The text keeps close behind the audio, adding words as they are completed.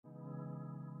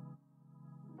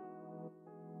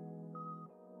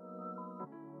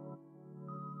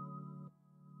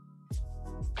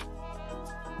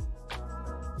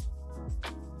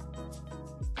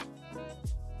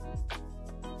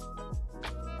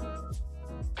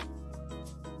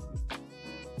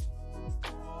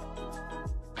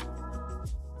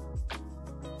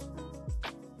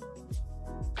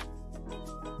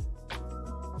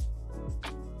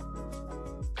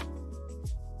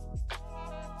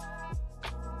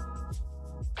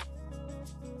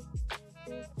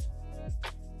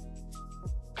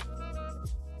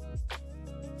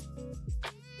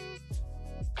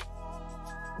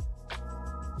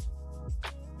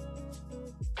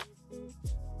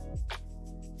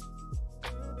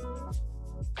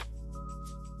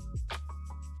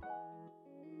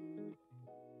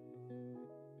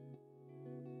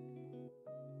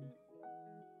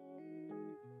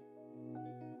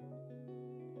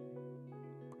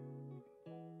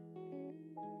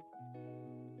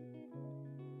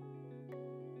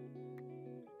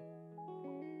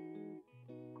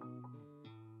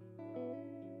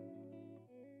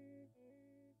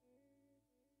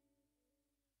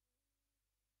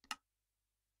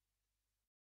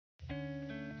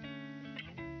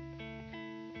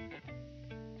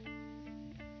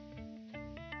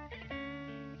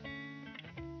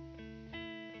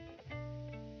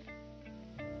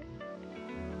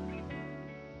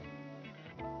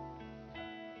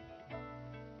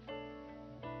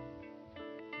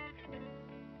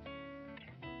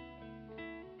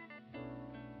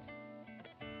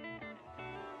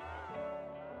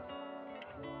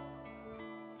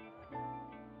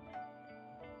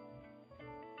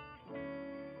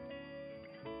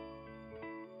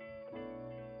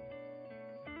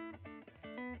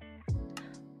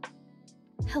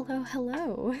Hello,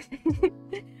 hello.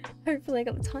 Hopefully I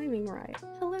got the timing right.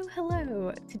 Hello,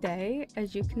 hello. Today,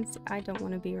 as you can see, I don't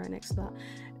want to be right next to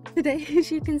that. Today,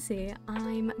 as you can see,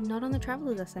 I'm not on the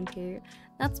Traveler's SMP.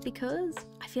 That's because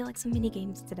I feel like some mini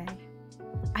games today.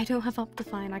 I don't have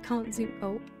Optifine. I can't zoom.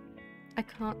 Oh, I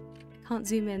can't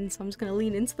zoom in, so I'm just gonna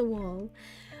lean into the wall.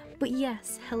 But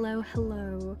yes, hello,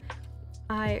 hello.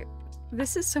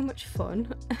 This is so much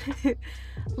fun.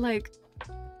 Like,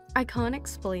 I can't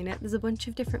explain it. There's a bunch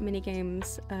of different mini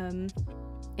games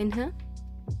in here.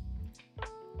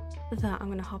 That I'm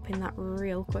gonna hop in that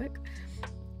real quick.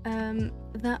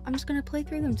 That I'm just gonna play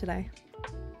through them today.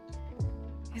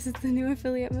 This is the new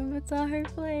affiliate member Tahoe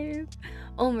plays.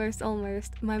 Almost.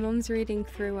 My mum's reading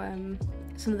through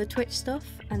some of the Twitch stuff,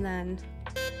 and then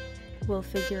we'll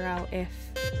figure out if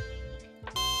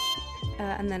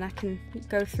and then I can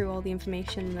go through all the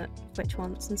information that Twitch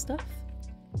wants and stuff.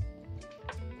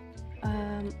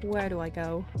 Where do I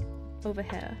go? Over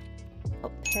here.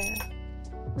 Up here.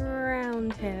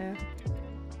 Around here.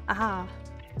 Aha!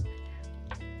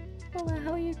 Hello,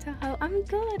 how are you, Tahoe? I'm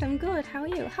good. How are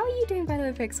you? How are you doing, by the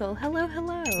way, Pixel? Hello,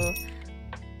 hello!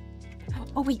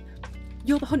 Oh wait!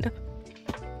 You're the hunter!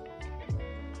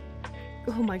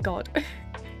 Oh my god.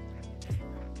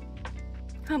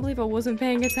 Can't believe I wasn't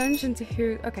paying attention to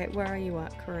who- Okay, where are you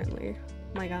at currently,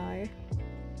 my guy?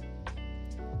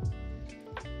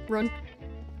 Run.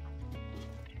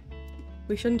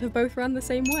 We shouldn't have both run the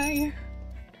same way.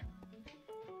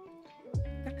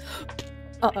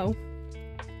 Uh-oh.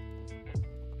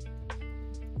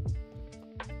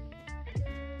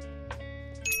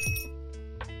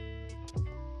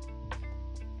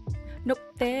 Nope,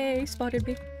 they spotted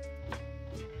me.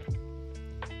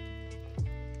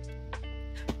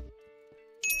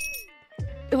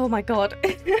 Oh my god.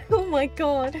 Oh my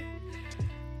god.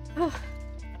 Oh.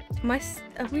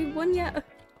 Have we won yet?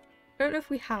 I don't know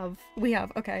if we have. We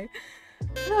have, okay.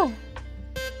 Oh.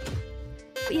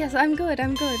 But yes, I'm good.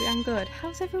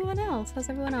 How's everyone else? How's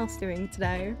everyone else doing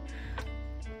today?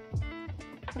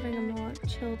 Having a more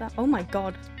chilled out— oh my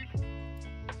god.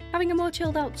 Having a more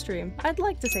chilled out stream. I'd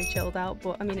like to say chilled out,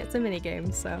 but I mean, it's a mini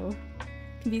game, so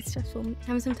it can be stressful.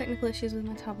 Having some technical issues with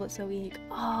my tablet so weak.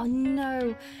 Oh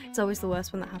no! It's always the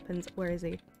worst when that happens. Where is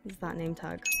he? Is that name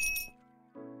tag?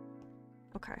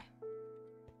 Okay.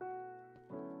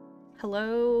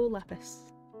 Hello,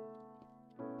 Lapis.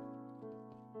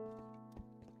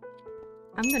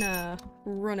 I'm gonna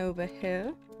run over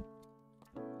here.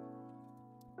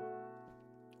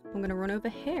 I'm gonna run over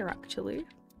here, actually.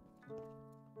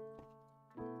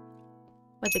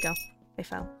 Where'd they go? They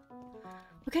fell.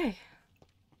 Okay.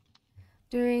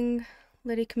 Doing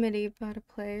Lady Committee, about to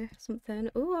play something.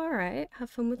 Oh, alright. Have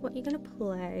fun with what you're gonna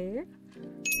play.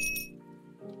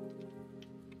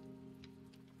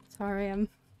 Sorry,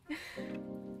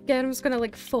 again, I'm just gonna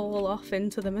like fall off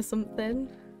into them or something.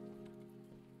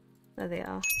 There they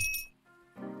are.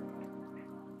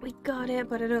 We got it,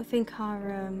 but I don't think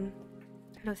our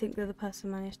I don't think the other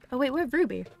person managed. Oh wait, where's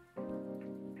Ruby?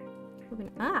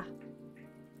 Ah!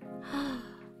 I'm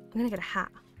gonna get a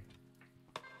hat.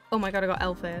 Oh my god, I got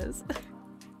elf ears.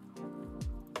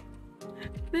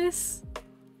 This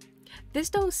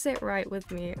don't sit right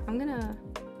with me. I'm gonna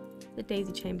put the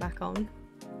daisy chain back on.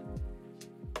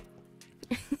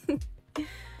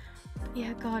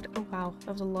 Yeah, god. Oh wow,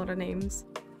 that was a lot of names.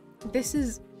 This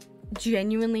is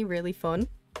genuinely really fun.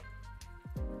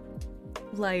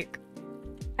 Like,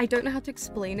 I don't know how to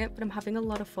explain it, but I'm having a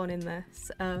lot of fun in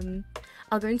this.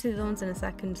 I'll go into the other ones in a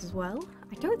second as well.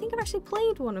 I don't think I've actually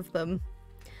played one of them.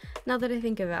 Now that I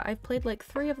think of it, I've played like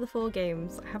 3 of the 4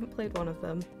 games. I haven't played one of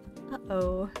them.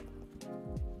 Uh-oh.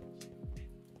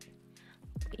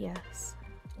 Yes.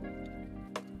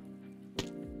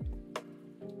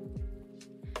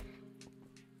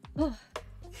 Oh.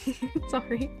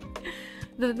 Sorry.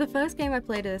 The first game I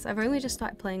played of this, I've only just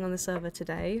started playing on the server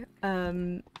today,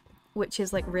 which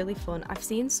is like really fun. I've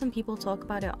seen some people talk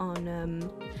about it on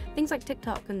things like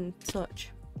TikTok and such.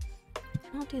 I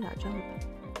cannot do that jump.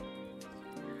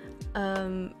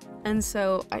 And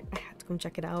so I had to come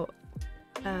check it out.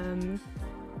 So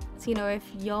you know, if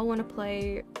y'all want to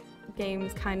play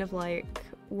games kind of like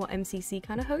what MCC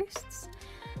kind of hosts,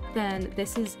 then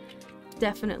this is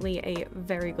definitely a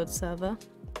very good server.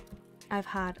 I've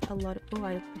had a lot of—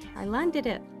 oh, I landed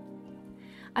it!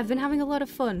 I've been having a lot of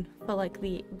fun for like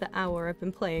the hour I've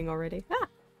been playing already. Ah!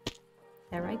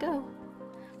 There I go.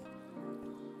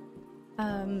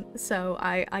 So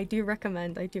I do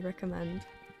recommend,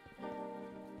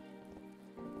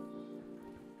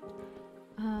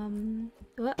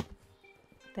 Well,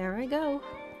 there I go.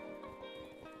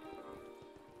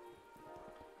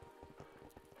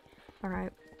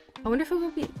 Alright, I wonder if it will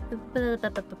be...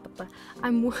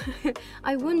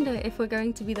 I wonder if we're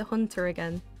going to be the hunter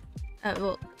again.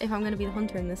 Well, if I'm going to be the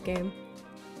hunter in this game.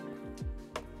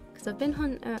 Because I've been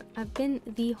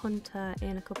the hunter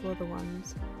in a couple other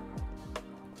ones.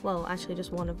 Well, actually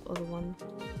just one of other one.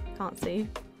 Can't see.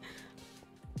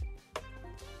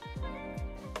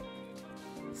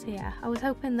 So yeah, I was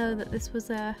hoping though that this was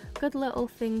a good little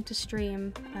thing to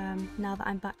stream now that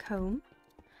I'm back home.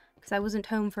 Because I wasn't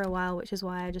home for a while, which is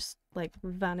why I just like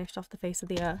vanished off the face of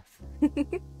the earth.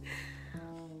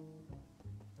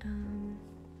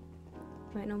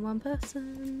 Waiting on one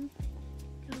person.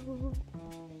 Go.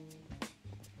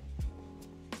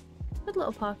 Good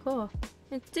little parkour.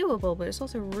 It's doable, but it's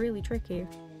also really tricky.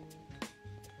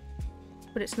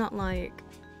 But it's not like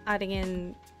adding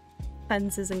in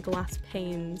fences and glass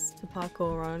panes to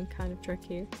parkour on, kind of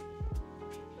tricky.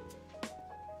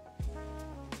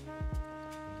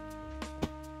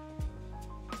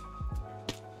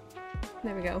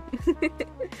 There we go.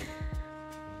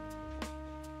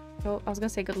 Oh, I was gonna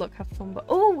say good luck, have fun, but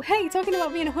oh, hey, talking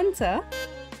about being a hunter.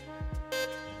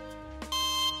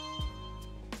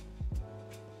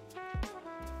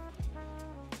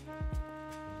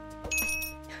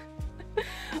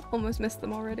 Almost missed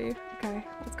them already. Okay,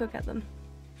 let's go get them.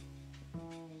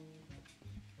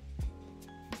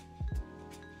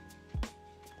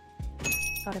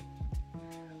 Got it.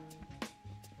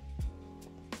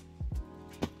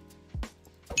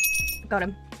 Got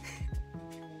him.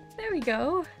 There we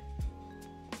go.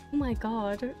 Oh my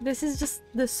god. This is just,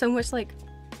 there's so much like,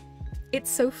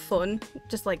 it's so fun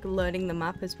just like learning the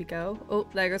map as we go. Oh,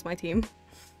 there goes my team.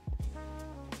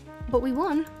 But we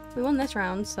won. We won this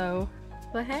round, so,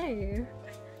 but hey.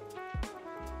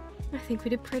 I think we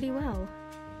did pretty well.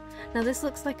 Now this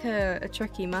looks like a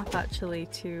tricky map actually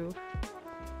to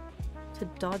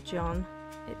dodge on,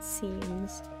 it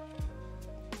seems.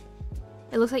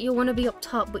 It looks like you'll want to be up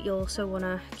top, but you'll also want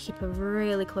to keep a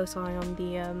really close eye on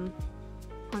the on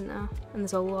there. And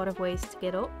there's a lot of ways to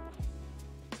get up.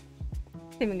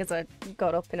 Even because I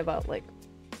got up in about like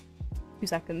 2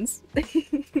 seconds.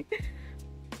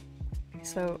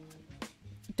 So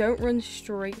don't run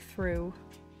straight through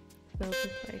the open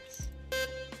place.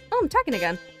 Oh, I'm tagging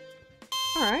again.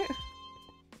 All right.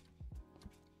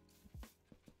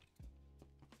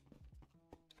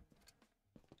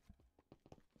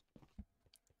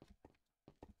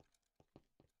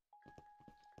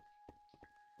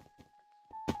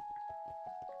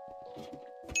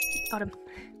 Got him.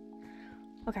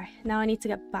 Okay, now I need to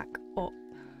get back up.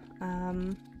 Well,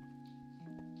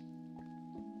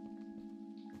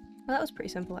 that was pretty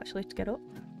simple actually to get up.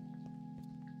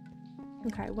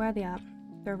 Okay, where are they at?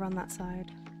 They're around that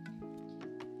side.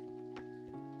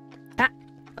 Ah!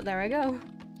 Oh, there I go.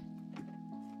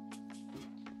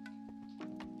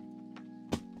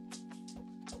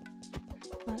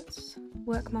 Let's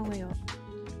work my way up.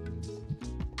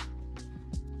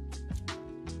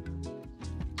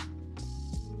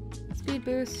 Speed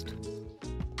boost.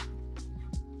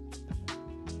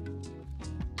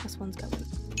 This one's going.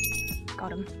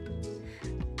 Got him.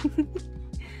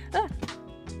 Ah,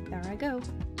 there I go.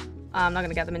 I'm not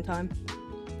gonna get them in time.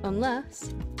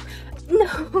 Unless...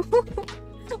 No!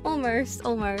 Almost,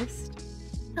 almost.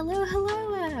 Hello,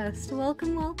 hello, Est.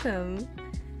 Welcome, welcome.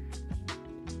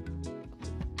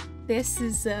 This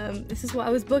is what I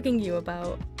was bugging you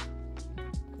about.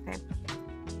 Okay.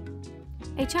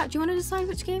 Hey chat, do you want to decide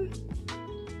which game?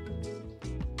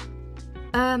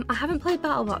 I haven't played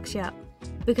BattleBox yet,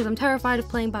 because I'm terrified of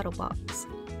playing BattleBox.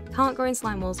 Can't go in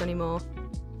slime walls anymore.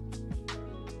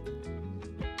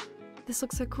 This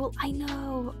looks so cool. I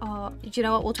know! Oh, do you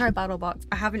know what? We'll try BattleBox.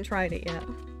 I haven't tried it yet.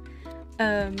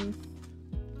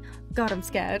 God, I'm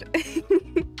scared.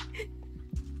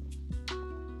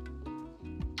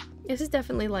 This is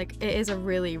definitely like, it is a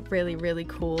really, really, really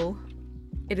cool...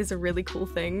 It is a really cool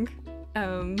thing.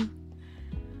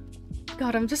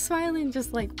 God, I'm just smiling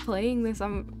just like playing this.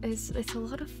 It's a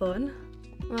lot of fun.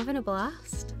 I'm having a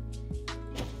blast.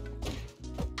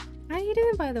 How you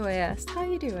doing, by the way, Est? How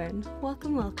you doing?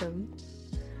 Welcome, welcome.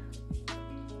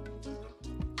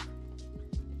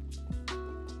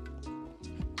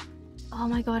 Oh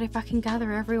my god, if I can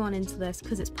gather everyone into this,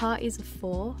 because it's parties of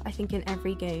 4, I think, in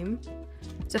every game.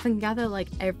 So if I can gather like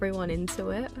everyone into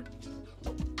it,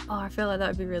 oh, I feel like that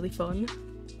would be really fun.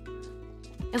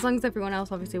 As long as everyone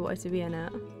else obviously wanted to be in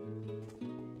it.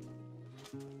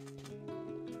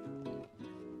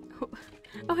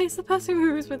 Oh, he's the person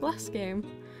who was with last game.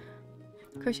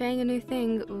 Crocheting a new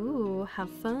thing. Ooh, have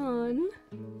fun.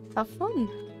 Have fun.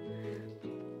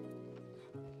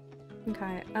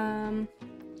 Okay,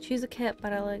 choose a kit,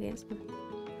 battle against them.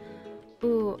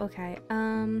 Ooh, okay.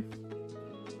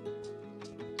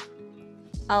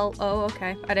 Oh,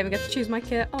 okay. I didn't even get to choose my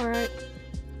kit. Alright.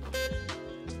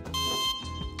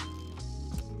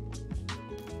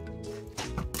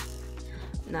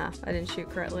 Nah, I didn't shoot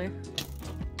correctly.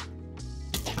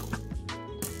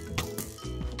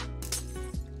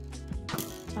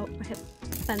 Oh, I hit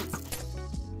the fence.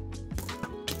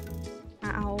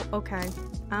 Ow, okay.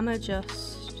 I'ma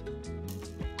just...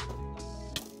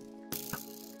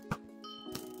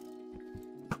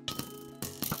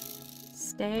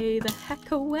 Stay the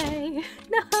heck away!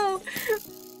 No!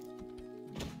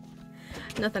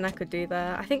 Nothing I could do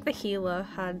there. I think the healer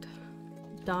had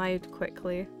died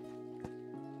quickly.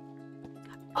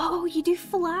 Oh, you do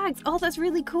flags! Oh, that's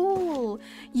really cool!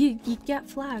 You get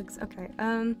flags. Okay,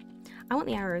 I want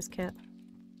the arrows kit.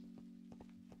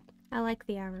 I like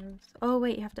the arrows. Oh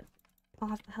wait, you have to... I'll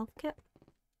have the health kit?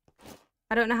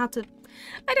 I don't know how to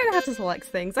select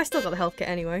things. I still got the health kit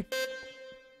anyway.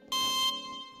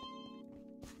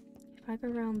 If I go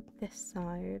around this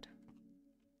side...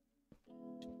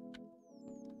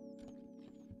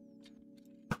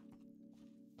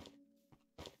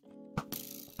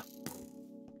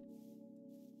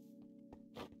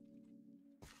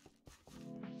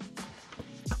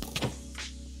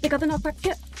 They got the knockback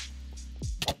kit!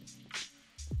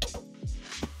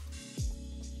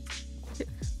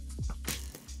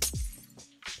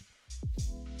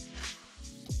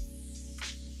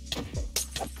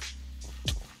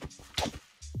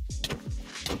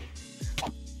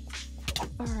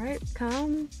 Alright,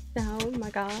 calm down,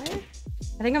 my guy.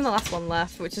 I think I'm the last one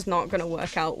left, which is not gonna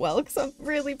work out well because I'm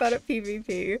really bad at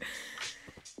PvP.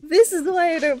 This is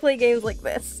why I don't play games like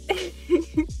this.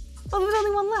 Oh, there was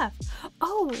only one left.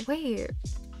 Oh, wait.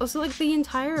 Oh, so like the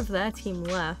entire of their team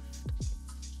left.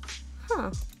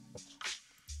 Huh.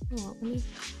 Oh,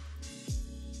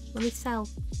 let me sell.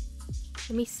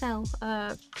 Let me sell.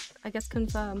 I guess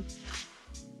confirm.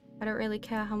 I don't really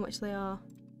care how much they are.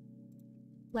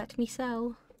 Let me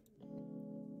sell.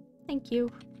 Thank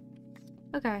you.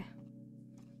 Okay.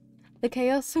 The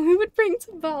chaos we would bring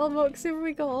to Battlebox if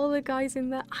we got all the guys in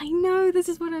there. I know, this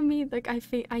is what I mean. Like, I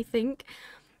think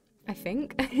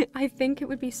it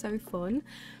would be so fun.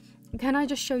 Can I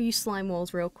just show you slime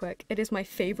walls real quick? It is my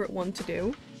favorite one to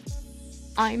do.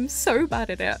 I'm so bad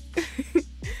at it.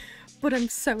 But I'm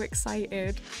so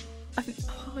excited.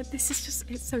 Oh, this is just,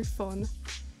 it's so fun.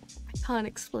 I can't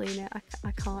explain it.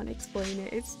 I can't explain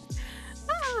it. It's,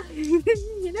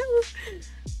 you know.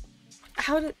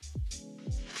 How did...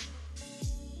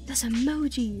 There's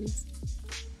emojis.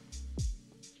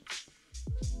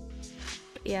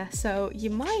 But yeah, so you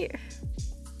might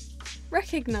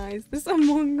recognize this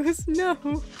Among Us.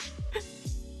 No.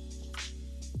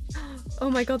 Oh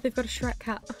my god, they've got a Shrek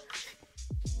hat.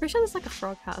 Pretty sure there's like a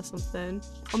frog hat or something.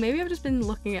 Or maybe I've just been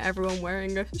looking at everyone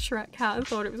wearing a Shrek hat and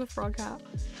thought it was a frog hat.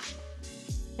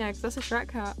 Yeah, because that's a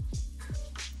Shrek hat.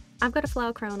 I've got a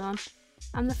flower crown on.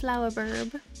 I'm the flower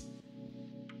burb.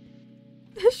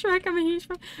 Shrek, I'm a huge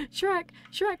fan.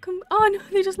 Shrek, come. Oh no,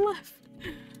 they just left.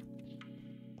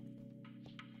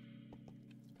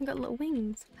 I've got little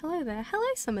wings. Hello there. Hello,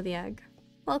 Some of the Egg.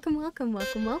 Welcome, welcome,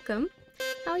 welcome, welcome.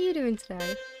 How are you doing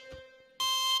today?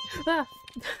 Ah.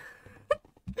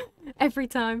 Every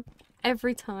time.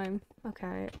 Every time.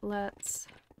 Okay, let's...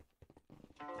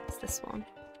 What's this one?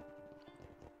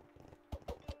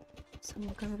 So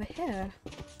we'll go over here.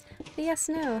 But yes,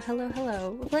 no, hello,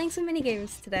 hello. We're playing some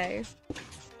minigames today.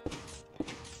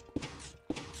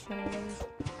 So...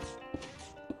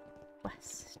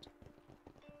 West.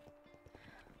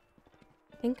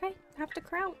 I think I have to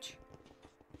crouch.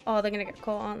 Oh, they're gonna get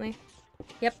caught, aren't they?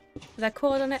 Yep, they're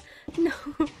caught on it. No!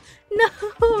 No!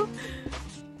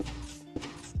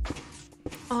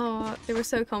 Oh, they were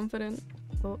so confident.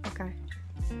 Oh, okay.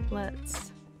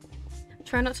 Let's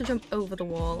try not to jump over the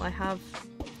wall. I have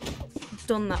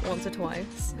done that once or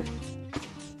twice.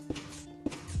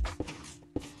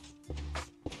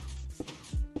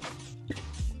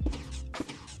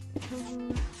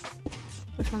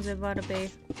 Which one's it about to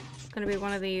be? It's gonna be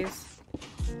one of these.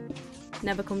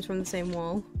 Never comes from the same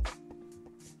wall.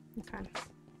 Okay.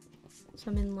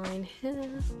 So I'm in line here.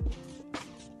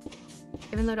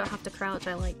 Even though I don't have to crouch,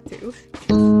 I like to.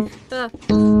 Oh,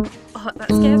 that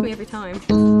scares me every time.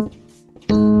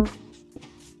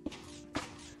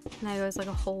 Now there's like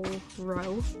a whole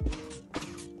row.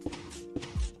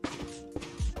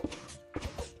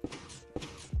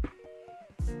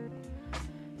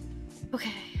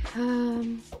 Okay,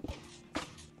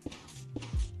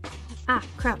 Ah,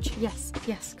 crouch. Yes,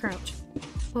 yes, crouch.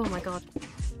 Oh my god.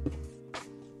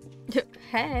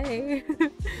 Hey!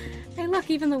 Hey look,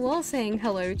 even the wall's saying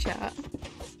hello, chat.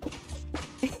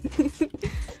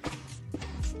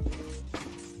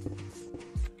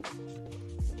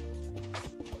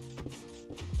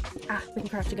 Ah, we can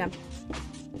crouch again.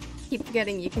 Keep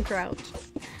forgetting you can crouch.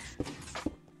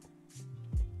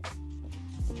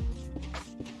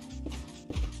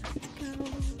 Let's go.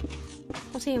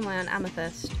 What's he in my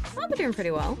amethyst? Oh, we're doing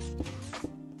pretty well.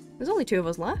 There's only 2 of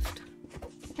us left.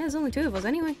 Yeah, there's only 2 of us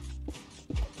anyway.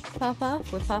 Pop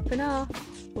off, we're popping off.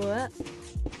 What?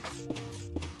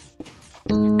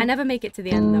 I never make it to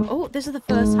the end though. Oh, this is the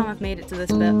first time I've made it to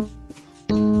this bit.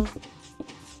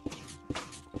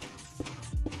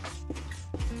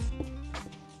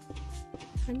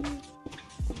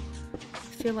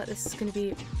 I feel like this is going to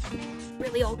be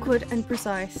really awkward and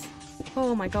precise.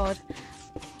 Oh my god.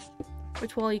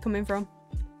 Which wall are you coming from?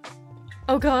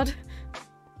 Oh god.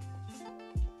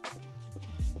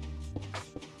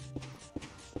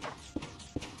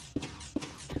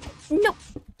 Nope.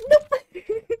 Nope.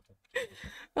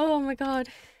 Oh my god.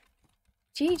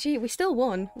 GG. We still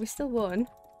won. We still won.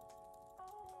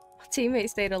 Our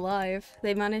teammates stayed alive.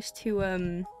 They managed to,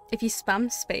 if you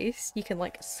spam space, you can,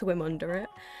 like, swim under it.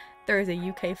 There is a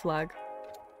UK flag.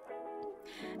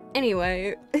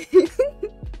 Anyway.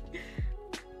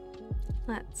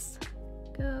 Let's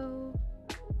go.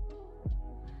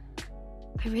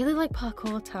 I really like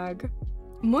parkour tag.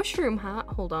 Mushroom hat.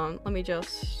 Hold on. Let me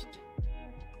just...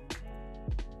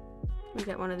 Let me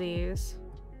get one of these.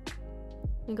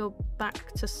 Let me go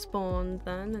back to spawn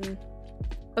then and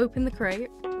open the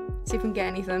crate. See if we can get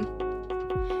anything.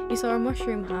 You saw a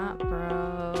mushroom hat,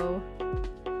 bro.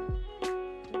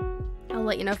 I'll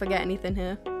let you know if I get anything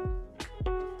here.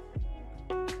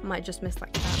 I might just miss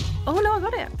that cat. Oh no, I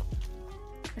got it!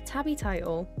 A tabby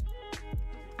title.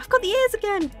 I've got the ears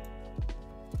again!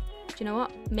 Do you know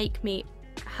what? Make me...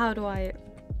 How do I...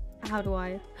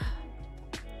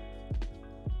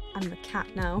 I'm the cat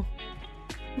now.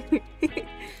 Do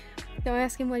I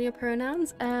ask him what are your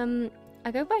pronouns?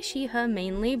 I go by she, her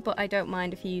mainly, but I don't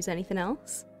mind if you use anything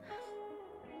else.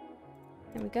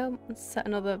 There we go. Let's set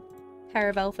another pair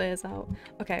of elf ears out.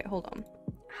 Okay, hold on.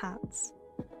 Hats.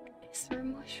 Is there a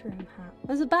mushroom hat?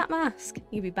 There's a bat mask.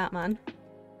 You could be Batman.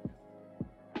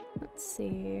 Let's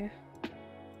see.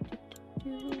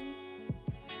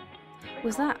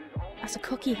 Was that? That's a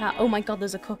cookie hat. Oh my god,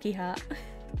 there's a cookie hat.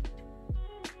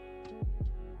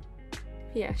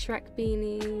 Yeah, Shrek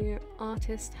beanie,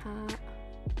 artist hat,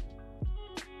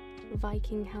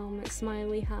 Viking helmet,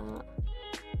 smiley hat.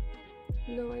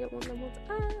 No, I don't want them ones.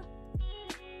 Ah!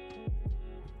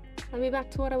 Let me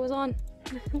back to what I was on.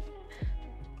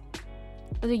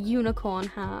 There's a unicorn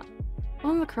hat.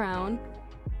 On the crown.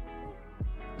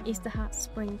 Easter hat,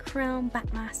 spring crown,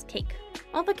 bat mask, cake.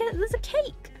 Oh, there's a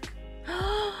cake!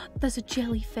 There's a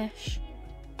jellyfish.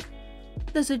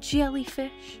 There's a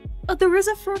jellyfish. Oh, there is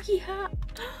a froggy hat.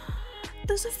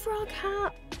 There's a frog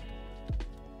hat.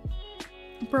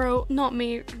 Bro, not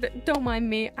me. Don't mind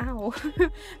me. Ow.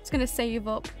 It's gonna save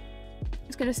up.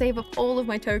 It's gonna save up all of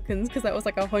my tokens because that was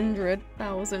like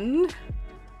 100,000.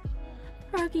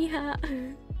 Froggy hat.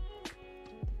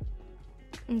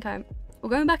 Okay. We're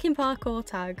going back in parkour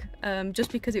tag.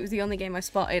 Just because it was the only game I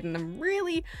spotted and I'm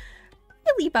really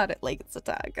bad at laser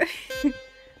tag.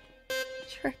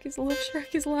 Shrek is alive,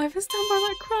 Shrek is alive. I stand by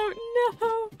that quote.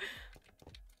 No!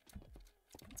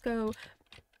 Let's go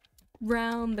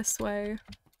round this way.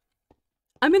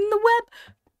 I'm in the web!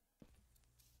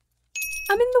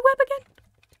 I'm in the web again!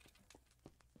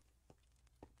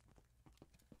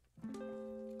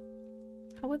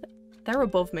 How are they? They're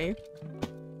above me.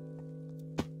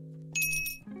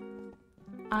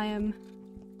 I am...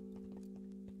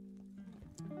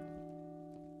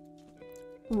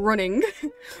 running.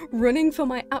 Running for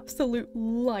my absolute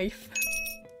life.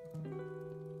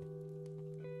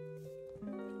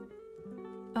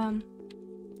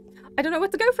 I don't know where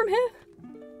to go from here.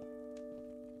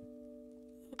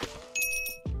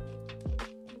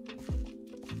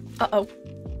 Uh-oh.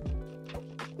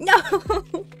 No!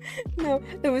 No,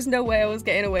 there was no way I was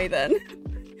getting away then.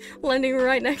 Landing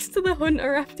right next to the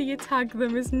hunter after you tag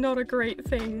them is not a great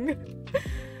thing.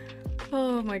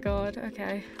 Oh my god,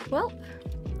 okay. Well,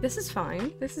 this is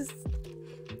fine. This is...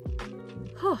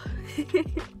 Oh.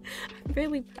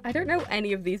 I don't know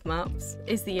any of these maps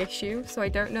is the issue, so I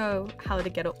don't know how to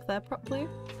get up there properly.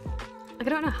 Like, I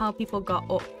don't know how people got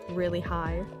up really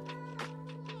high.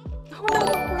 Oh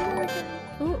no!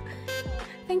 Oh,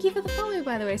 thank you for the follow,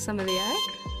 by the way, Some of the Egg.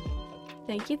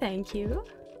 Thank you, thank you.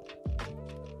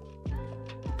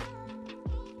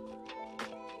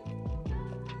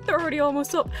 They're already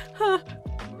almost up. Huh.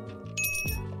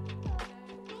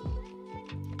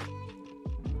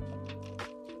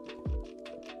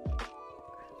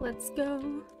 Let's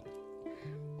go.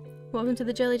 Welcome to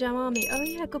the Jelly Jam Army. Oh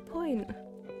yeah, good point.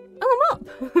 Oh, I'm up!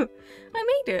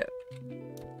 I made it.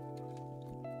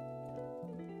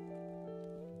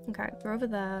 Okay, they're over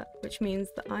there, which means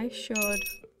that I should...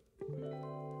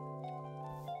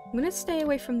 I'm gonna stay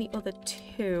away from the other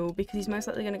two, because he's most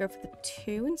likely gonna go for the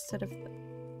two instead of the...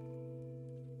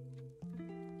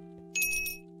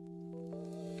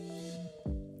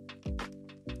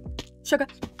 Sugar!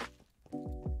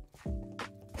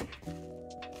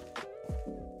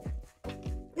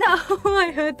 No!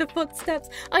 I heard the footsteps!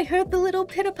 I heard the little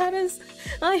pitter-patters!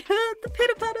 I heard the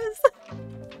pitter-patters!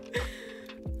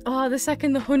 Oh, the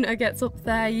second the hunter gets up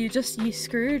there, you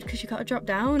screwed because you gotta drop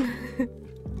down.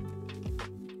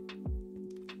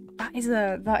 That is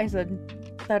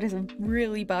a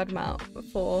really bad map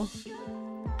for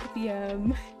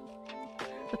the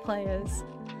players.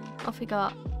 Off we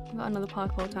got another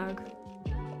parkour tag.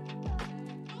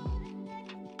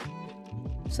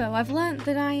 So I've learnt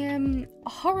that I am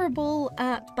horrible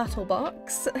at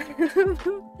BattleBox.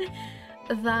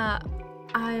 That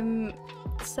I'm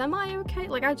semi-okay.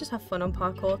 Like, I just have fun on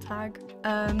parkour tag.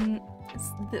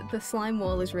 The slime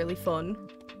wall is really fun.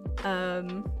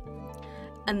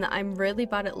 And that I'm really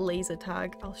bad at laser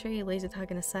tag. I'll show you laser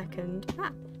tag in a second.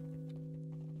 Ah.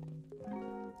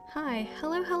 Hi.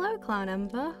 Hello, hello, Clown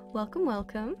Ember. Welcome,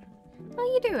 welcome. How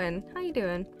you doing? How you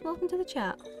doing? Welcome to the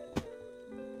chat.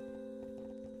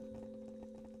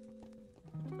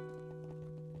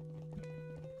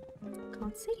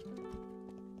 Can't see.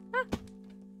 Ah.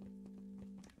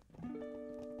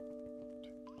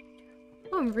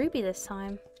 Oh, I'm Ruby this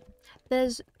time.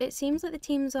 It seems like the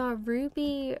teams are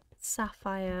Ruby,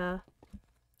 Sapphire,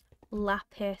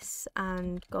 Lapis,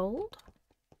 and Gold.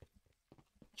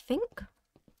 I think.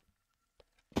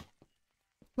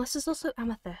 Unless there's also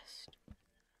Amethyst.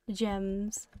 The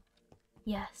gems.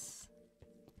 Yes.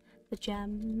 The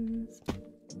gems.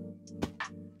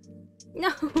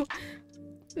 No!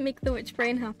 Make the witch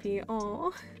brain happy.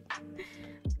 Aww.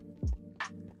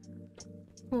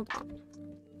 Hold on.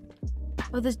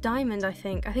 Oh, there's diamond, I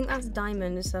think. I think that's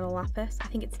diamond instead of lapis. I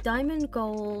think it's diamond,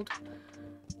 gold,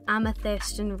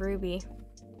 amethyst, and ruby.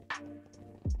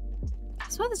 I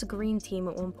swear there's a green team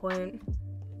at one point.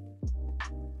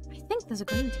 I think there's a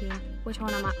green team. Which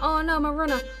one am I? Oh no, I'm a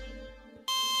runner.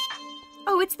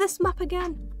 Oh, it's this map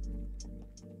again.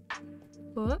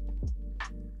 What?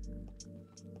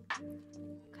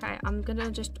 Okay, I'm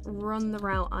gonna just run the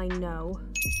route I know.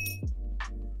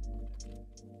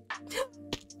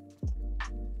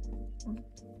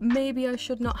 Maybe I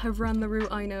should not have run the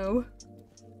route I know.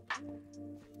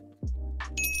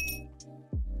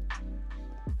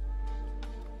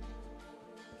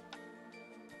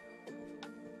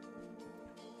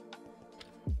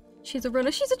 She's a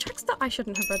runner, she's a track star. I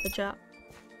shouldn't have read the chat.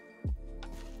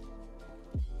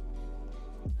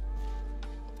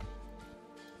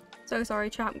 So sorry,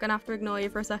 chat, I'm gonna have to ignore you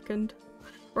for a second.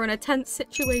 We're in a tense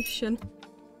situation.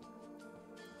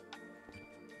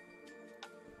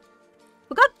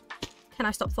 Oh god! Can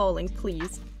I stop falling,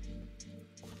 please?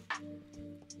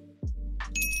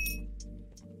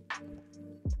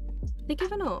 They've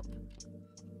given up.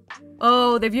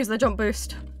 Oh, they've used their jump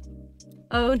boost.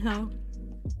 Oh no.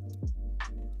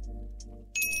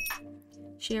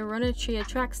 She a runner, she a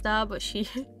track star, but she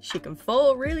can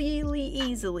fall really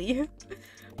easily.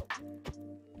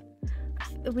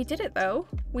 We did it though.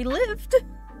 We lived.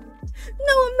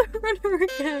 No, I'm the runner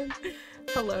again.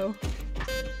 Hello.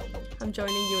 I'm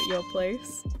joining you at your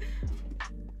place.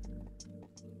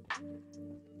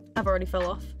 I've already fell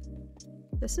off.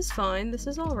 This is fine. This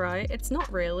is alright. It's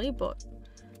not really, but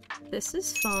this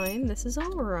is fine. This is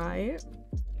alright.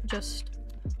 Just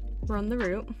run the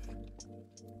route.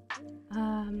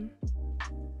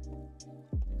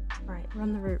 Right,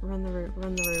 run the route, run the route,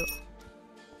 run the route.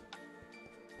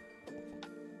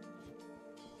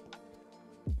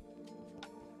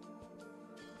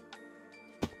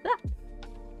 Ah!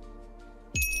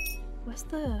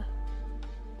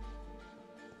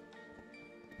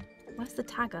 Where's the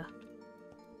tagger?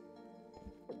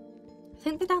 I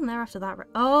think they're down there after that.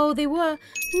 Oh, they were!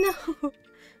 No!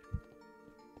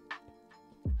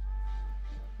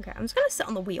 Okay, I'm just gonna sit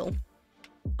on the wheel.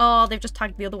 Oh, they've just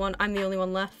tagged the other one. I'm the only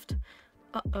one left.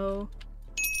 Uh-oh.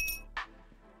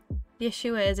 The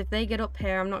issue is, if they get up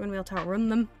here, I'm not gonna be able to outrun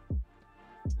them.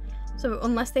 So,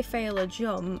 unless they fail a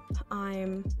jump,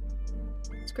 I'm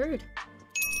screwed.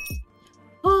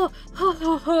 Oh! Oh,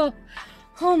 oh, oh!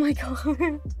 Oh my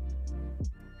god!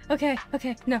 Okay,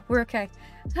 okay, no, we're okay.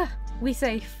 We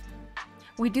safe.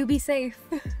 We do be safe.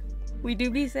 We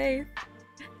do be safe.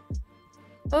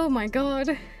 Oh my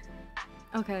god.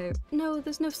 Okay, no,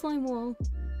 there's no slime wall.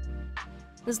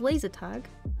 There's laser tag.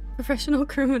 Professional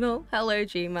criminal. Hello,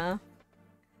 Gma.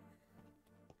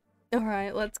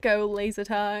 Alright, let's go laser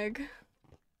tag.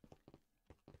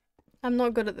 I'm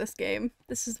not good at this game.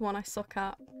 This is one I suck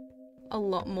at a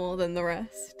lot more than the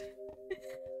rest.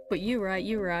 But you right,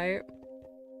 you right.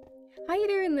 How you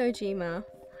doing though, Gma?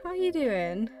 How you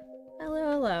doing?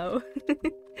 Hello, hello.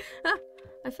 Ah,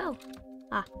 I fell.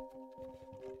 Ah.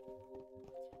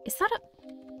 Is that a...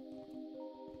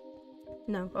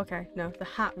 No, okay, no. The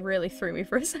hat really threw me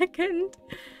for a second.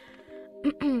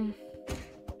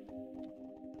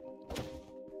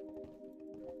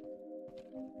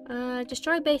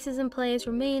 Destroy bases and players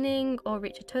remaining, or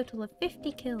reach a total of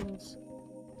 50 kills.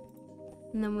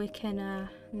 And then we can, and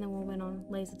then we'll win on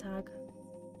laser tag.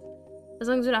 As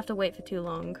long as we don't have to wait for too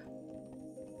long.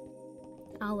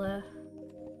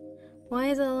 Why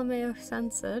is LMAO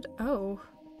censored? Oh.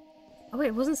 Oh wait,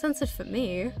 it wasn't censored for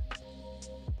me.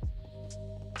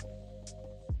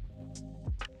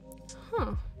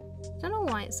 Huh. Don't know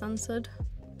why it's censored.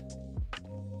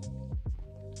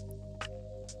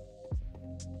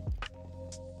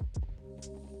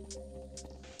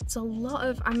 It's a lot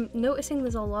of... I'm noticing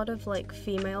there's a lot of, like,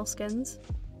 female skins.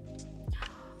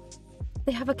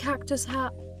 They have a cactus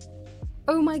hat.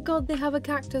 Oh my god, they have a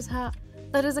cactus hat.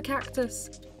 That is a cactus.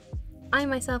 I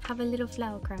myself have a little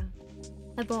flower crown.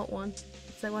 I bought one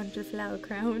because I wanted a flower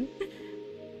crown.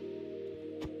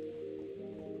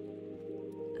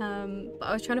 But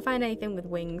I was trying to find anything with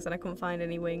wings and I couldn't find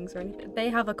any wings or anything. They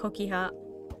have a cookie hat.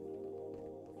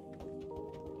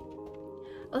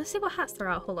 Oh, let's see what hats they're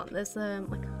out. Hold on, there's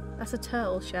like that's a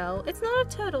turtle shell. It's not a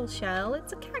turtle shell,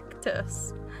 it's a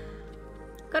cactus.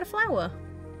 Got a flower.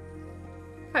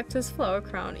 Cactus flower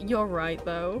crown. You're right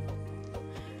though.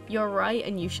 You're right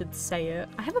and you should say it.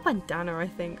 I have a bandana, I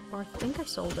think. Or I think I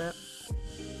sold it.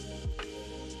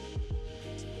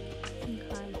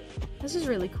 Okay. This is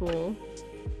really cool.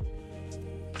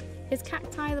 Is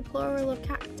cacti the plural of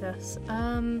cactus?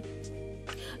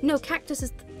 No, cactus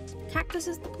is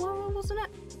the plural, wasn't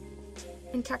it?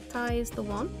 And cacti is the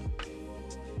one?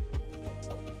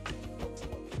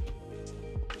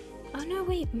 Oh no,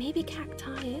 wait, maybe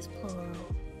cacti is plural.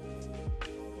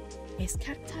 Is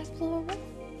cacti plural?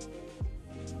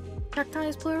 Cacti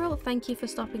is plural? Thank you for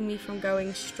stopping me from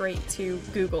going straight to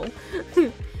Google.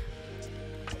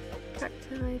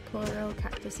 Cacti, plural,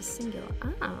 cactus is singular.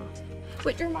 Ah.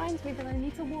 Which reminds me that I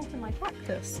need to water my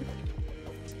cactus.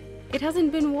 It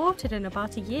hasn't been watered in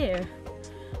about a year.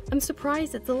 I'm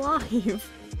surprised it's alive.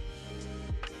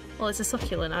 Well, it's a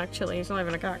succulent actually, it's not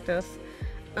even a cactus.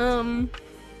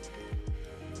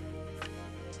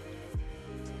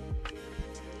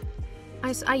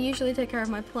 I usually take care of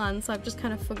my plants, so I've just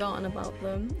kind of forgotten about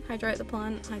them. Hydrate the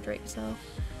plant, hydrate yourself.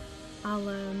 I'll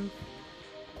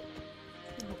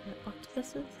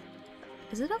octopuses?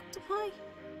 Is it octopi?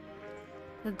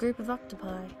 A group of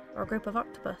octopi, or a group of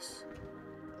octopus?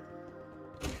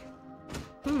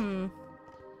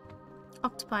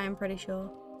 Octopi, I'm pretty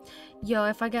sure. Yo,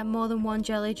 if I get more than one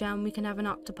jelly jam, we can have an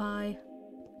octopi.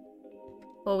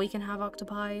 Or we can have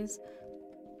octopies.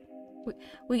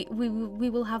 We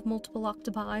will have multiple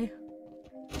octopi.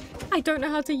 I don't know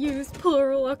how to use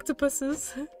plural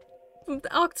octopuses.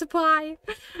 Octopi.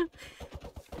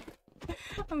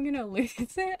 I'm gonna lose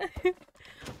it.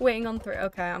 Waiting on 3.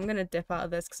 Okay, I'm gonna dip out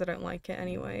of this because I don't like it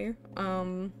anyway.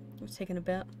 It's taking a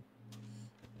bit.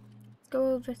 Let's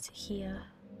go over to here.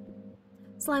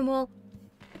 Slime wall.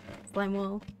 Slime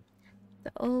wall.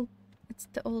 It's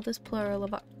the oldest plural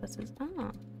of octopuses.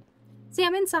 Ah. See,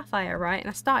 I'm in Sapphire, right? And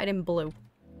I started in blue.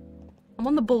 I'm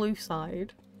on the blue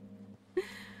side.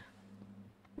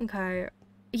 Okay.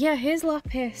 Yeah, here's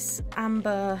Lapis,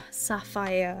 Amber,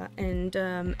 Sapphire, and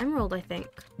Emerald, I think.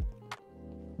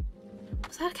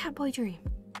 Was that a Catboy dream?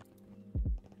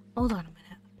 Hold on a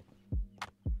minute.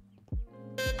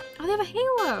 Oh, they have a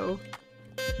halo!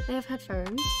 They have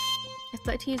headphones. I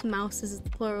started to use mouse as the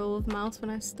plural of mouse when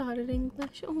I started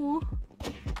English. Oh.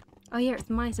 Oh yeah, it's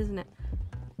mice, isn't it?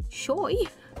 Shoy?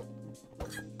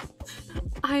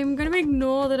 I'm gonna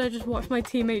ignore that I just watched my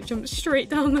teammate jump straight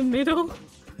down the middle.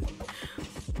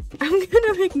 I'm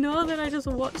gonna ignore that I just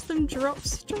watched them drop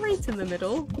straight in the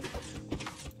middle.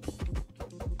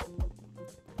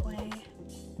 Way.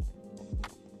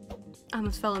 I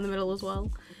almost fell in the middle as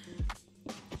well.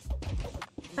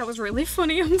 That was really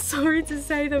funny, I'm sorry to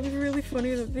say, that was really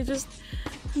funny that they just...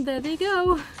 There they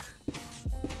go.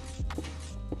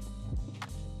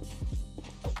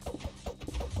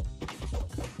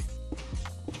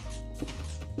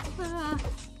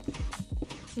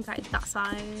 Okay, that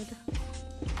side.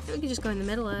 We could just go in the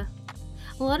middle there.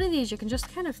 A lot of these you can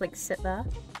just kind of like sit there.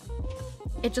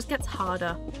 It just gets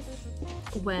harder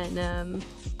when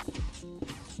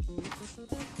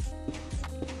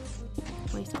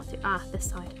you start to... Ah, this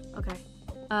side. Okay.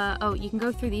 Oh, you can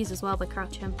go through these as well by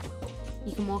crouching.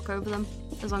 You can walk over them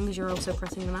as long as you're also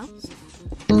pressing the mouse.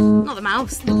 Not the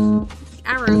mouse, the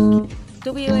arrow.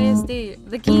 WASD.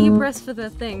 The key you press for the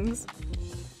things.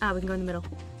 Ah, we can go in the middle.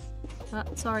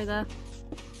 Sorry there.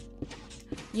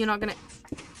 You're not gonna...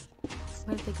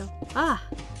 Where did they go? Ah!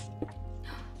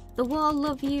 The wall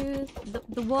loves you.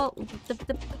 The wall...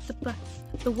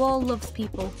 The wall loves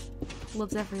people.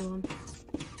 Loves everyone.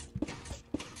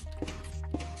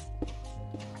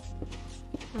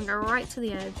 And go right to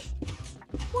the edge.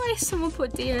 Why someone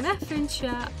put D and F in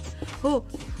chat? Oh,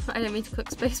 I didn't mean to click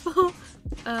spacebar.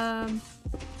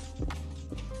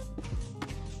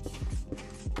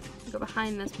 Go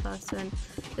behind this person.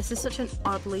 This is such an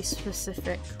oddly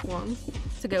specific one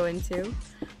to go into.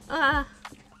 Ah.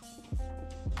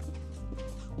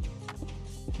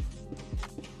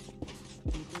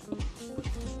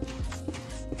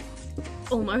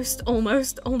 Almost,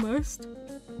 almost, almost.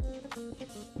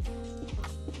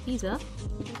 He's up.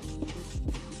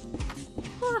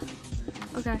 Ah.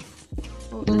 Okay.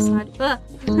 Oh, this side. Ah.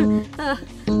 Ah.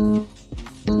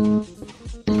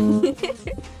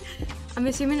 I'm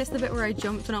assuming it's the bit where I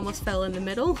jumped and almost fell in the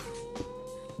middle.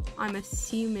 I'm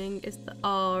assuming it's the...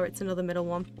 Oh, it's another middle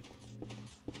one.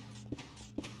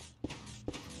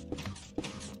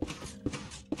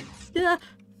 Yeah,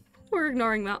 we're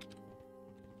ignoring that.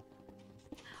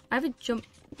 I have a jump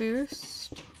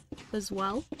boost as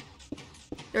well.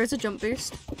 There is a jump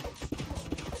boost.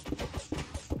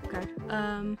 Okay,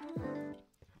 come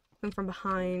from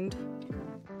behind.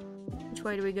 Which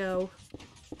way do we go?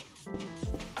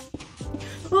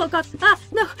 Oh god! Ah!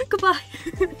 No! Goodbye!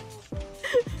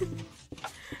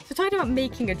 So talking about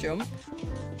making a jump,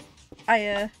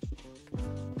 I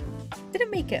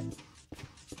didn't make it.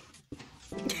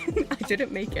 I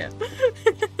didn't make it.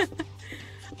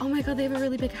 Oh my god, they have a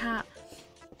really big hat.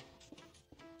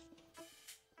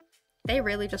 They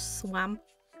really just swam.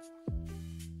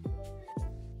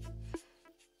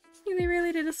 They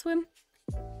really did a swim.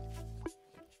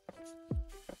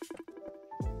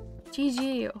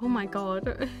 GG, oh my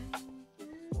god.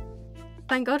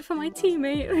 Thank god for my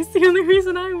teammate, that's the only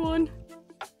reason I won.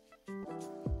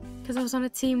 Because I was on a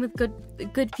team with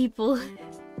good people.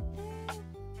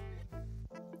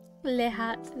 Le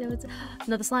hat, there was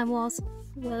another slime walls.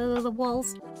 Where are the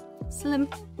walls? Slim.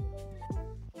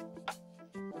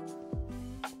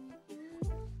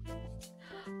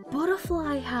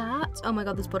 Butterfly hat! Oh my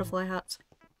god, there's butterfly hats.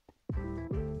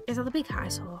 Is that the big hat I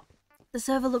saw? The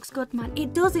server looks good, man.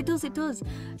 It does, it does, it does.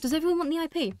 Does everyone want the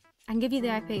IP? I can give you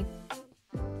the IP.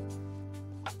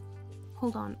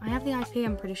 Hold on, I have the IP,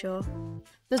 I'm pretty sure.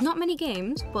 There's not many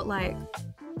games, but like...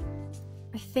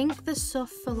 I think there's stuff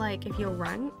for like if you're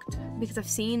ranked, because I've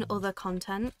seen other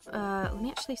content. Let me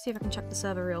actually see if I can check the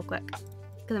server real quick,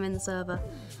 because I'm in the server.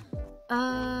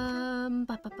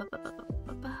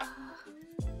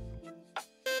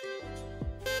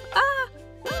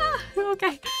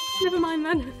 Okay, never mind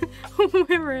then.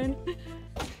 We're in.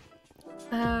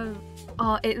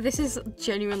 This is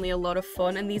genuinely a lot of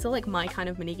fun, and these are like my kind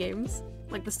of mini games,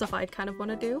 like the stuff I'd kind of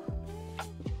want to do.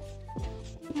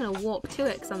 I'm gonna walk to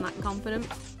it because I'm that confident.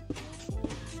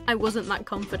 I wasn't that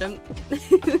confident.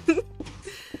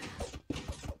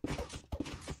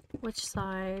 Which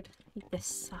side? This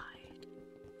side.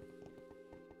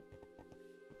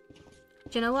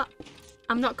 Do you know what?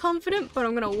 I'm not confident, but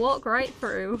I'm gonna walk right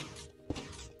through.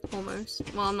 Almost.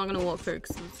 Well, I'm not gonna walk through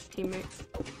because it's teammates.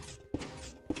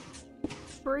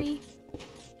 Bree.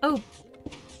 Oh,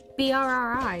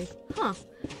 BRRI. Huh.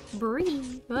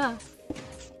 Bree. Ah.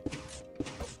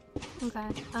 Okay,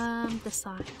 this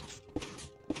side.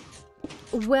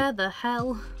 Where the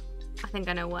hell? I think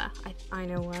I know where. I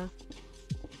know where.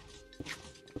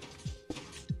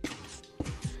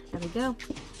 There we go.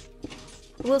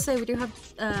 I will say we do have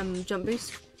jump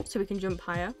boost, so we can jump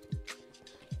higher.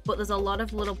 But there's a lot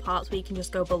of little parts where you can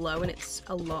just go below and it's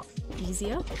a lot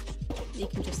easier. You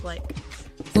can just like...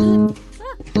 Ah.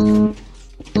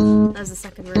 There's the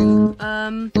second ring.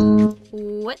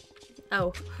 What?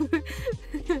 Oh.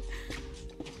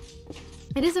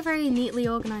 It is a very neatly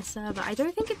organised server. I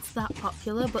don't think it's that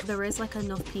popular, but there is like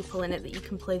enough people in it that you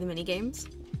can play the minigames.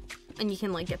 And you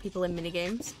can like get people in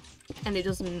minigames. And it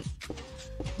doesn't...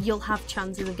 You'll have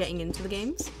chances of getting into the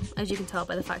games, as you can tell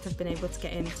by the fact I've been able to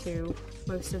get into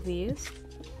most of these.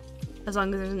 As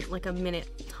long as there isn't like a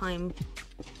minute time,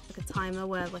 like a timer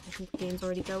where like I think the game's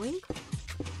already going.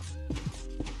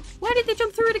 Why did they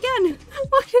jump through it again?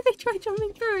 Why did they try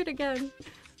jumping through it again?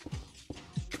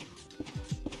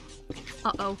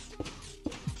 Uh-oh.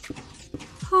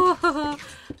 Ha ha ha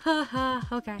ha ha.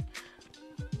 Okay.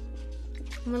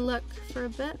 I'm gonna look for a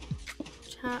bit.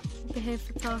 chat, behave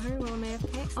for Tahoe while I'm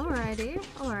AFK. Alrighty,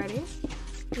 alrighty.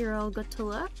 You're all good to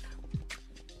look.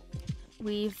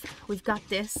 We've got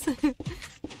this.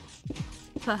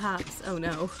 Perhaps. Oh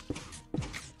no.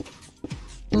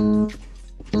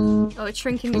 Oh, it's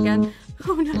shrinking again.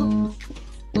 Oh no.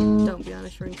 Don't be on a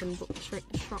shrinking block.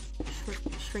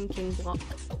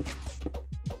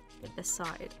 Get this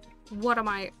side. What am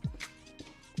I?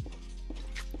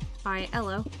 Hi,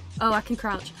 hello. Oh, I can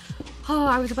crouch. Oh,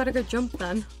 I was about to go jump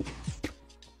then.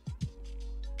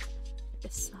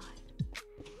 This side.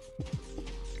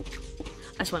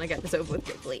 I just want to get this over with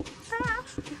quickly. Ah.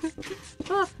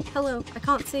 Oh, hello. I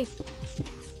can't see.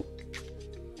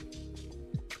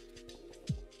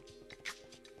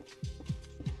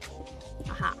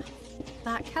 Aha.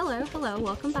 Back. Hello, hello.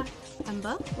 Welcome back.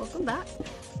 Ember, welcome back.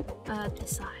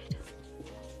 This side.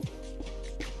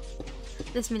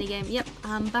 This minigame. Yep,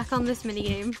 I'm back on this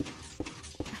minigame.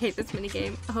 I hate this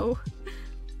minigame. Oh.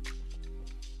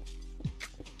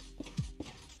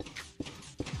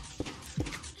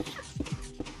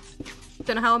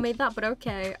 Don't know how I made that, but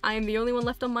okay. I am the only one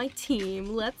left on my team.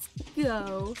 Let's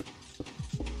go.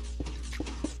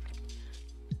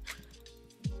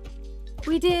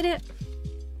 We did it!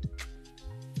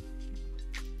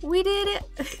 We did it!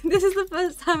 This is the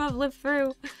first time I've lived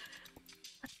through.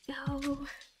 Let's go.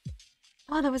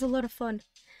 Oh, that was a lot of fun.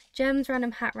 Gems,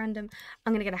 random, hat, random.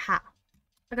 I'm gonna get a hat.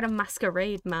 I got a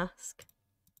masquerade mask.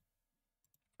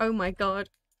 Oh my god.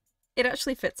 It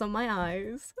actually fits on my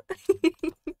eyes.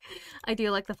 I do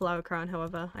like the flower crown,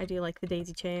 however. I do like the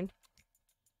daisy chain.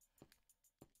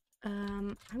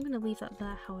 I'm gonna leave that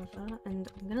there, however, and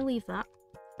I'm gonna leave that.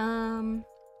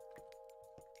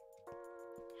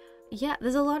 Yeah,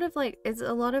 there's a lot of like, it's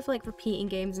a lot of like repeating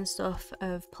games and stuff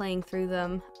of playing through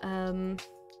them.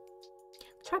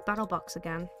 Try Battle Box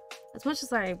again. As much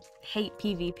as I hate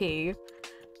PvP,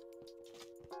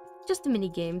 just a mini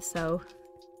game, so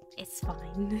it's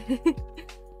fine.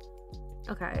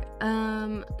 Okay,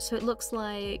 so it looks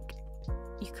like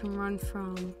you can run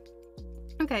from...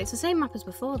 Okay, it's the same map as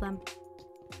before then.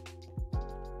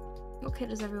 What kit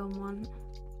does everyone want?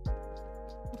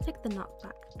 I'll take the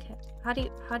knockback kit. How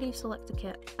do you select a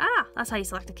kit? Ah, that's how you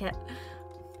select a kit.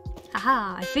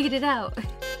 Aha, I figured it out.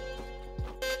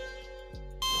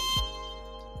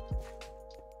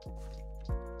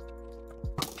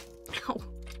 Ow.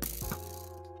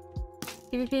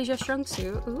 PvP is your strong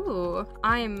suit. Ooh,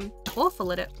 I'm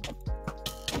awful at it.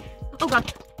 Oh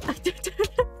god. I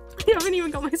haven't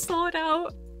even got my sword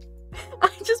out. I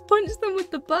just punched them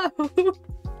with the bow.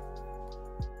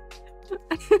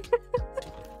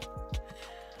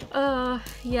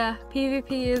 Yeah,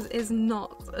 PvP is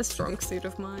not a strong suit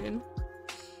of mine.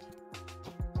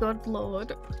 God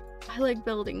lord. I like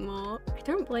building more. I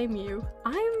don't blame you.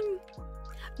 I'm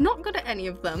not good at any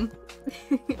of them.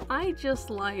 I just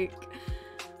like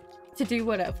to do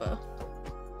whatever.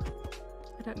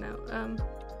 I don't know.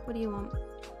 What do you want?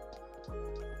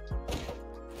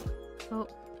 Oh.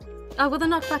 Oh, with a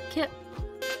knockback kit.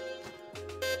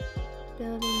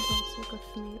 Building's also good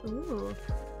for me. Ooh.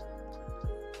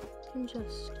 Can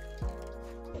just...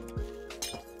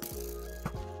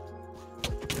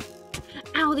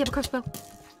 Ow, they have a crossbow.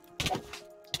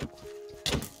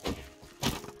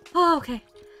 Oh, okay.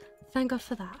 Thank God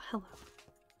for that. Hello.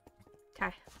 Okay.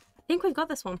 I think we've got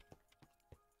this one.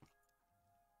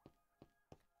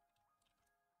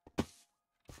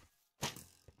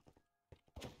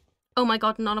 Oh my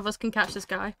god, none of us can catch this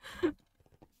guy.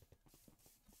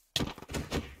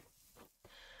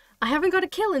 I haven't got a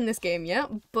kill in this game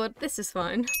yet, but this is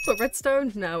fine. But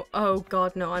redstone? No. Oh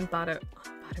god, no, I'm bad at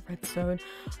redstone.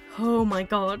 Oh my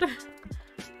god.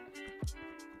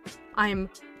 I'm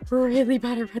really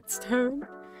bad at redstone.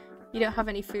 You don't have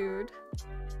any food.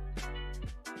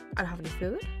 I don't have any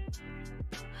food?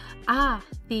 Ah,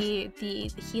 the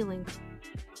healing.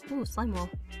 Ooh, slime wall.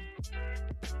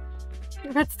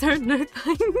 Redstone, no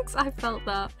thanks. I felt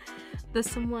that. There's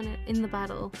someone in the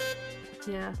battle.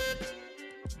 Yeah.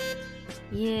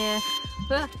 Yeah.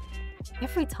 But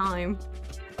every time.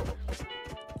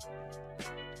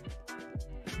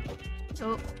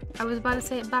 Oh, I was about to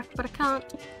say it back, but I can't.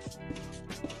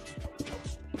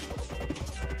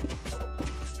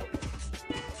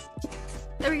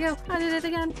 There we go. I did it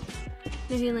again.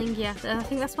 No healing, yeah. I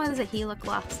think that's why there's a healer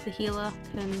class. The healer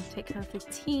can take care of the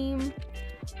team.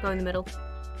 Go in the middle.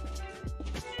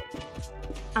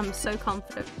 I'm so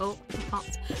confident. Oh, I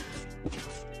can't.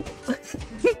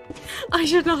 I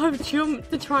should not have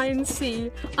jumped to try and see.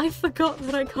 I forgot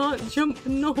that I can't jump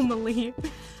normally.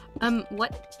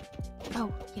 What?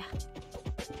 Oh, yeah.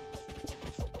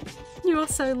 You are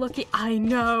so lucky. I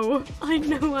know I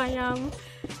am.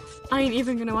 I ain't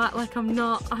even gonna act like I'm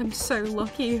not. I'm so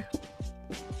lucky.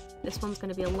 This one's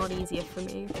gonna be a lot easier for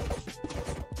me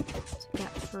to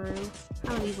get through.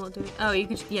 How are these not doing? Oh, you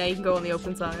could, yeah, you can go on the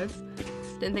open side.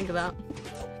 Didn't think of that.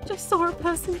 Just saw a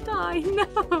person die.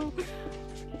 No.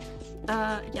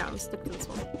 Yeah, I'm stuck to this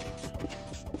one.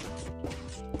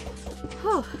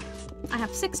 Oh, I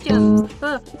have 6 gems. Get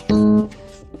off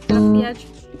the edge.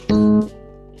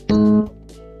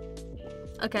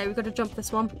 Okay, we've got to jump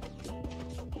this one.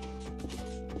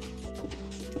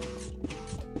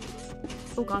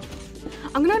 Oh god.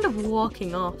 I'm gonna end up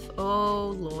walking off.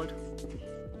 Oh lord.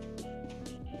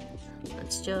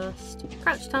 Let's just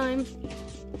crouch time.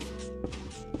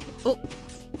 Oh.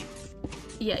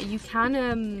 Yeah, you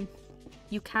can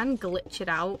glitch it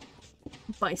out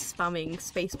by spamming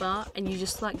spacebar and you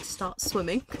just like start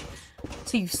swimming.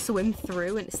 So you swim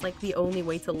through and it's like the only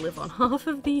way to live on half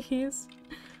of these.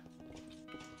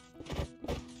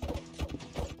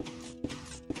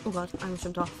 Oh god, I almost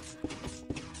jumped off.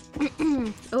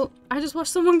 Oh, I just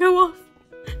watched someone go off.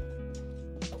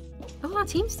 Oh, our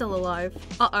team's still alive.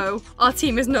 Uh-oh, our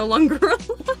team is no longer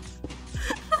alive.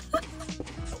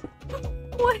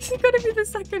 Why is it gonna be the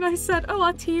second I said, oh,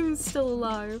 our team's still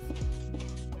alive?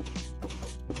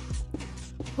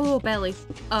 Oh, barely.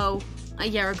 Oh,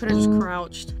 yeah, I could have just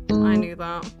crouched. I knew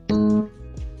that.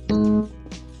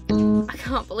 I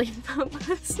can't believe that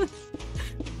person.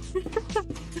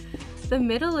 The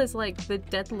middle is like the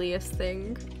deadliest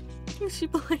thing. She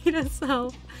played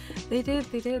herself. They did.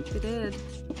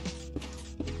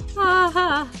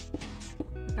 Ah!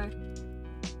 Okay.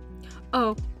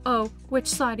 Oh, which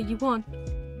side are you on?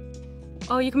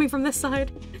 Oh, you're coming from this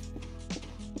side?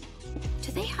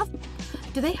 Do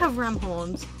they have ram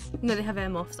horns? No, they have air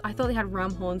muffs. I thought they had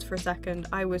ram horns for a second.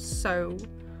 I was so...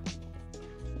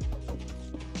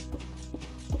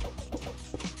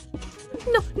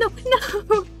 No!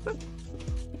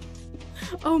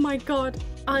 Oh my god.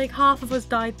 Like, half of us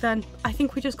died then. I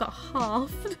think we just got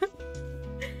halved.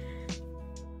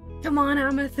 Come on,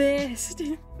 Amethyst.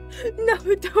 No,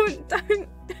 don't.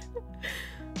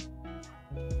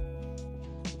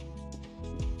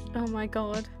 Oh my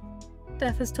god.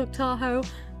 Death has took Tahoe.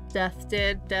 Death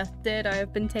did. I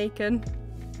have been taken.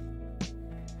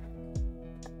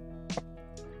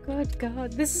 Good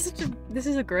god. This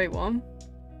is a great one.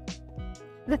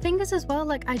 The thing is as well,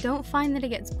 like, I don't find that it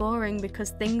gets boring because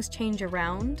things change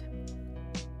around.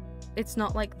 It's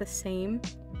not like the same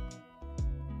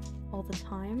all the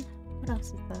time. What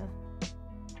else is there?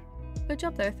 Good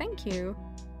job though, thank you.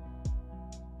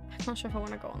 I'm not sure if I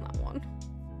want to go on that one.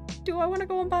 Do I want to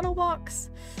go on Battle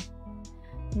Box?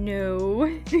 No.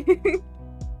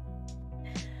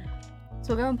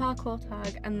 So we'll go on Parkour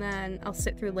Tag and then I'll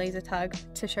sit through Laser Tag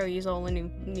to show you all a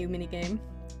new mini game.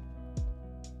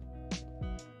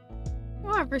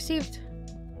 Oh, I've received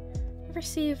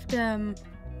 10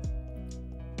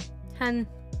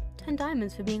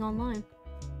 diamonds for being online.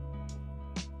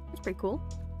 That's pretty cool.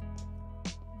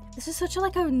 This is such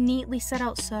a neatly set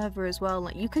out server as well.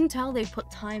 Like, you can tell they've put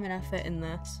time and effort in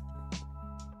this.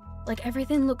 Like,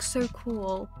 everything looks so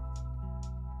cool.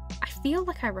 I feel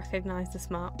like I recognize this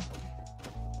map.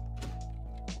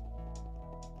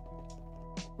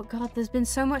 But god, there's been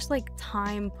so much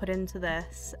time put into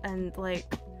this, and I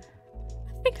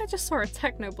think I just saw a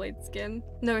Technoblade skin.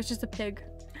 No, it's just a pig.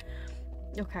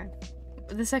 Okay.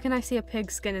 The second I see a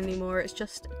pig skin anymore, it's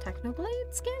just a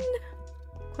Technoblade skin?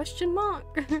 Question mark.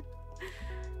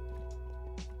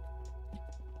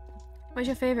 What's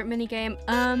your favourite minigame?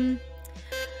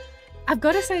 I've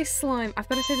got to say slime. I've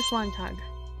got to say the slime tag.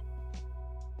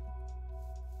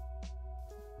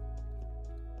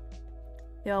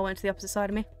 They all went to the opposite side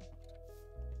of me.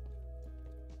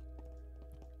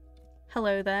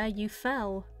 Hello there, you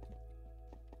fell.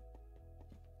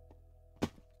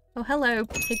 Oh, hello,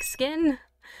 pigskin.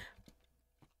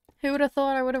 Who would have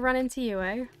thought I would have run into you,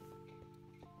 eh?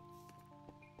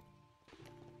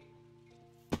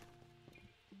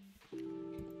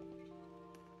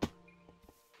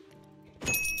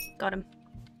 Got him.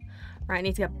 Right, I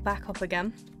need to get back up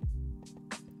again.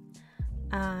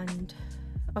 And...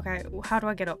 okay, how do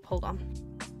I get up? Hold on.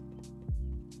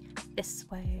 This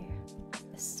way.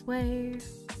 This way.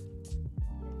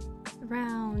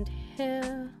 Around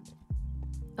here.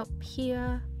 Up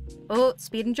here. Oh,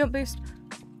 speed and jump boost.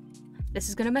 This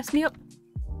is gonna mess me up.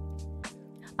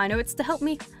 I know it's to help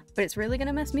me, but it's really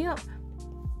gonna mess me up.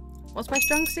 What's my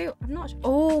strong suit? I'm not sure.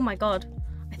 Oh my god.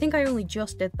 I think I only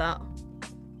just did that.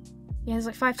 Yeah,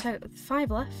 there's 5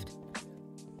 left.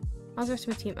 How's the rest of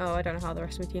my team? Oh, I don't know how the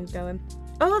rest of my team's going.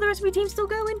 Oh, the rest of my team's still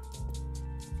going!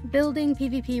 Building,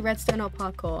 PvP, redstone, or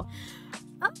parkour.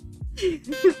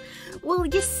 Well,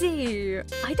 you see,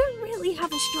 I don't really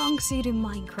have a strong suit in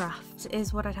Minecraft,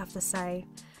 is what I'd have to say.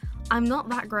 I'm not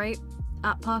that great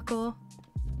at parkour,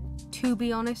 to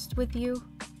be honest with you.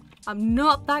 I'm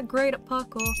not that great at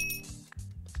parkour.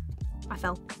 I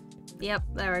fell. Yep,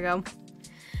 there we go.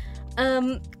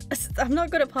 I'm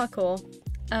not good at parkour.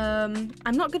 I'm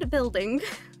not good at building.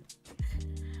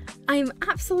 I'm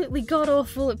absolutely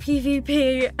god-awful at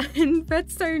PvP, and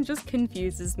redstone just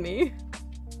confuses me.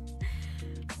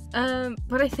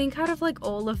 But I think out of like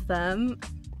all of them,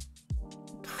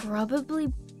 probably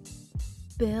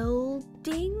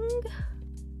building?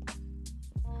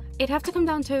 It'd have to come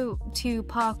down to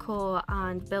parkour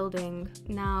and building.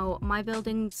 Now, my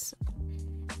buildings,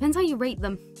 depends how you rate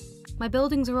them. My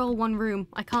buildings are all one room.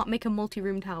 I can't make a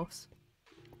multi-roomed house.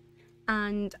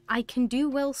 And I can do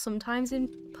well sometimes in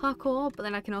parkour, but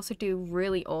then I can also do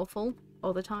really awful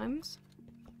other times.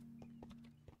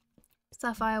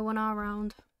 Sapphire 1R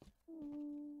round.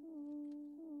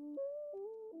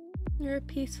 You're a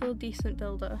peaceful, decent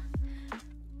builder.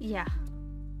 Yeah.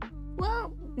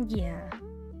 Well, yeah.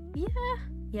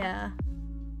 Yeah.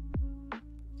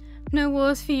 No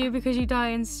wars for you because you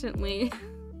die instantly.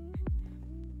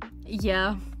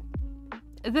 Yeah.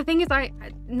 The thing is,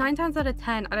 9 times out of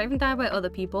 10, I don't even die by other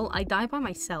people, I die by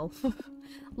myself.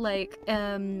 Like,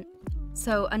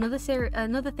 so another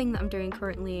thing that I'm doing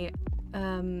currently,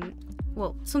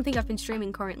 well, something I've been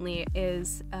streaming currently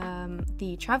is,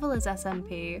 the Travelers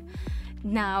SMP.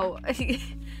 Now,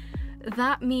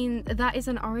 that is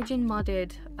an Origin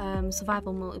modded,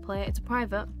 survival multiplayer. It's a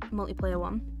private multiplayer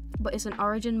one, but it's an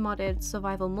Origin modded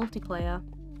survival multiplayer.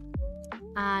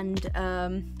 And,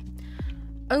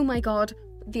 oh my god,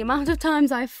 the amount of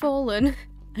times I've fallen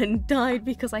and died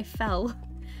because I fell.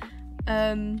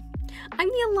 I'm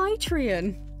the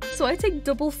Elytrian, so I take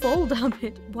double fall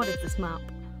damage. What is this map?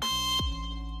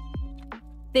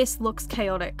 This looks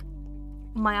chaotic.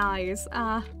 My eyes,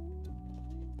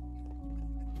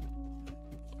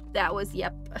 that was,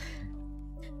 yep.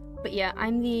 But yeah,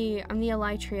 I'm the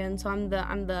Elytrian, so I'm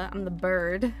the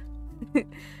bird.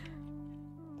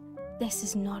 This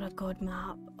is not a good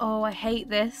map. Oh, I hate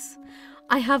this.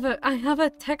 I have a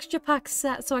texture pack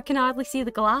set so I can hardly see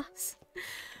the glass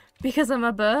because I'm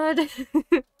a bird.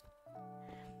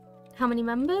 How many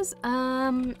members?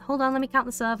 Hold on, let me count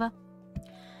the server.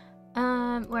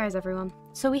 Where is everyone?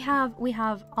 So we have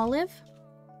Olive.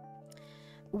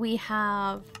 We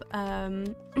have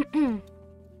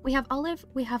we have Olive,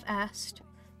 we have Est,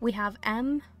 we have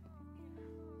M,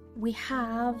 we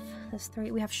have, there's 3,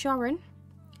 we have Sharon,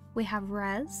 we have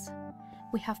Rez,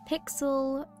 we have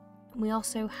Pixel, we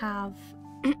also have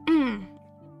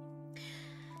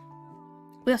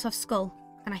we also have Skull,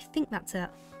 and I think that's it.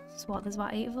 So what, there's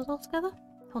about 8 of us all together?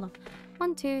 Hold on.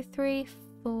 1, 2, 3,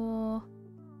 4,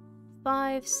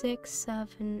 5, 6,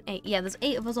 7, 8. Yeah, there's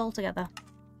 8 of us all together.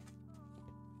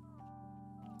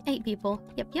 8 people.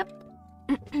 Yep.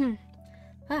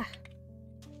 Ah.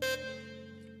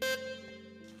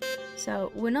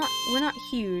 So we're not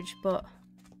huge, but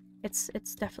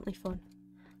it's definitely fun.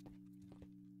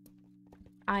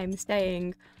 I'm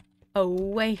staying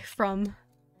away from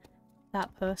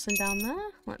that person down there.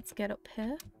 Let's get up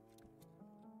here.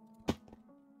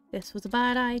 This was a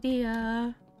bad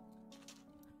idea.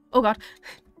 Oh god.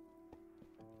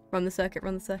 Run the circuit,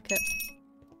 run the circuit.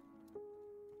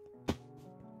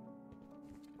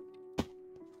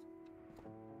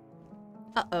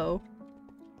 Uh-oh.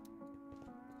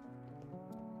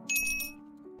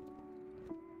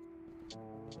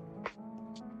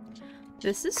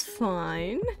 This is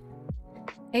fine.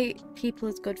 8 people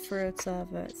is good for a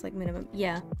server. It's like minimum.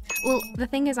 Yeah. Well, the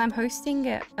thing is, I'm hosting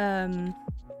it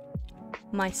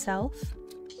myself.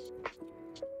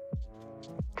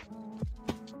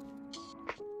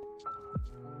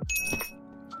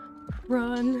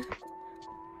 Run.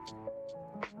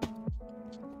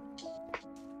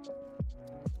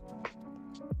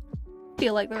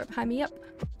 Feel like they're behind me up.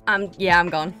 Yeah, I'm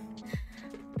gone.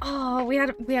 Oh, we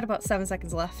had about 7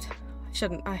 seconds left.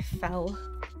 I fell.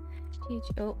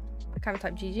 GG. Oh, I can't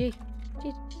type GG.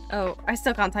 Oh, I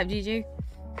still can't type GG.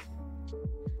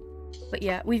 But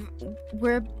yeah,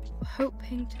 we're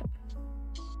hoping to.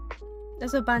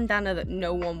 There's a bandana that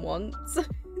no one wants.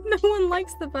 No one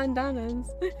likes the bandanas.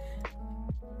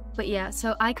 But yeah,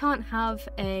 so I can't have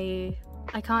a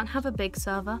big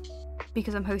server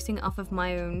because I'm hosting it off of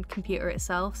my own computer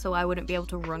itself, so I wouldn't be able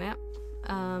to run it.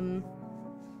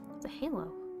 It's a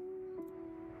halo.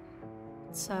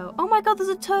 So, oh my god, there's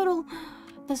a turtle!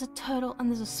 There's a turtle and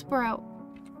there's a sprout.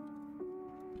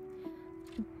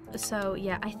 So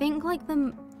yeah, I think like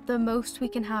the most we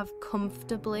can have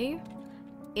comfortably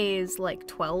is like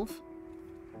 12.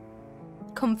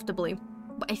 comfortably.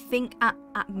 But I think at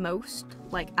most,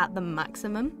 like at the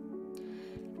maximum,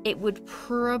 it would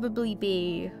probably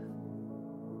be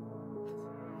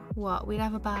what? We'd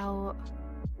have about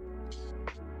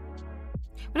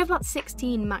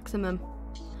 16 maximum.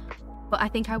 But I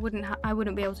think I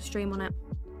wouldn't be able to stream on it.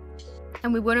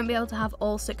 And we wouldn't be able to have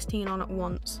all 16 on at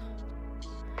once.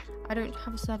 I don't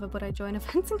have a server, but I join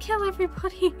events and kill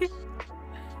everybody.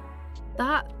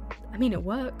 I mean, it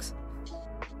works.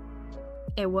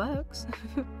 It works.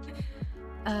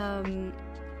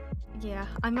 Yeah,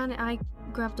 I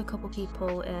grabbed a couple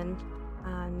people in,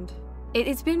 and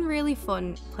it's been really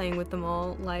fun playing with them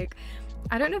all. Like,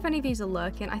 I don't know if any of these are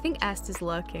lurking. I think Est is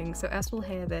lurking, so Est will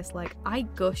hear this. Like, I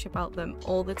gush about them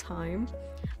all the time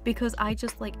because I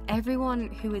just, like, everyone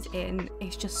who is in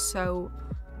is just so,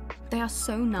 they are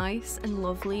so nice and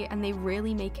lovely, and they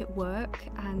really make it work,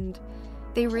 and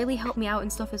they really help me out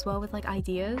and stuff as well with, like,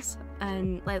 ideas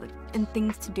and and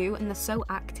things to do, and they're so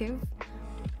active.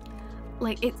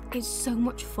 Like, it's so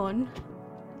much fun.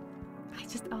 Can I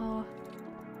sit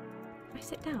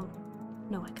down?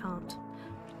 No, I can't.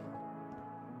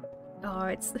 Oh,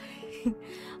 it's a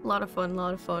lot of fun,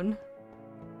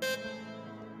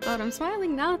 God, I'm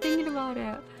smiling now thinking about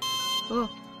it. Oh.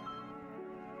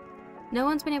 No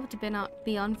one's been able to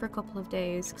be on for a couple of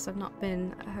days because I've not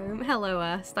been at home. Hello,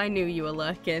 Est. I knew you were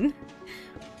lurking.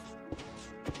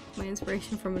 My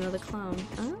inspiration from another clown.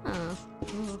 Ah.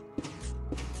 Oh.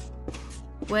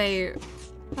 Wait.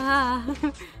 Ah.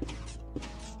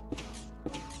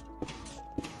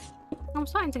 I'm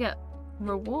starting to get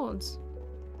rewards.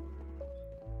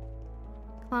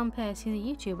 Clown Pierce, he's a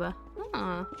YouTuber.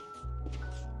 Ah.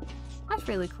 That's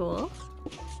really cool.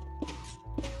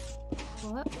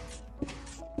 What?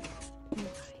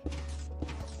 Okay.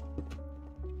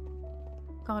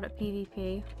 God at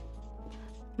PvP. I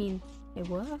mean, it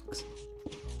works.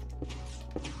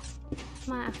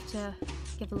 Might have to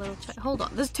give a little check. Hold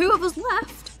on, there's 2 of us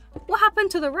left! What happened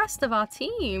to the rest of our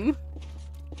team?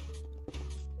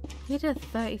 We did a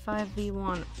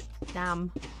 35v1.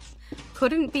 Damn.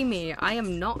 Couldn't be me. I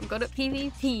am not good at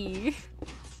PvP.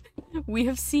 We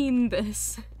have seen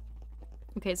this.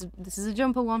 Okay, so this is a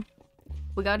jumper one.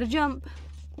 We gotta jump.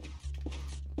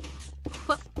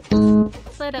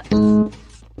 Later.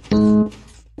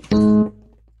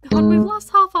 God, we've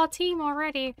lost half our team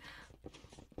already.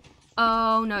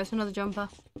 Oh no, it's another jumper.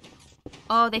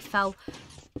 Oh, they fell.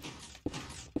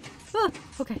 Ah,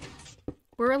 okay.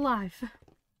 We're alive.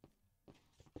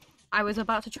 I was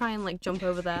about to try and like jump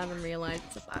over there and then realised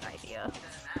it's a bad idea.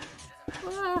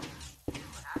 Ah.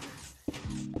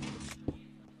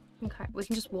 Okay, we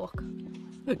can just walk.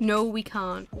 No, we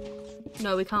can't.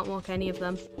 No, we can't walk any of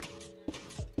them.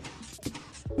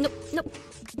 Nope, nope.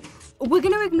 We're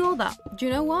gonna ignore that. Do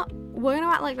you know what? We're gonna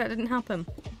act like that didn't happen.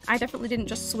 I definitely didn't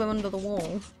just swim under the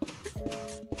wall.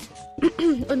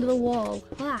 Under the wall.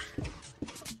 Ah.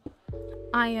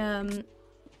 I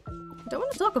don't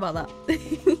want to talk about that.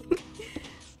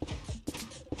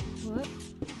 What?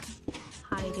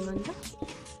 Hi, Dimunda.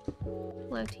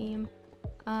 Hello, team.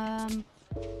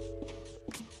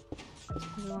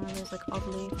 One of those like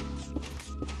oddly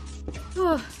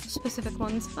specific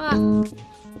ones. Ah.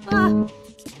 Ah.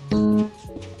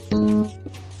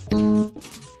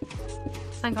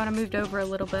 Thank God I moved over a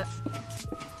little bit.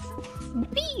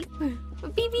 Beep!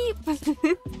 Beep beep! Beep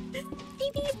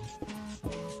beep!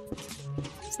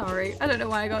 Sorry, I don't know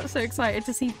why I got so excited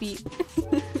to see beep.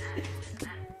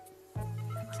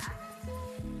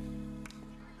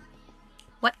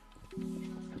 What?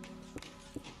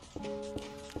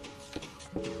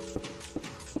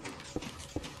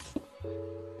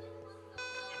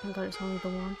 Oh God, it's only the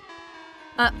one.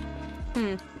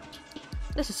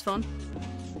 This is fun.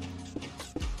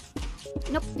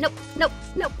 Nope, nope, nope,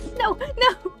 nope, no,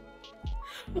 no!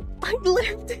 I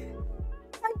lived!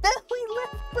 I barely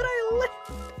lived, but I lived!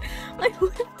 I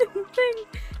lived in the thing!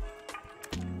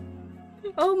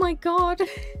 Oh my God!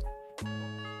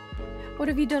 What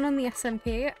have you done on the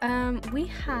SMP? We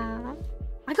have...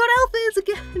 I got Alphas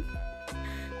again!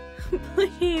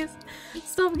 Please,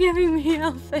 stop giving me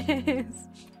Alphas!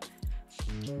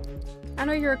 I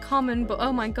know you're a common, but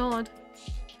oh my God.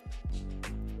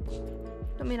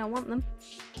 Don't mean I want them.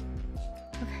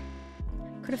 Okay.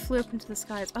 Could have flew up into the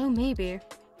skies. Oh, maybe.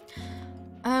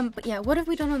 But yeah, what have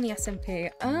we done on the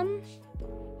SMP?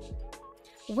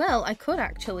 Well, I could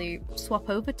actually swap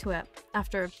over to it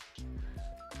after...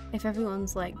 If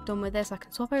everyone's, like, done with this, I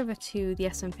can swap over to the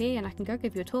SMP and I can go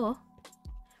give you a tour.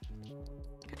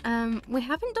 We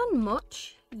haven't done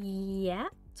much yet.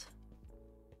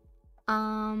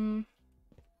 Everyone's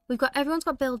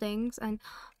got buildings and...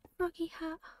 Froggy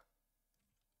hat.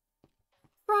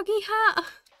 Froggy hat!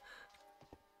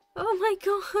 Oh my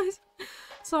god!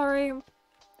 Sorry.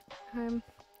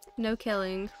 No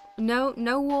killing. No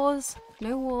wars.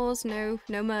 No wars, no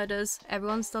murders.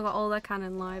 Everyone's still got all their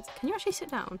canon lives. Can you actually sit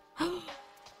down?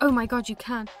 Oh my god, you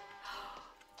can.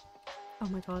 Oh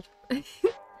my god.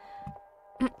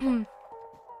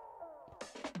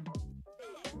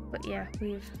 But yeah,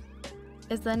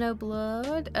 Is there no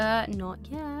blood? Not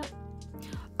yet.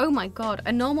 Oh my god,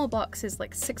 a normal box is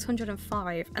like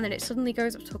 605, and then it suddenly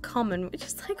goes up to a common, which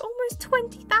is like almost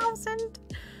 20,000.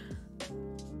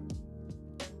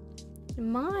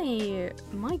 My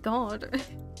god.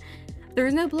 There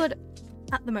is no blood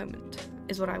at the moment,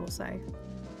 is what I will say.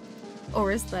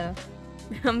 Or is there?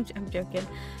 I'm joking.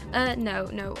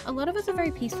 No. A lot of us are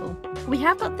very peaceful. We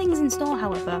have got things in store,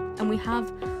 however, and we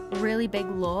have really big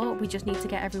lore. We just need to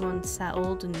get everyone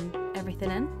settled and everything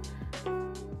in.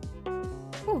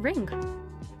 Oh, ring.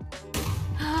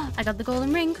 I got the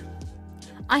golden ring.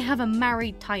 I have a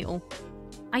married title.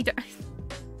 I don't...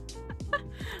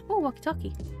 Oh,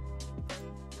 walkie-talkie.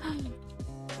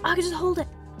 I can just hold it.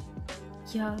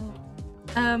 Yo.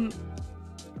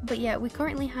 But yeah, we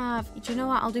currently have... Do you know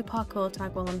what? I'll do parkour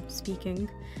tag while I'm speaking.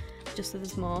 Just so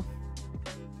there's more.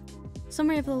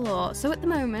 Summary of the lore. So at the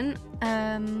moment,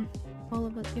 all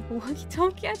of us people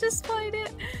walkie-talkie, I just spied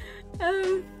it.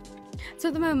 So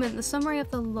at the moment, the summary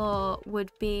of the lore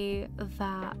would be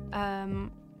that,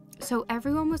 so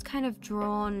everyone was kind of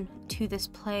drawn to this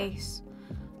place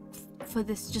for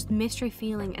this just mystery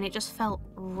feeling, and it just felt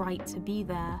right to be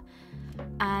there.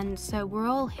 And so we're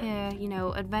all here, you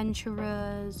know,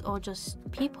 adventurers or just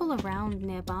people around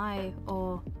nearby,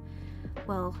 or,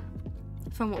 well,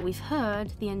 from what we've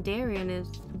heard, the Endarian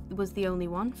was the only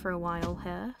one for a while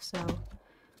here, so.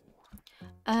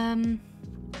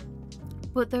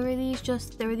 But there are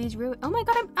these ruins. Oh my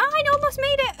god, I almost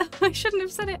made it! I shouldn't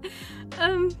have said it.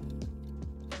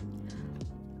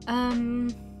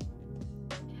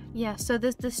 Yeah, so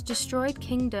there's this destroyed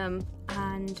kingdom,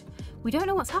 and we don't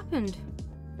know what's happened.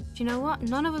 Do you know what?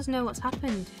 None of us know what's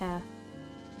happened here.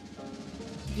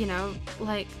 You know,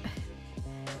 like,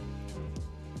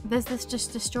 there's this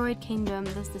just destroyed kingdom,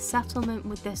 there's the settlement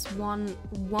with this one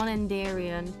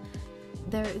Endarian.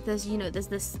 There's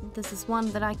this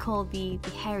one that I call the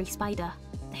hairy spider,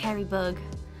 the hairy bug.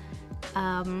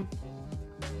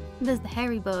 There's the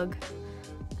hairy bug,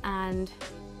 and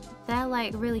they're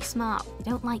like really smart.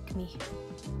 They don't like me.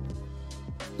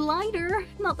 Splider,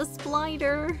 not the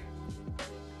splider.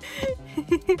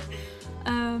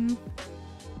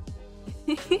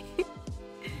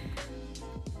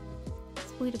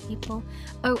 Splider people.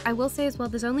 Oh, I will say as well,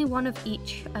 there's only one of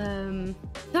each. There's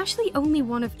actually only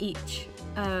one of each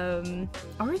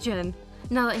origin.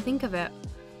 Now that I think of it,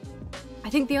 I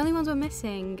think the only ones we're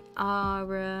missing are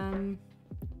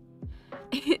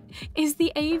is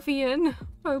the avian.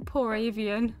 Oh, poor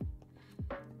avian.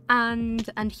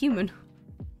 And human.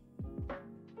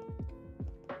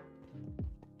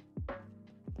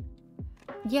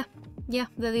 Yeah,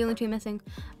 they're the only two missing.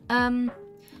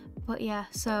 But yeah,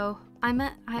 so I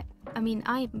met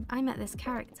this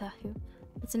character who,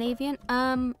 it's an avian.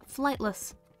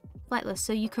 Flightless,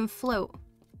 so you can float.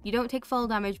 You don't take fall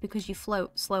damage because you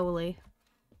float slowly.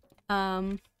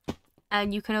 And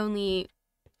you can only eat,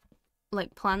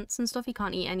 like, plants and stuff. You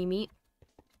can't eat any meat.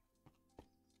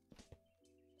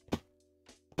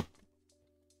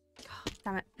 God,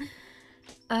 damn it.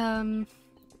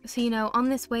 So, you know, on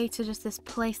this way to just this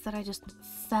place that I just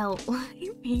felt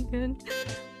like vegan.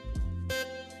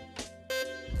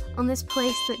 On the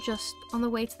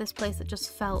way to this place that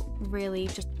just felt really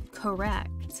just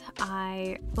correct,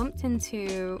 I bumped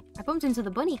into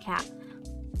the bunny cat.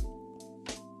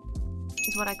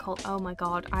 Is what I call, oh my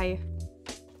god,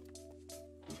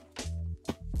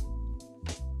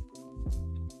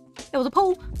 there was a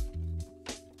pole!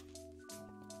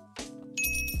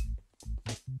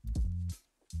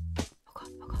 Oh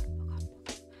god.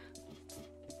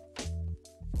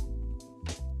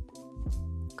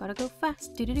 Gotta go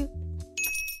fast, doo-doo-doo.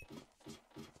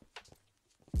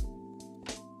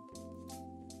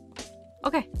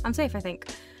 Okay, I'm safe, I think.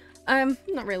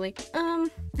 Not really. I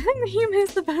think the human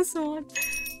is the best one.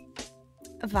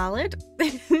 Valid.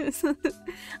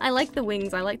 I like the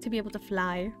wings, I like to be able to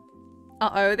fly.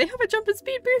 Uh-oh, they have a jump and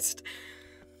speed boost!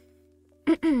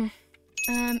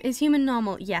 Is human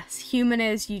normal? Yes, human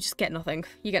is, you just get nothing.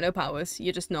 You get no powers,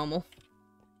 you're just normal.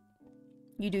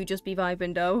 You do just be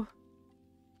vibing, though.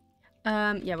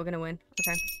 Yeah, we're gonna win.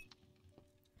 Okay.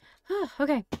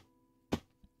 Okay.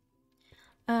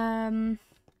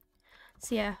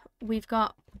 So yeah, we've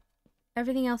got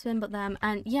Everything else in but them.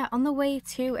 And yeah, on the way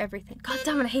to everything. God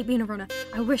damn it, I hate being a runner.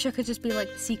 I wish I could just be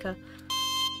like the Seeker.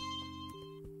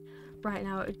 Right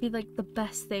now, it would be like the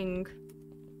best thing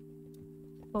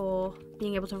for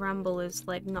being able to ramble is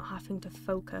like not having to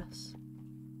focus.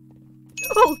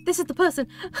 Oh, this is the person!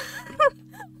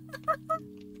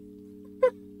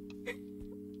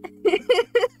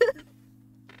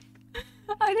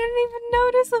 I didn't even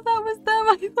notice that that was them.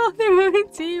 I thought they were my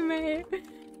teammate.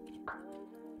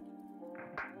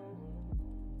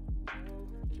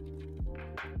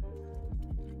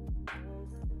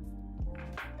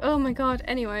 Oh my god,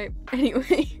 anyway.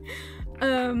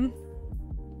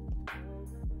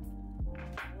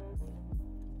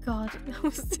 God, that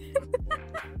was...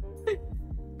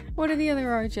 What are the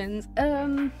other origins?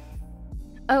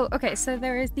 Oh, okay, so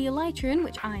there is the Elytrian,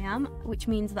 which I am, which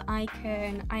means that I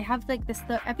have like this,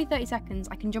 every 30 seconds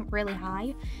I can jump really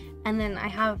high, and then I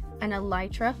have an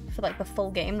Elytra for like the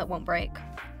full game that won't break,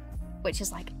 which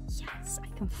is like, yes, I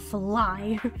can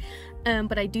fly.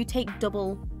 But I do take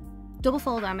double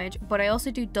fall damage, but I also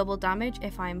do double damage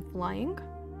if I'm flying.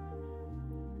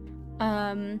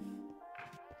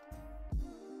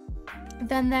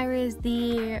 Then there's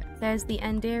the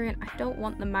Enderian. I don't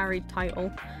want the married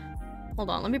title. Hold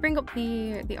on, let me bring up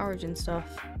the origin stuff.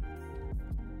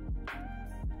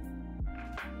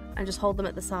 And just hold them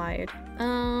at the side.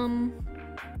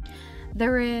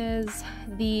 There's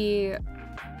the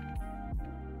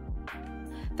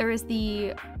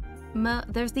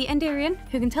Enderian,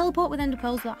 who can teleport with ender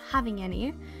pearls without having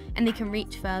any, and they can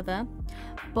reach further.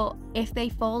 But if they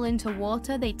fall into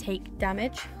water, they take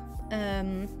damage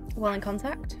while in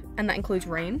contact, and that includes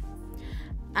rain.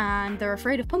 And they're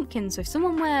afraid of pumpkins, so if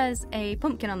someone wears a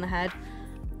pumpkin on the head,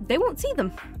 they won't see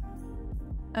them.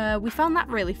 We found that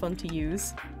really fun to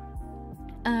use.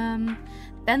 Then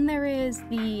there is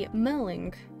the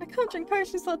Merling. I can't drink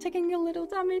potions without taking a little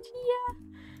damage. Yeah.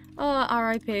 Oh,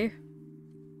 R.I.P.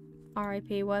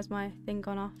 R.I.P. Where's my thing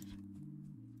gone off?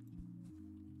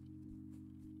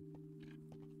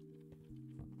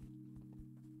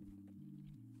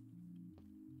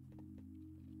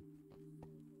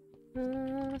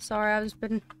 Sorry, I've just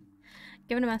been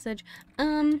given a message.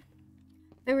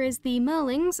 There is the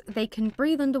Merlings. They can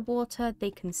breathe underwater, they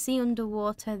can see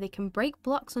underwater, they can break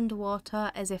blocks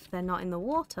underwater as if they're not in the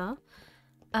water.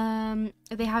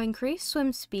 They have increased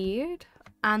swim speed,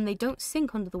 and they don't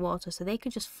sink under the water, so they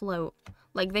can just float.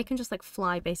 Like, they can just, like,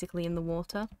 fly, basically, in the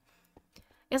water.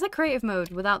 It's like creative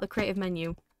mode without the creative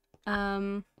menu.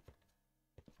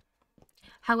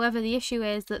 However, the issue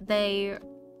is that they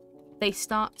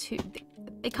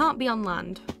can't be on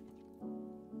land.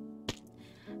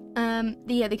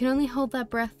 Yeah, they can only hold their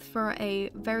breath for a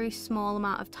very small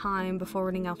amount of time before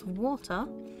running out of water.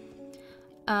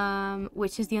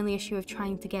 Which is the only issue of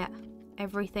trying to get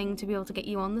everything to be able to get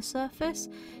you on the surface.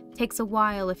 It takes a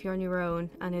while if you're on your own,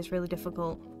 and is really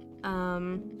difficult.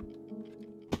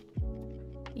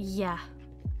 Yeah.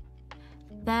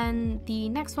 Then the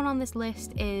next one on this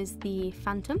list is the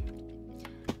Phantom.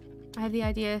 I have the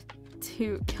idea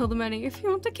to kill the many if you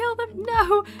want to kill them.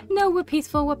 No! No, we're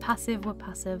peaceful, we're passive, we're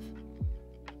passive.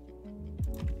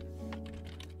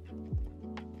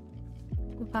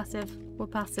 We're passive, we're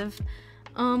passive.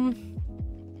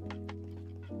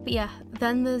 But yeah,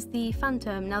 then there's the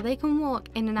Phantom. Now they can walk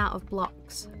in and out of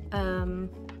blocks.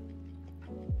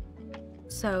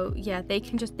 So yeah, they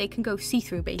can go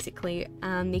see-through basically,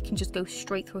 and they can just go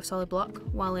straight through a solid block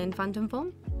while in Phantom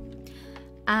form.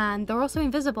 And they're also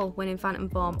invisible when in Phantom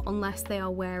form, unless they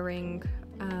are wearing,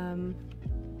 I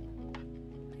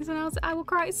will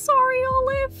cry. Sorry,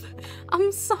 Olive!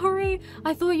 I'm sorry.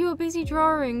 I thought you were busy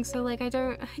drawing, so like I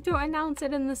don't announce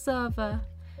it in the server.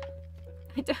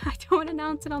 I don't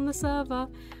announce it on the server.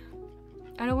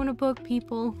 I don't want to bug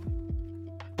people.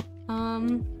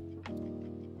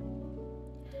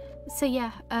 So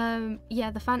yeah,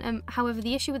 yeah, the Phantom. However,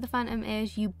 the issue with the Phantom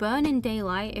is you burn in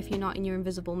daylight if you're not in your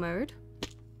invisible mode.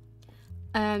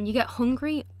 You get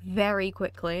hungry very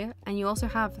quickly, and you also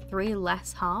have 3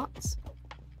 less hearts.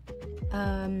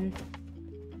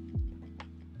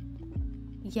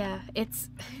 Yeah, it's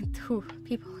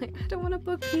people. I don't want to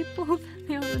bug people.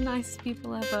 They are the nicest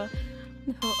people ever.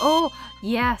 No. Oh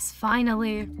yes,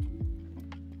 finally.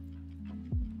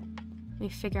 Let me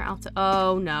figure out how to.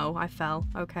 Oh no, I fell.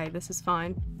 Okay, this is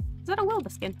fine. Is that a Wilbur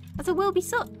skin? That's a Wilby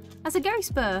Sut. That's a Gary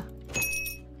Spur.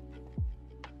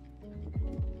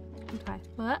 Okay,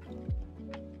 what?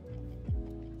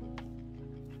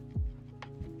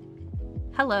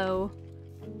 Hello.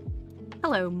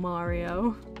 Hello,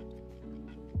 Mario.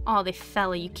 Oh, they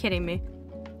fell. Are you kidding me?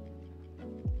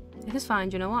 This is fine.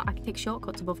 Do you know what? I can take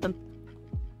shortcuts above them.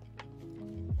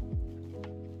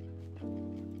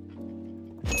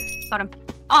 Got him.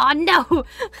 Oh, no!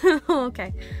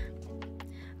 Okay.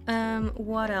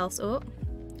 What else? Oh.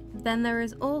 Then there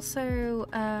is also,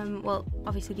 well,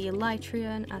 obviously the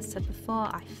elytrian. As said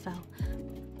before, I fell.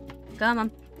 Come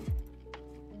on.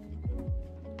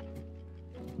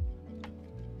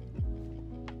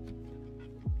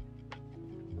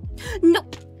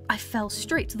 Nope! I fell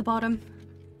straight to the bottom.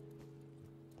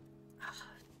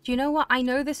 Do you know what? I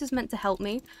know this is meant to help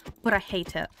me, but I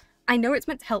hate it. I know it's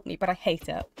meant to help me, but I hate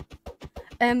it.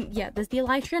 Yeah, there's the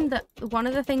elytrian. That one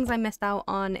of the things I missed out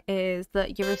on is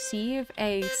that you receive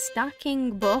a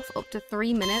stacking buff up to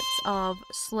 3 minutes of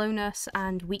slowness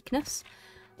and weakness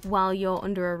while you're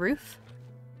under a roof.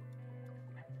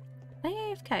 Are they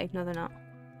AFK? No, they're not.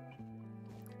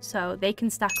 So they can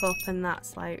stack up, and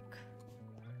that's like,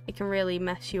 it can really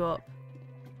mess you up.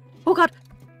 Oh god!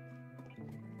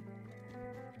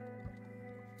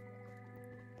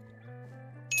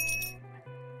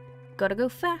 Gotta go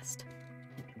fast.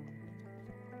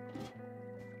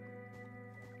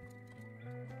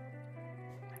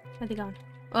 Where'd they gone?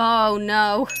 Oh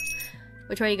no!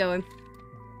 Which way are you going?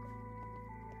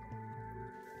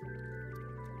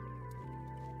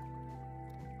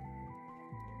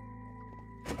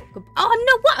 Oh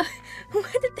no, what?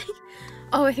 Where did they...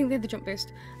 Oh, I think they had the jump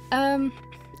boost.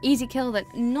 Easy kill then.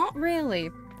 Not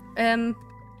really. Not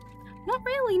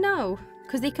really, no.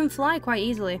 Because they can fly quite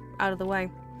easily out of the way.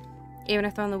 Even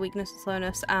if they're on the weakness and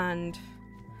slowness, and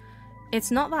it's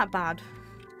not that bad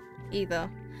either.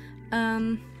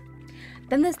 Then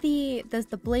there's the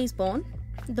Blazeborn.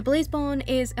 The Blazeborn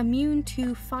is immune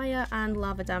to fire and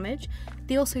lava damage.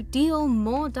 They also deal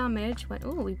more damage when...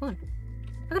 Oh, we won.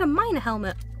 I got a miner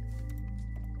helmet.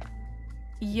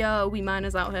 Yo, we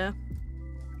miners out here.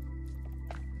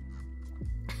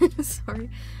 Sorry.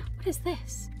 What is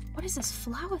this? What is this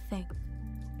flower thing?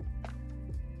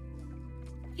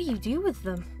 What do you do with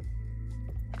them?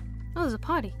 Oh, there's a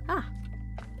party. Ah.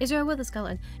 Is there a wither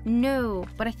skeleton? No,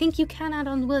 but I think you can add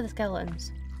on wither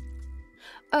skeletons.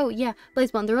 Oh, yeah.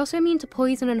 Blazeborn. They're also immune to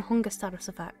poison and hunger status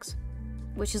effects,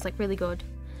 which is, like, really good.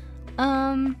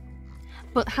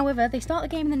 But, however, they start the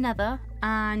game in the nether,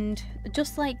 and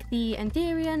just like the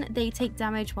Enderian, they take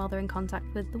damage while they're in contact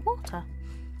with the water.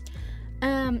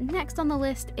 Next on the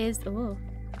list is... Oh,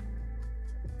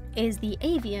 is the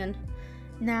Avian.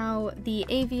 Now, the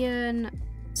Avian...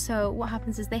 So, what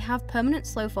happens is they have permanent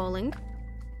slow falling.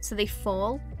 So they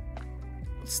fall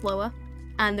slower,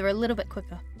 and they're a little bit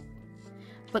quicker.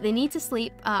 But they need to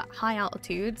sleep at high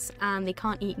altitudes, and they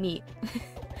can't eat meat.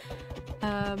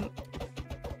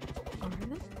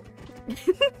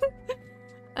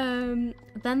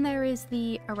 Then there is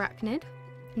the Arachnid.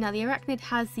 Now, the Arachnid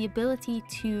has the ability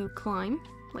to climb,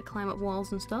 like climb up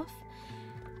walls and stuff.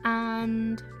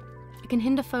 And it can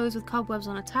hinder foes with cobwebs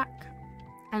on attack.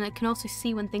 And it can also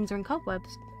see when things are in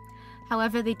cobwebs.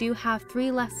 However, they do have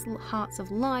 3 less hearts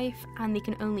of life, and they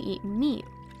can only eat meat.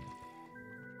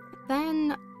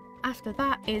 Then, after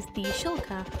that is the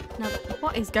Shulker. Now,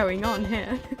 what is going on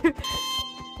here?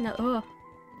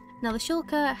 Now, the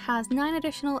Shulker has 9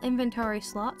 additional inventory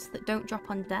slots that don't drop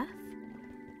on death.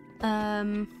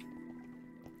 And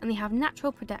they have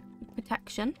natural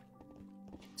protection.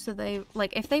 So they,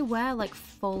 like, if they wear, like,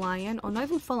 full iron, or not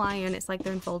even full iron, it's like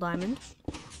they're in full diamond.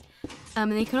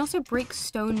 And they can also break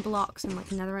stone blocks and, like,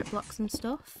 netherite blocks and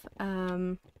stuff.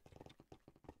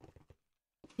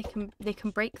 They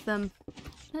can break them.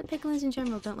 Piglins in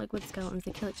general don't like wood skeletons,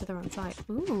 they kill each other on sight.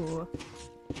 Ooh.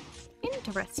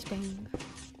 Interesting.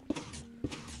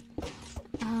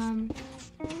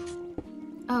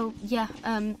 Oh, yeah,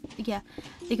 yeah.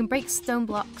 They can break stone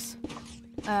blocks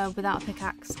without a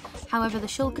pickaxe. However, the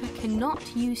Shulker cannot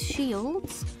use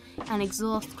shields and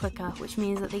exhaust quicker, which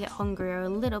means that they get hungrier a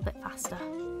little bit faster.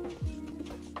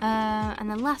 And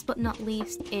then last but not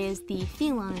least is the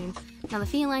Feline. Now, the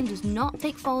Feline does not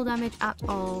take fall damage at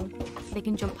all. They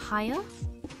can jump higher,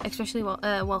 especially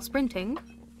while sprinting,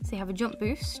 so they have a jump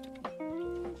boost.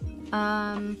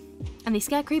 And they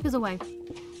scare creepers away.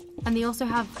 And they also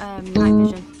have night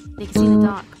vision. They can see in the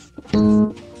dark.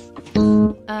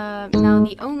 Now,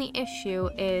 the only issue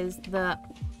is that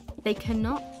they can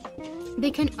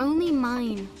only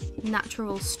mine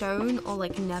natural stone or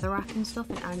like netherrack and stuff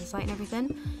and andesite and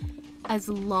everything as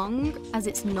long as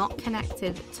it's not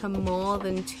connected to more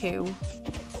than 2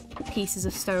 pieces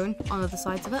of stone on other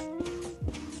sides of it.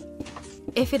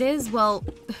 If it is, well,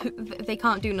 they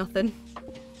can't do nothing.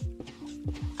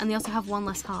 And they also have 1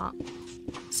 less heart.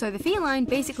 So the Feline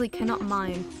basically cannot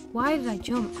mine. Why did I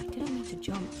jump? I didn't mean to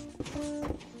jump.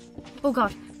 Oh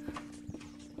god.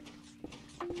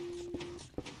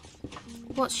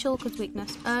 What's Shulker's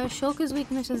weakness? Shulker's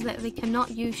weakness is that they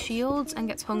cannot use shields and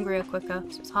gets hungrier quicker,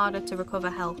 so it's harder to recover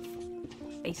health,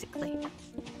 basically.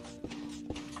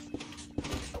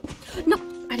 No!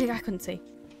 I couldn't see.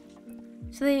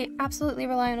 So they absolutely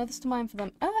rely on others to mine for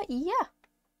them. Yeah.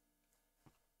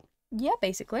 Yeah,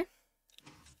 basically.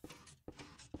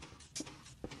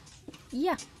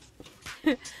 Yeah.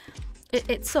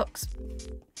 It sucks.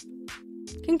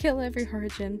 Can kill every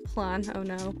origin. Plan. Oh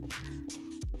no.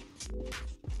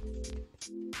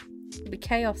 It'll be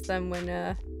chaos then when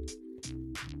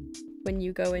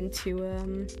you go into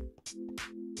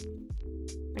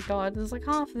my god, there's like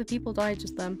half of the people died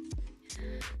just then.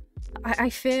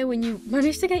 I fear when you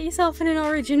manage to get yourself in an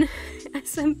origin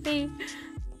SMP.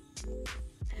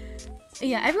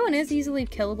 Yeah, everyone is easily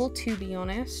killable, to be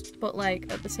honest, but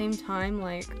like at the same time,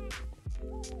 like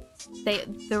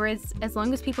there is, as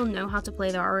long as people know how to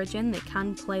play their origin, they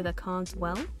can play their cards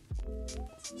well.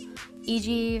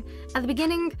 E.g., at the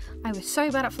beginning, I was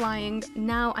so bad at flying.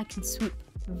 Now I can swoop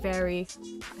I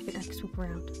can swoop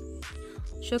around.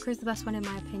 Shulker is the best one in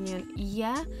my opinion.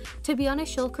 Yeah, to be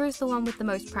honest, Shulker is the one with the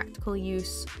most practical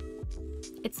use.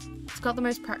 It's got the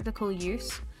most practical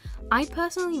use. I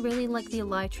personally really like the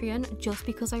Elytrian just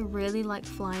because I really like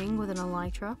flying with an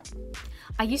Elytra.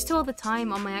 I used to all the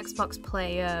time on my Xbox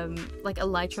play like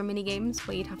Elytra minigames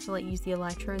where you'd have to like use the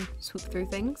Elytra and swoop through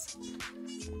things.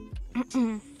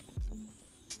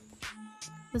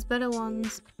 There's better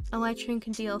ones. Elytrian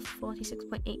can deal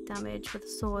 46.8 damage with a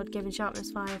sword, given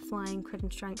sharpness 5, flying, crit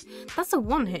and strength. That's a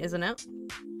one hit, isn't it?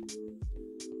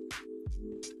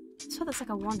 So that's like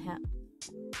a one hit.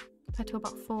 Compared to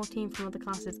about 14 from other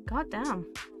classes. God damn.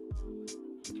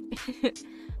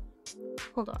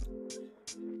 Hold on.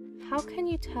 How can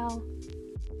you tell?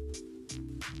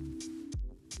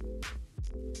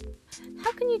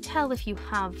 How can you tell if you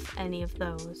have any of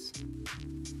those?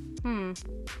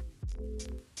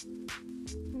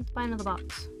 Let's buy another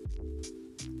box.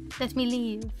 Let me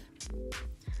leave.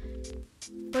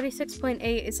 46.8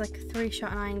 is like a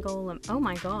 3-shot iron golem. Oh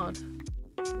my god.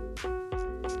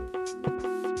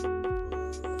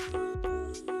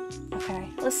 Okay,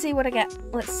 let's see what I get.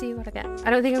 Let's see what I get. I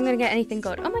don't think I'm gonna get anything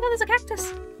good. Oh my god, there's a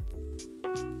cactus!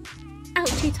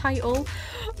 Ouchie title.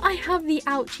 I have the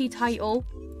ouchie title.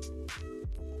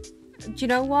 Do you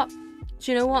know what?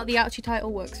 Do you know what? The ouchie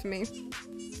title works for me.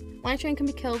 Elytrian can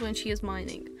be killed when she is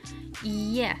mining.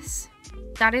 Yes.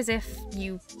 That is if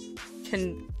you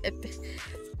can...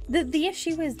 The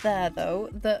issue is there, though,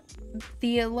 that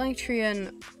the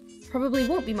Elytrian probably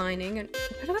won't be mining, and...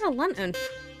 Why have I got a lantern?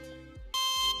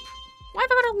 Why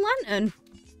have I got a lantern?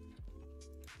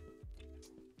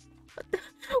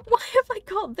 Why have I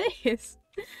got this?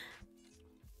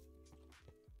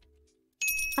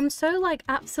 I'm so, like,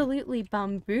 absolutely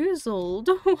bamboozled.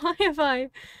 Why have I...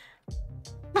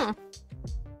 Huh.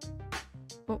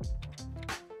 Oh.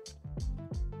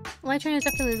 Elytrian is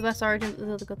definitely the best origin,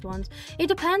 but the good ones. It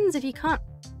depends if you can't...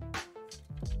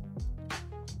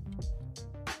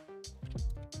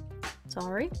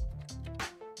 Sorry.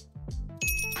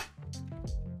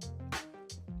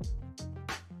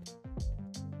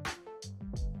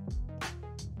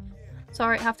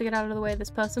 Sorry, I have to get out of the way of this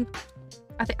person.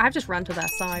 I think I've just ran to their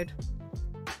side.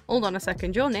 Hold on a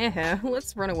second, you're near here.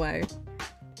 Let's run away.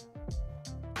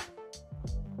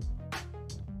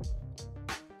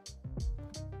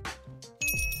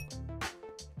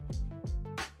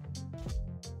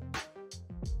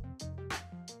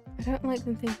 I don't like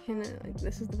them thinking that like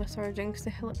this is the best origin because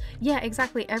they hell. Yeah,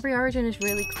 exactly. Every origin is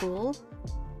really cool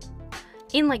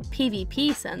in like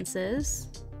PvP senses.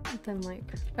 But then like,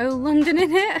 oh, London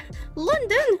in it,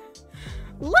 London,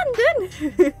 London.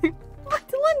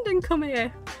 Let London come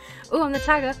here. Oh, I'm the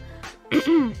tagger.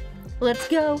 Let's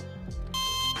go.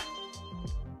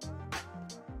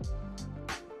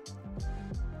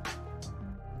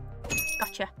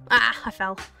 Gotcha. Ah, I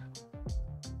fell.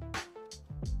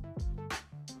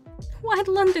 Why'd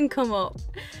London come up?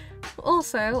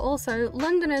 Also,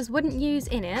 Londoners wouldn't use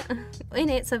Init.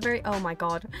 Init's a very, oh my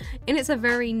god. Init's a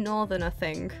very northerner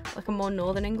thing. Like a more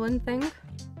northern England thing.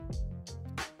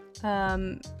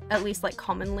 At least like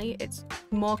commonly. It's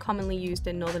more commonly used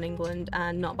in northern England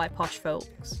and not by posh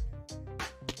folks.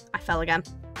 I fell again.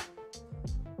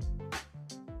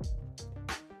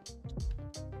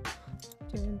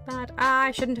 Doing bad. Ah,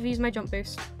 I shouldn't have used my jump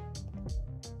boost.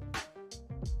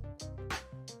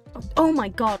 Oh my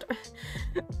god.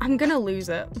 I'm gonna lose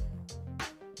it.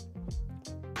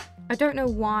 I don't know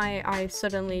why I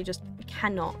suddenly just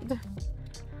cannot.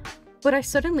 But I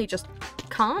suddenly just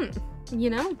can't, you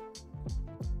know?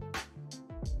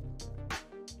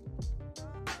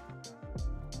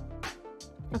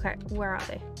 Okay, where are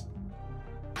they?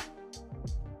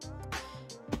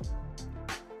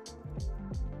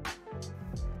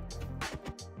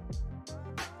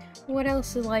 What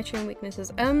else is Lychee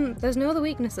weaknesses? There's no other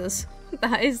weaknesses.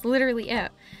 That is literally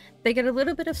it. They get a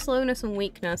little bit of slowness and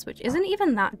weakness, which isn't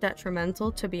even that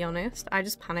detrimental, to be honest. I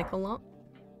just panic a lot.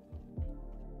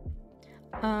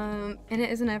 And it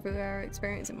isn't everywhere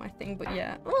experiencing my thing, but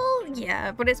yeah. Well,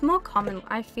 yeah, but it's more common.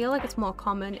 I feel like it's more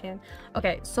common in...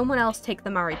 Okay, someone else take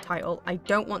the married title. I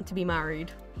don't want to be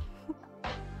married.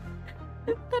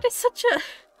 That is such a...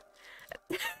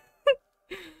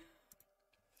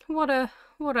 What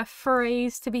a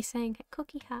phrase to be saying.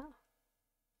 Cookie hat.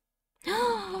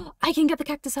 I can get the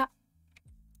cactus hat.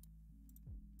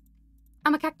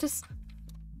 I'm a cactus.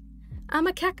 I'm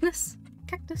a cactus.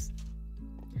 Cactus.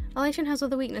 Elation has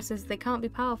other weaknesses. They can't be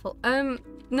powerful.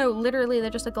 No, literally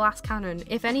they're just a glass cannon.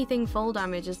 If anything, fall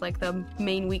damage is like the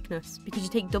main weakness because you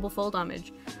take double fall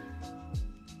damage.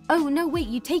 Oh no, wait,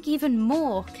 you take even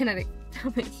more kinetic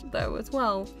damage though as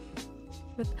well.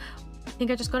 I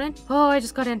think I just got in. Oh, I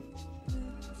just got in.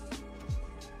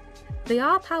 They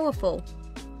are powerful,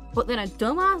 but then a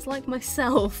dumbass like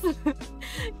myself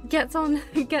gets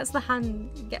the hand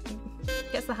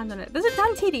on it. There's a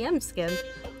damn TDM skin.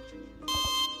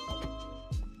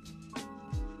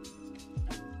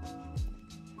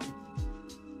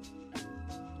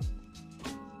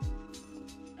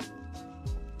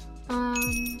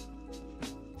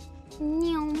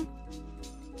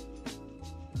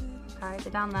 Okay,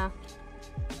 they're down there.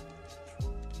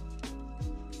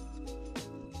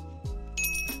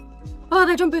 Oh,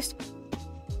 they jump boost.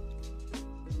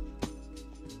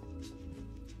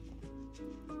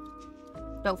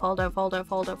 Don't fall, don't fall, don't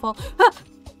fall, don't fall. Ah!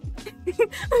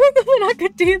 I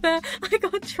could do that. I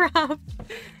got trapped.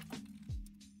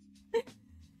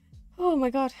 Oh my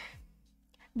god.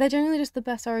 They're generally just the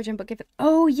best origin, but give it...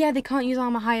 Oh yeah, they can't use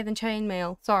armor higher than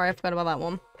chainmail. Sorry, I forgot about that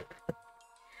one.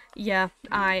 Yeah,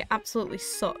 I absolutely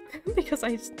suck because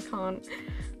I just can't.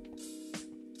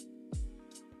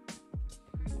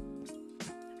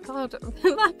 God,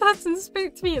 that person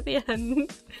spooked me at the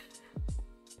end.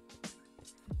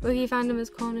 Boogie fandom is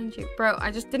corn and juke. Bro,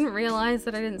 I just didn't realise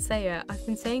that I didn't say it. I've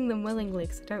been saying them willingly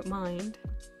because I don't mind.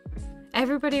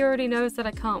 Everybody already knows that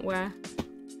I can't wear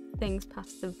things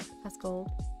past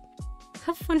gold.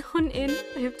 Have fun hunting.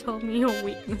 They have told me your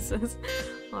weaknesses.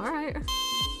 Alright.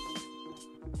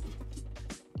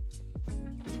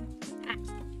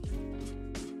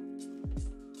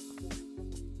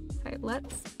 Okay,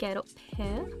 let's get up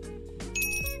here.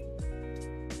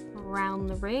 Around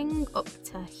the ring, up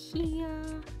to here.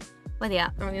 Where they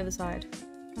at? They're on the other side.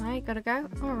 Alright, gotta go.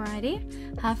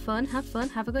 Alrighty. Have fun,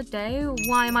 have a good day.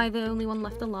 Why am I the only one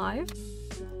left alive?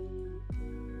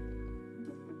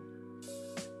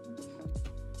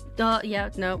 Yeah,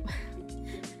 no.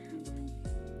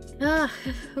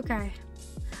 Okay.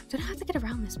 Don't know how to get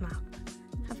around this map.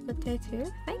 Have a good day too.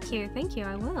 Thank you,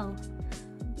 I will.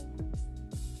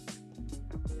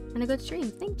 And a good stream,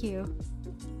 thank you.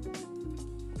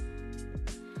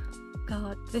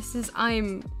 God,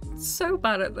 I'm so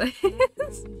bad at this.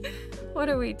 What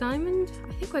are we, diamond?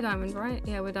 I think we're diamond, right?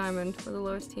 Yeah, we're diamond. We're the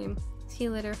lowest team. See you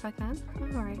later if I can.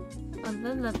 Alright.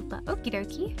 Okie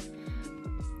dokie.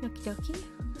 Okie dokie.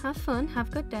 Have fun, have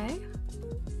a good day.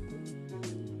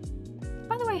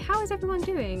 By the way, how is everyone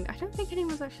doing? I don't think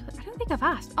anyone's actually... I don't think I've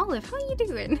asked. Olive, how are you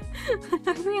doing?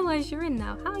 I realise you're in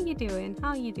now. How are you doing? How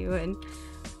are you doing?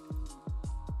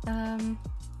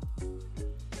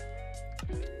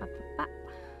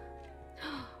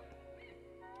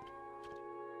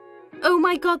 Oh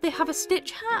my god, they have a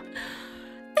Stitch hat!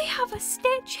 They have a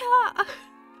Stitch hat!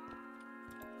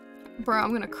 Bro,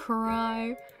 I'm gonna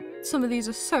cry. Some of these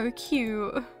are so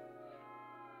cute.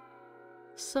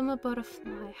 Summer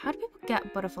butterfly. How do people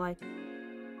get butterfly?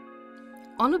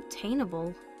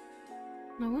 Unobtainable.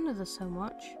 No wonder there's so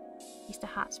much. Easter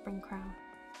hat, spring crown.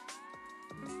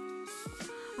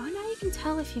 Oh, now you can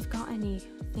tell if you've got any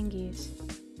thingies.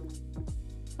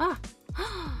 Ah!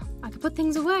 I can put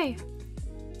things away.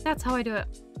 That's how I do it.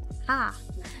 Ah.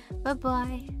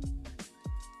 Bye-bye.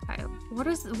 Okay, what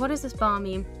does this bar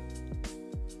mean?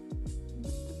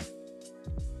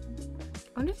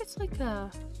 I wonder if it's like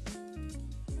a...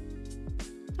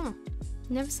 Oh.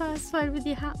 Never satisfied with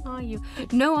your hat, are you?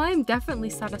 No, I'm definitely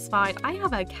satisfied. I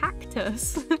have a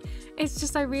cactus. It's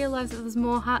just I realised that there's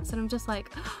more hats and I'm just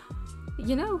like,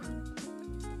 you know.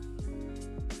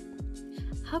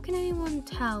 How can anyone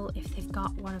tell if they've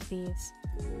got one of these?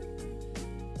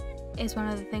 Is one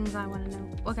of the things I want to know.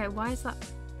 Okay, why is that?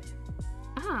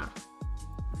 Ah.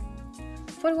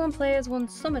 41 players won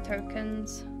summer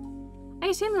tokens. I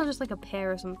assume they'll just like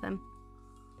appear or something.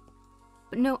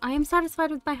 But no, I am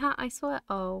satisfied with my hat, I swear.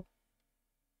 Oh.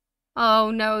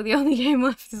 Oh no, the only game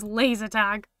left is laser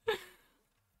tag.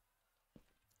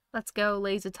 Let's go,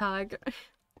 laser tag.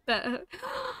 Oh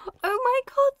my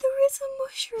god, there is a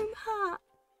mushroom hat.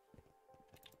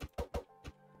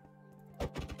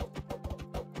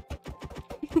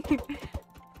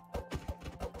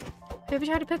 Have you ever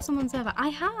tried to pick someone's server? I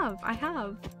have.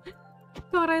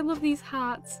 God, I love these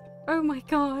hats. Oh my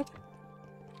god.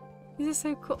 These are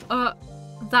so cool.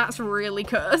 That's really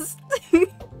cursed.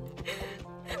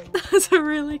 That's a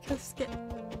really cursed skin.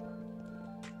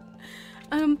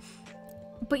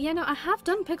 But yeah, no, I have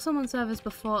done Pixelmon on servers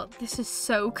before. This is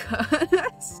so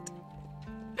cursed.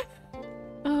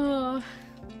 Oh.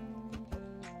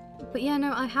 But yeah,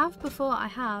 no, I have before. I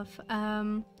have.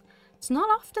 It's not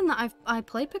often that I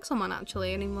play Pixelmon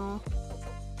actually anymore.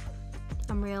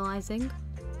 I'm realizing.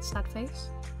 Sad face.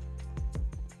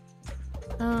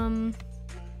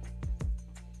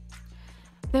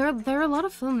 They're a lot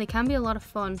of fun. They can be a lot of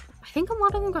fun. I think a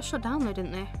lot of them got shut down though,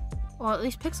 didn't they? Or at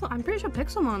least I'm pretty sure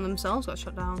Pixelmon themselves got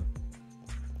shut down.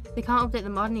 They can't update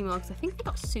the mod anymore because I think they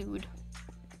got sued.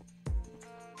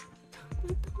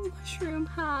 The mushroom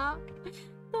hat.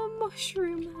 The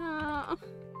mushroom hat.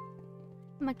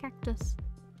 My cactus.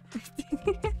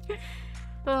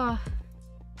 Oh.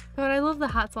 God, I love the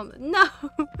hats on them. No!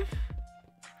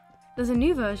 There's a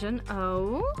new version.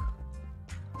 Oh.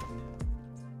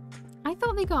 I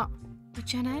thought they got a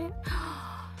Gen 8.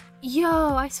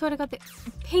 Yo, I swear to God, the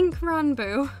pink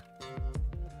Ranboo.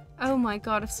 Oh my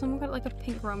god, if someone got like a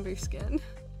pink Ranboo skin.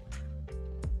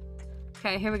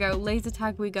 Okay, here we go. Laser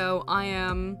tag we go. I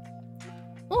am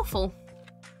awful.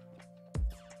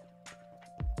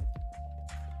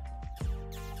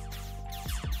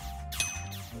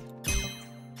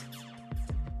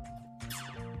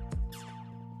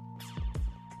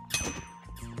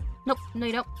 Nope, no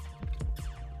you don't.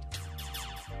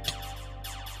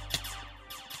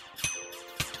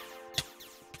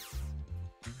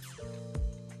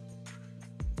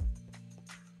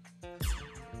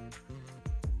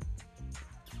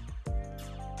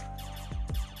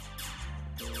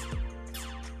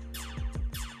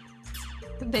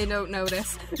 They don't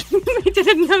notice. They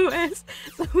didn't notice.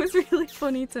 That was really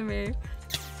funny to me.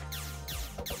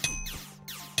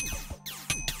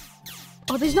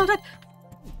 Oh, there's not a...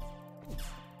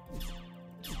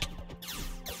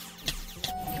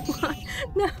 What?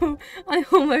 No, I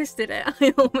almost did it.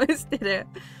 I almost did it.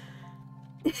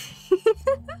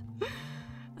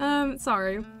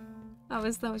 Sorry. That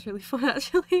was really fun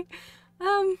actually.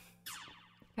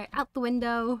 Okay, out the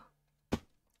window.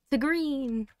 The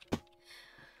green.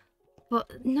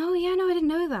 But no, yeah, no, I didn't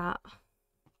know that.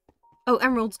 Oh,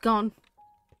 Emerald's gone.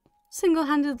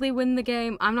 Single-handedly win the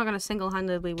game. I'm not gonna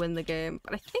single-handedly win the game,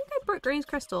 but I think I broke Green's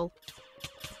crystal.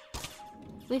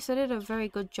 At least I did a very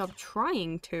good job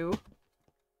trying to.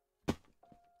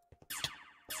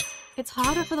 It's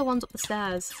harder for the ones up the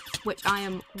stairs, which I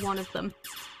am one of them.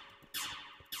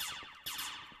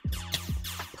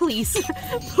 Please,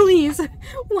 please,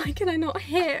 why can I not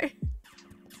hit?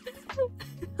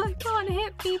 I can't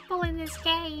hit people in this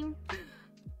game.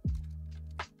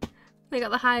 They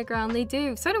got the high ground, they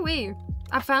do. So do we.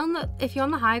 I found that if you're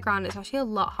on the high ground, it's actually a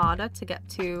lot harder to get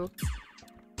to...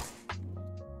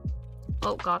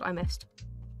 Oh god, I missed.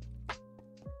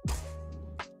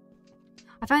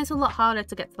 I find it's a lot harder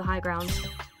to get to the high ground.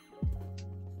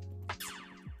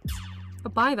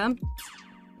 But buy them.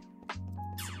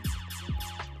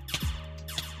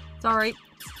 Sorry.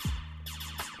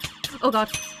 Oh god.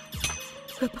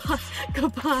 Goodbye.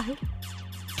 Goodbye.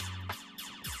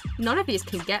 None of these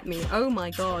can get me. Oh my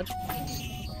god.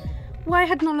 Why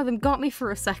had none of them got me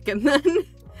for a second then?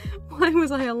 Why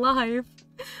was I alive?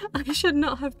 I should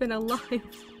not have been alive.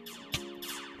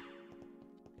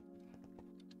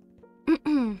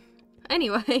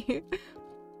 Anyway.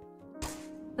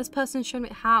 This person showed me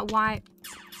how, why.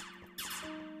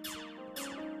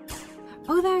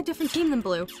 Oh, they're a different team than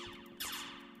blue.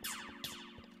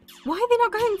 Why are they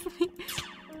not going for me?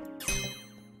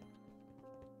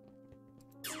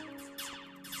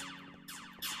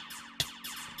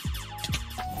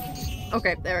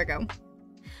 Okay, there we go.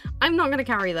 I'm not gonna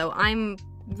carry though. I'm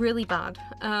really bad.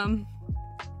 I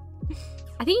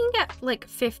think you can get like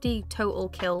 50 total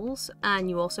kills and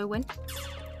you also win.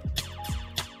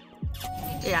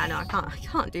 Yeah, no, I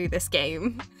can't do this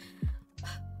game.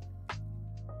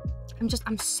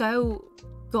 I'm so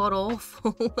god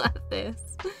awful at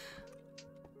this.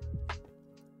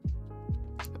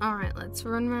 Alright, let's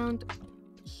run around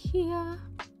here.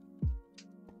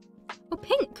 Oh,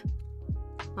 pink!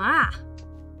 Ah!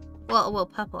 Well,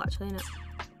 purple actually, isn't it?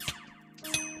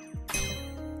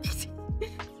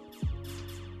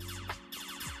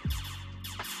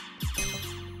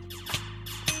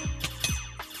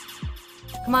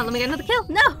 Come on, let me get another kill.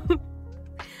 No!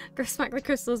 Go smack the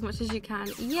crystal as much as you can.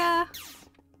 Yeah.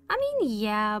 I mean,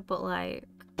 yeah, but like...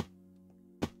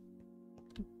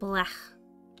 Blech.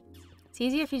 It's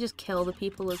easier if you just kill the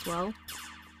people as well.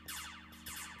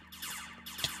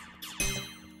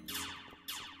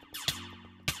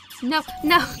 No,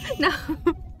 no, no!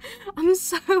 I'm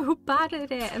so bad at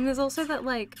it. And there's also that,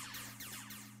 like...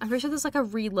 I'm pretty sure there's like a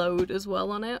reload as well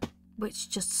on it, which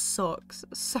just sucks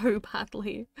so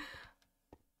badly.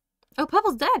 Oh,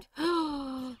 Purple's dead!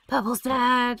 Purple's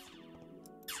dead!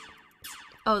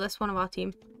 Oh, that's one of our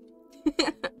team.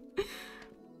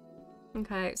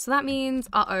 Okay, so that means,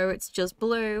 uh-oh, it's just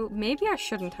blue. Maybe I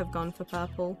shouldn't have gone for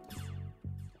purple.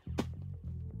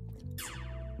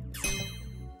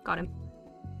 Got him.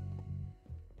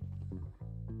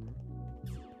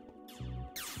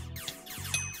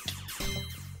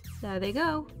 There they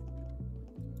go.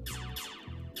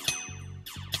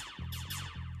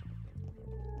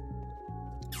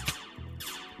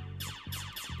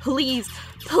 Please,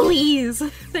 please,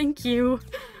 thank you.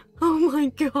 Oh my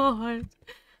god.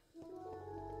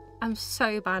 I'm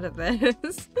so bad at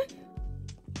this.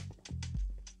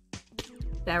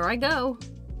 There I go.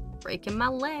 Breaking my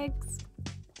legs.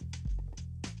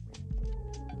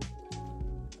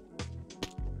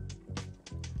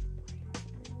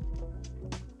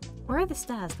 Where are the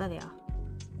stairs? There they are.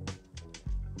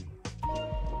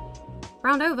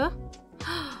 Round over.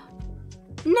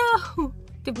 No!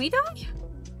 Did we die?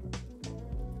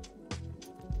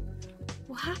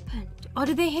 What happened? Oh,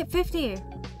 did they hit 50?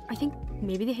 I think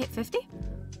maybe they hit 50?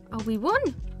 Oh, we won!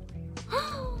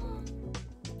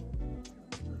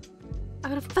 I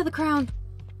got a feather crown!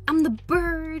 I'm the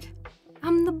bird!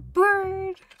 I'm the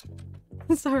bird!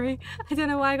 Sorry, I don't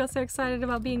know why I got so excited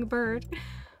about being a bird.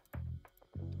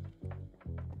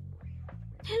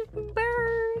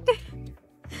 Bird!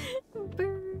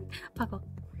 Bird! Parkour.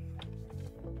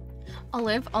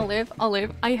 Olive, Olive,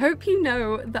 Olive, I hope you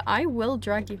know that I will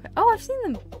drag you. Oh, I've seen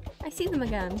them! I see them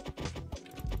again.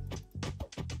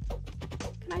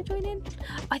 Can I join in?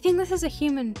 I think this is a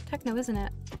human techno, isn't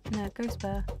it? No, ghost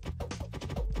bear.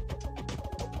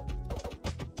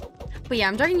 But yeah,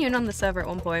 I'm dragging you in on the server at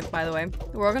one point, by the way.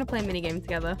 We're all gonna play a minigame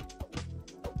together.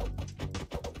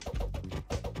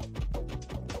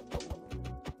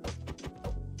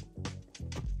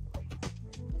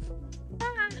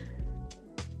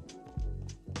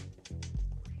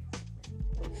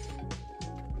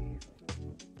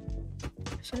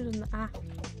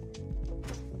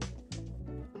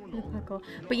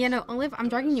 But yeah, no, Olive, I'm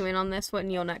dragging you in on this when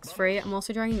you're next free. I'm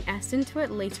also dragging S into it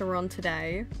later on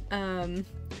today. And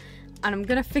I'm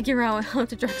gonna figure out how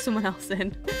to drag someone else in.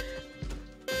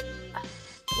 What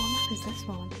map is this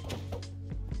one?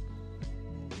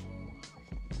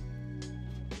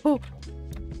 Oh!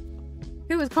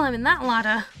 Who was climbing that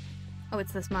ladder? Oh,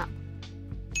 it's this map.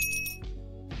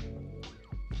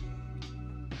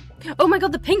 Oh my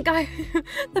god, the pink guy!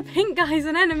 The pink guy's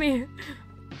an enemy!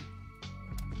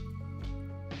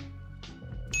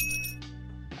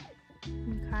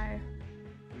 Okay.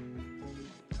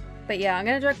 But yeah, I'm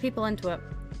gonna drag people into it.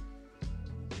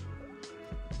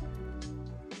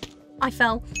 I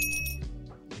fell.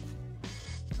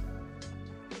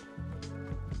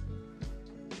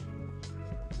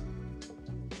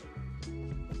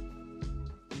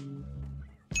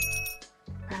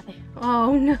 Where are they?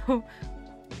 Oh no!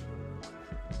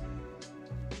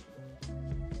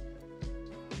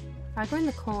 If I go in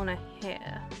the corner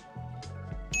here...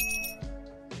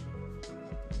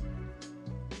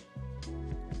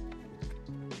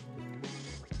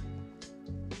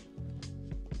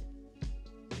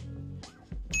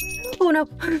 Oh no!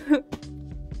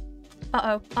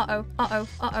 Uh-oh, uh-oh, uh-oh,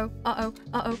 uh-oh, uh-oh,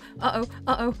 uh-oh,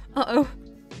 uh-oh, uh-oh,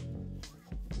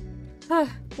 uh-oh.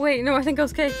 Wait, no, I think I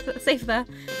was safe there.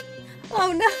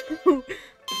 Oh no!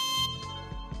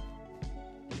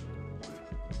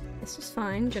 This is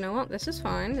fine. Do you know what? This is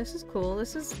fine. This is cool.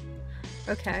 This is...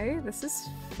 okay. This is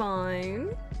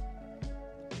fine.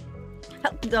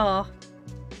 Oh.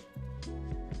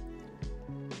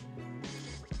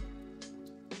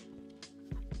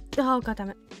 Oh, god damn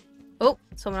it. Oh,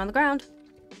 someone on the ground.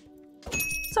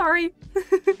 Sorry.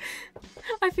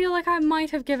 I feel like I might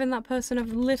have given that person a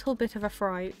little bit of a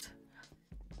fright.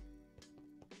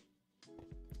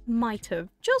 Might have.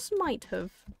 Just might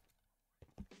have.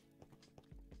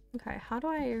 Okay, how do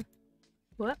I...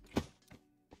 what?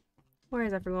 Where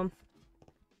is everyone?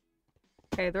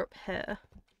 Okay, they're up here.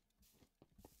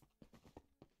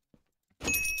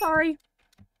 Sorry.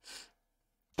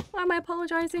 Why am I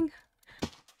apologizing?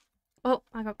 Oh,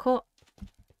 I got caught.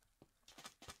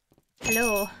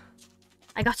 Hello.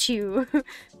 I got you.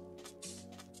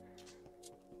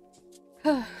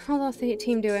 How's the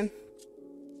team doing?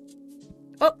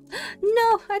 Oh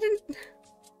no, I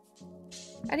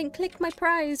didn't click my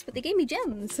prize, but they gave me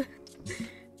gems.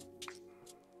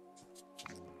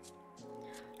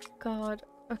 God.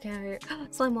 Okay.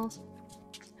 Slime walls.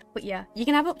 But yeah, you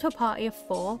can have up to a party of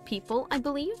 4 people, I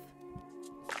believe.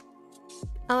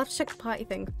 I'll have to check the party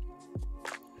thing.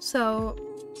 So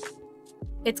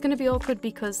it's gonna be awkward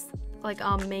because like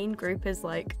our main group is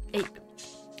like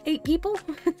 8 people.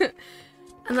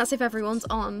 And that's if everyone's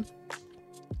on.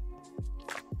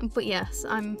 But yes,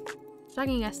 I'm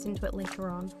dragging Est into it later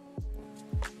on.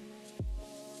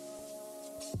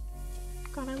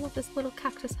 God, I love this little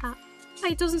cactus hat.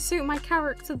 It doesn't suit my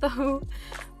character though,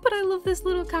 but I love this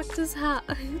little cactus hat.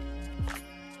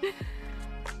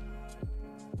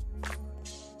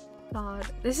 God,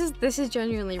 this is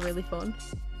genuinely really fun.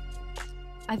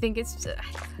 I think it's...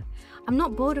 I'm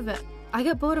not bored of it. I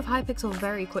get bored of Hypixel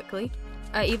very quickly.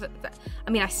 I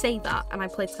mean, I say that, and I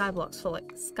played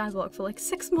Skyblock for like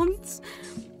 6 months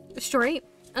straight.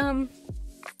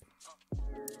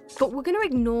 But we're gonna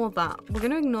ignore that. We're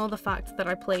gonna ignore the fact that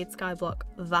I played Skyblock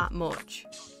that much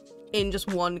in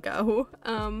just one go.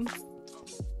 Are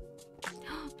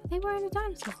they wearing a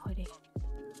dinosaur hoodie?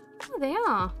 Oh, they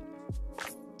are.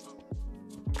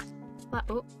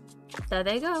 Oh, there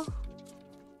they go.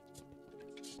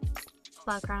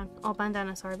 Flower crown. Oh,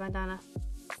 bandana. Sorry, bandana.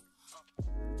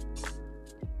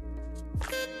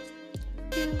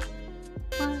 2,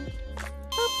 1.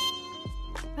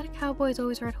 Why do cowboys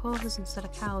always ride horses instead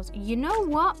of cows? You know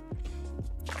what?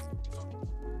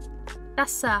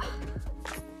 That's a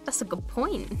good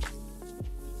point.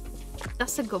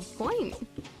 That's a good point.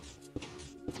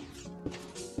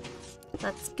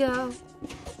 Let's go.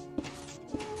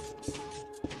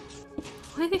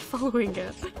 Why are they following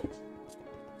it?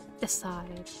 This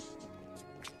side.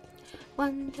 I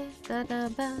wonder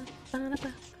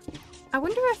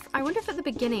if at the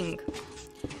beginning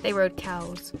they rode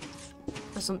cows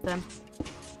or something.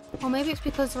 Or maybe it's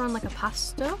because they're on like a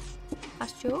pasture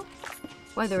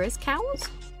where there is cows?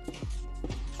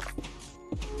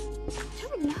 I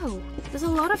don't know. There's a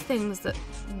lot of things that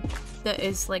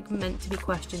is like meant to be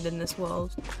questioned in this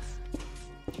world.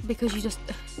 Because you just...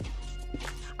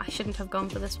 I shouldn't have gone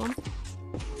for this one.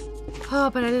 Oh,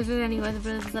 but I did it anyway.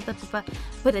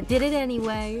 But I did it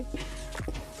anyway.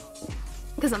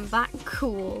 Because I'm that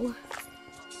cool.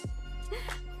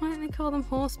 Why don't they call them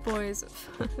horse boys at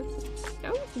first? I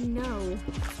don't know.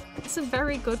 It's a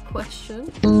very good question.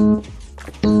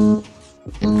 Oh,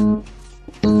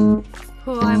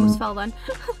 I almost fell then.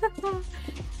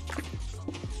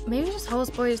 Maybe just horse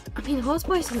boys. I mean, horse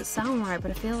boys doesn't sound right,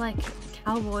 but I feel like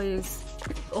cowboys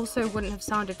also wouldn't have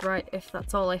sounded right if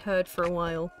that's all I heard for a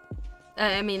while.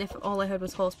 I mean, if all I heard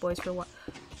was horse boys for a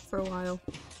while.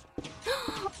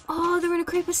 Oh, they're in a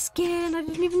creeper skin! I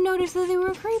didn't even notice that they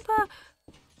were a creeper!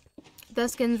 Their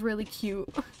skin's really cute.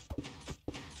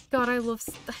 God, I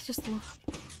just love...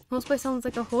 Horse boy sounds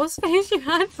like a horse face you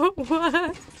had, but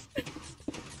worse.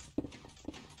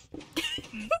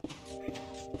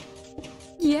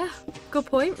 Yeah, good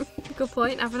point. Good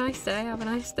point. Have a nice day, have a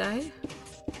nice day.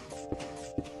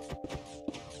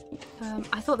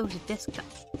 I thought there was a disc there.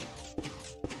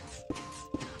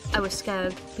 I was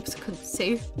scared because I couldn't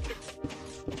see.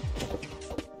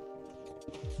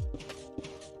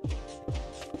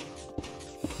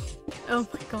 Oh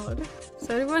my god.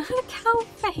 So everyone had a cow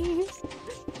face.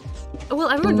 Well,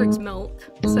 everyone drinks milk,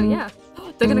 so yeah.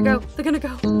 They're gonna go. They're gonna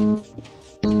go.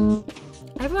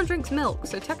 Everyone drinks milk,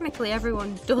 so technically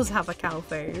everyone does have a cow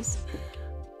face.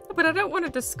 But I don't want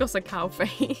to discuss a cow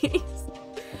face.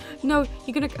 No,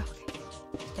 you're gonna go.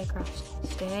 Okay. Stay crouched.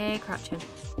 Stay crouching.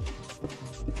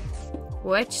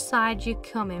 Which side you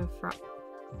coming from?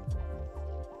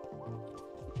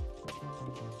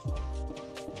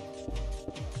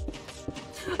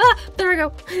 Ah! There we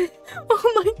go!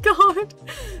 Oh my god!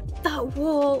 That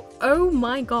wall! Oh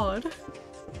my god!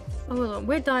 Oh, hold on.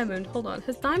 We're diamond. Hold on.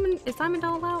 Is diamond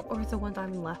all out? Or is there one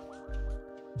diamond left?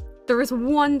 There is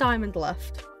one diamond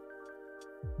left.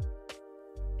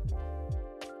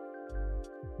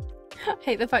 I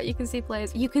hate the fact you can see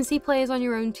players. You can see players on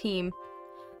your own team.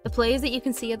 The players that you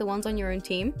can see are the ones on your own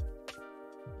team.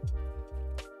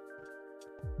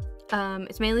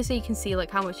 It's mainly so you can see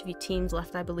like how much of your team's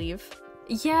left, I believe.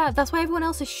 Yeah, that's why everyone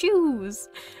else has shoes.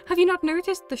 Have you not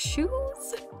noticed the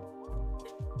shoes?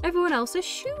 Everyone else has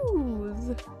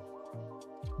shoes.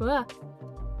 Ah.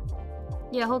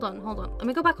 Yeah, hold on. Let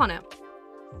me go back on it.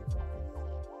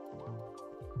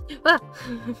 Ah.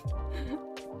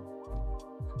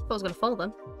 I was gonna fall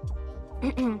then.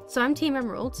 So I'm Team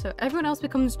Emerald, so everyone else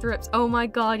becomes Drips. Oh my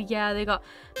god, yeah, they got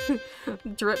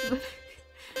Drip.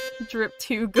 Drip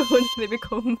too good. They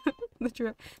become the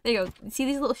drip. There you go. See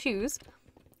these little shoes?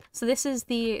 So this will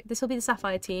be the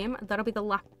sapphire team. That'll be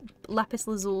the lapis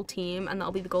lazuli team, and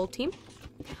that'll be the gold team.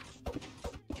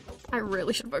 I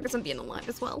really should focus on being alive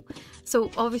as well.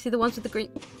 So obviously the ones with the green.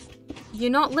 You're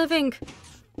not living.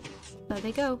 There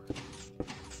they go.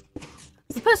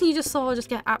 So the person you just saw just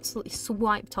get absolutely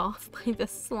swiped off by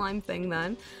this slime thing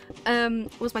then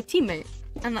was my teammate,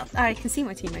 and I can see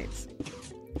my teammates.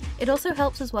 It also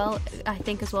helps as well, I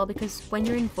think as well, because when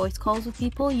you're in voice calls with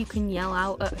people, you can yell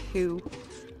out at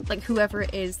whoever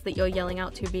it is that you're yelling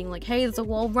out to, being like, hey, there's a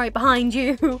wall right behind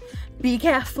you, be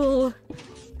careful.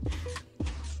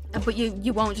 But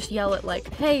you won't just yell at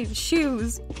like, hey,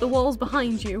 shoes, the wall's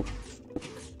behind you.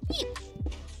 Beep.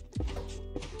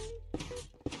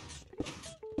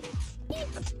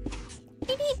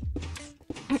 Beep.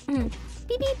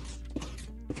 Beep beep.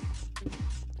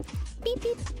 Beep beep. Beep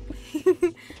beep.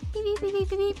 Beep beep beep beep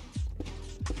beep beep.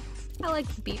 I like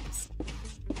the beeps.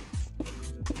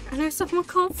 I know someone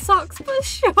called socks for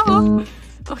sure.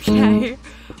 Okay.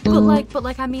 But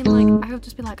like I mean, like, I would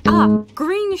just be like, ah,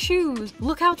 green shoes,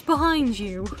 look out behind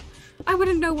you. I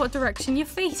wouldn't know what direction you're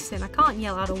facing. I can't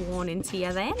yell out a warning to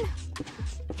you then.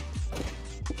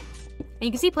 And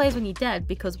you can see players when you're dead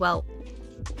because, well,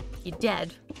 you're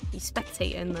dead. You're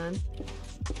spectating then.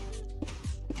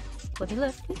 Bloody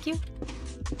live, thank you.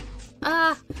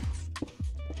 Ah.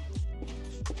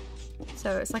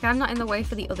 So it's like I'm not in the way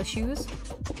for the other shoes.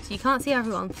 So you can't see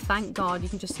everyone, thank God. You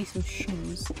can just see some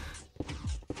shoes.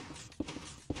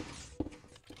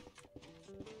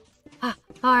 Ah,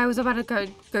 oh, I was about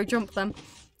to go jump them.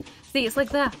 See, it's like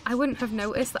there. I wouldn't have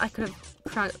noticed that I could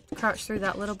have crouched through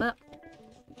that little bit.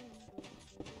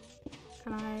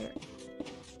 Can I...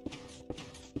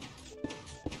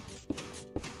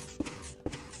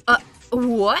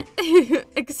 What?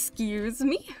 Excuse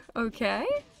me? Okay.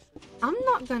 I'm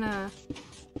not gonna...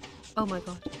 Oh my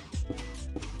god.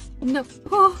 No.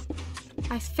 Oh!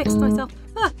 I fixed myself.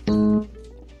 Ah.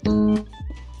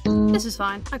 This is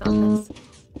fine. I got this.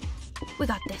 We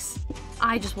got this.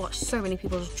 I just watched so many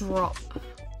people just drop.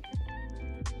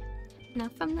 No,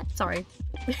 from that. Sorry.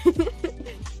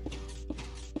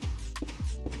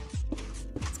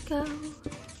 Let's go.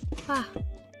 Ah.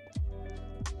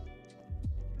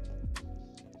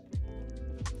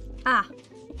 Ah.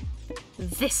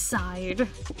 This side.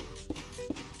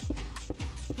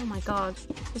 Oh my god.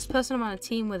 This person I'm on a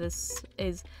team with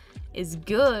is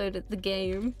good at the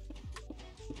game.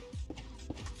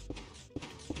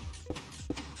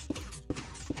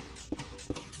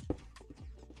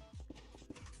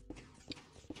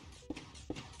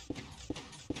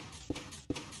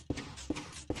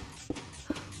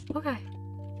 Okay.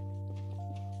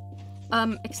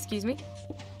 Excuse me?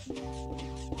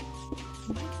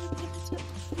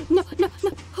 No, no,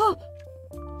 no! Oh!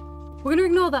 We're gonna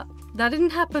ignore that. That didn't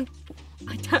happen.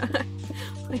 I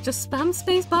just spam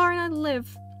spacebar and I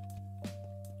live.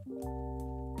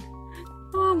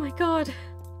 Oh my god.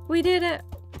 We did it.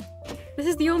 This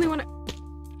is the only one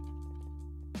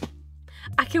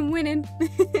I can win in.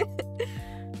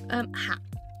 Hat.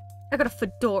 I got a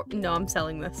fedora. No, I'm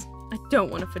selling this. I don't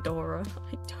want a fedora.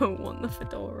 I don't want the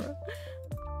fedora.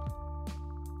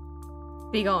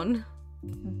 Be gone.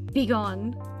 Be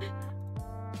gone.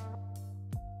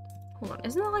 Hold on,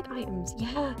 isn't there like items?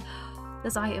 Yeah,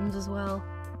 there's items as well.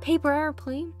 Paper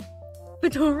airplane.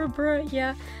 Fedora bro,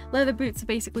 yeah. Leather boots are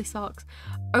basically socks.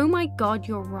 Oh my god,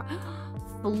 you're right.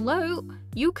 Float.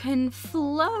 You can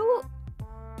float.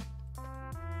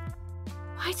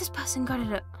 Why is this person got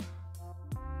it at...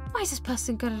 Why is this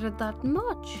person got it at that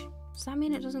much? Does that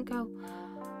mean it doesn't go...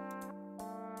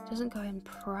 It doesn't go in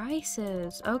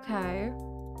prices? Okay.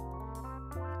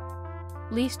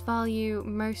 Least value,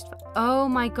 most... Oh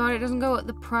my god, it doesn't go at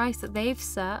the price that they've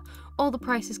set. All the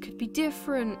prices could be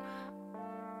different.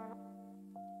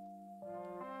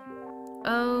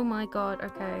 Oh my god,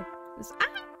 okay.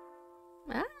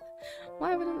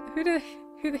 Why would I... Who do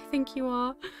they think you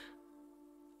are?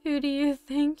 Who do you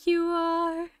think you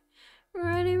are?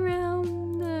 Running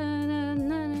around, na na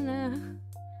na na na.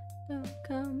 Don't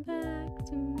come back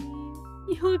to me.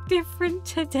 You look different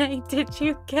today. Did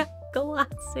you get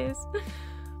glasses?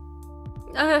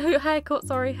 Haircut,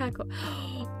 sorry, haircut.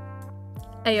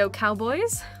 Ayo,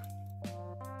 cowboys.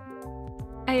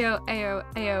 Ayo,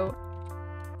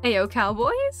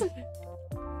 cowboys.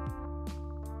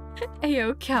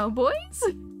 Ayo, cowboys.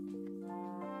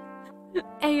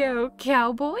 Ayo,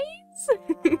 cowboys.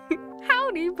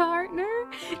 Howdy, partner.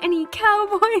 Any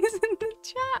cowboys in the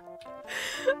chat?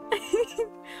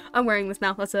 I'm wearing this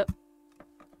now, that's it.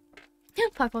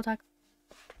 5-4 tag.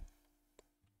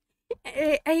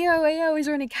 Ayo, is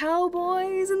there any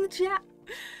cowboys in the chat?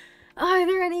 Are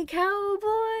there any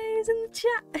cowboys in the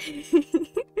chat?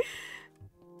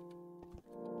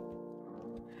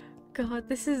 God,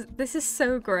 this is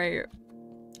so great.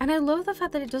 And I love the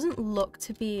fact that it doesn't look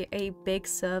to be a big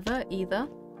server either.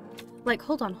 Like,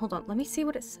 hold on. Let me see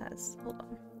what it says. Hold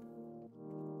on.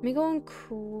 Let me go on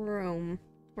Chrome.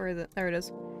 Where is it? There it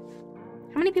is.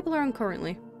 How many people are on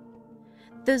currently?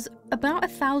 There's about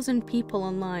 1,000 people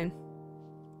online.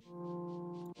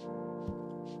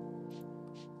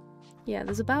 Yeah,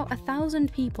 there's about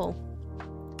 1,000 people.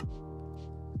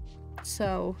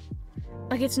 So,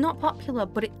 like, it's not popular,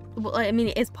 but well, I mean,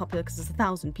 it is popular because there's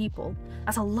 1,000 people.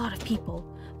 That's a lot of people.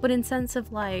 But in sense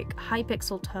of, like,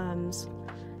 Hypixel terms,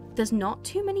 there's not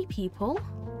too many people.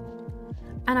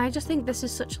 And I just think this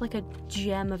is such, like, a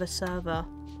gem of a server.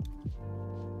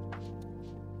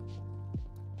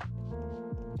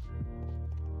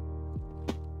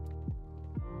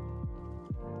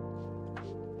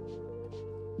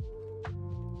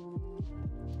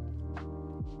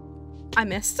 I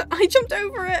missed. I jumped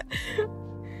over it.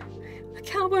 A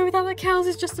cowboy without the cows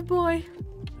is just a boy.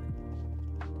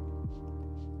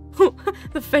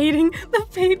 The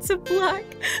fades of black.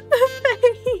 The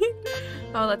fade.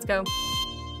 Oh, let's go.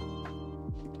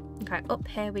 Okay, up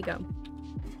here we go.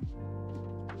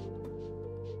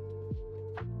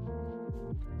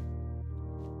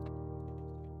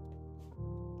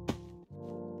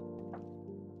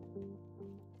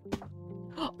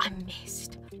 Oh, I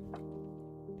missed.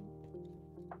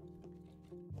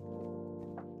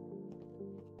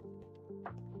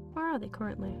 Where are they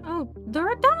currently? Oh,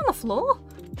 they're down on the floor?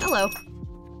 Hello.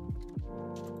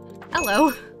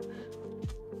 Hello.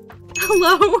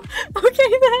 Hello. Okay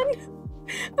then.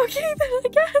 Okay then, I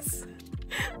guess.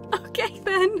 Okay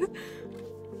then.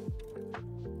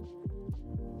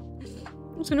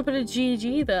 I'm just gonna put a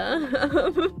GG there.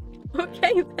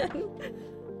 Okay then.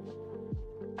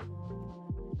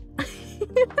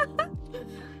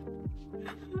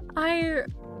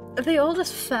 They all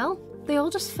just fell. They all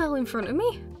just fell in front of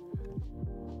me.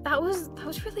 That was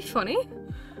really funny.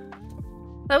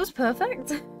 That was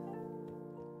perfect.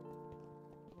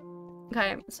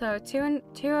 Okay, so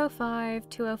 205,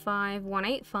 205,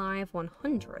 185,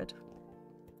 100.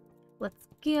 Let's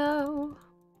go.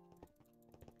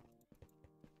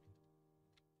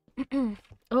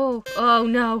 Oh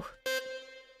no.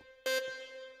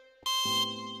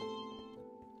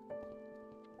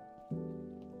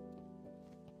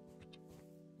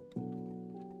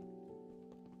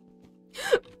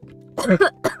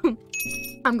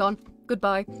 I'm gone.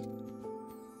 Goodbye.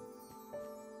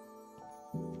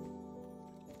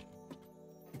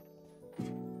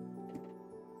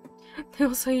 They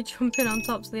all saw you jumping on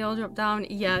top, so they all drop down.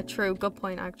 Yeah, true. Good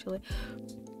point, actually.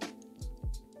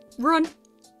 Run!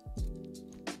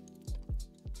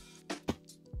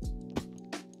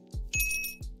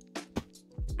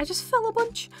 I just fell a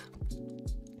bunch.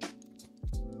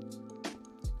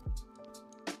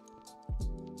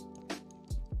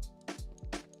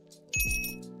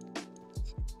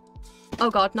 Oh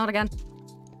god, not again.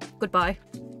 Goodbye.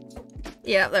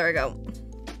 Yeah, there we go.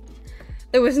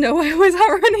 There was no way I was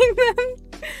outrunning them.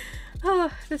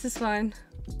 Oh, this is fine.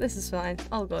 This is fine.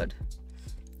 All good.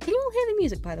 Can you all hear the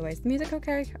music, by the way? Is the music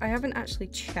okay? I haven't actually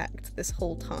checked this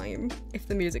whole time if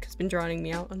the music has been drowning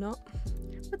me out or not.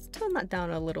 Let's turn that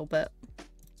down a little bit.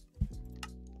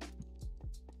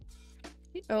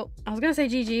 Oh, I was gonna say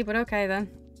GG, but okay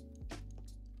then.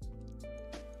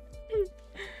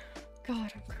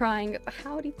 God, I'm crying at the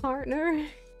howdy partner.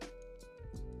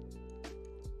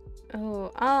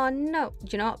 Oh no. Do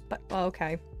you know what? But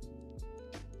okay.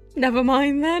 Never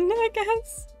mind then, I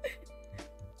guess.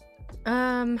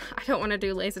 I don't want to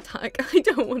do laser tag. I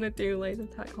don't want to do laser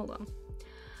tag. Hold on.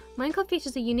 Minecraft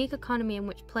features a unique economy in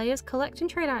which players collect and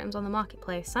trade items on the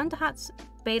marketplace. Santa hats,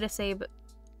 beta sabers?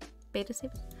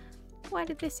 Why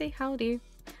did they say howdy?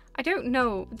 I don't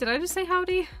know. Did I just say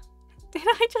howdy? Did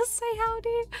I just say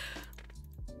howdy?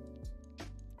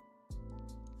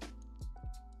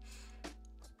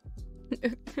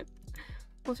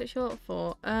 What's it short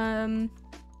for?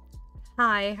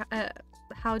 Hi,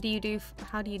 how do you do?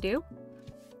 How do you do?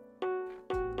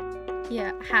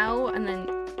 Yeah, how, and then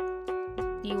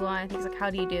UI, I think it's like, how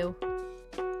do you do?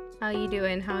 How you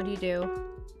doing? How do you do?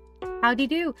 How do you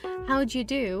do? How'd you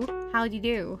do? How do you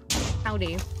do?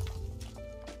 Howdy.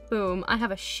 Boom, I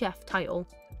have a chef title.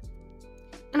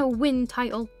 And a win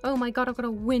title. Oh my god, I've got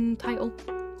a win title.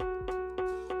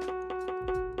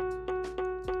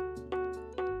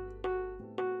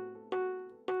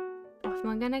 What am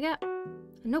I gonna get?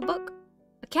 A notebook?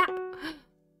 A cap?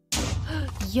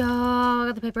 Yo, I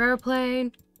got the paper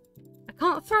airplane.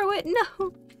 can't throw it,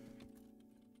 no!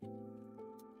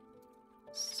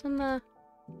 Summer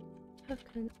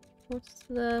token. What's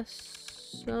the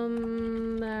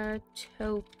summer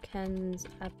tokens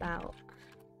about?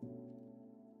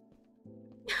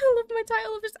 I love my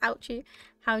title of just ouchie.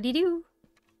 Howdy do.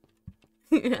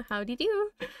 Howdy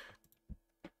do.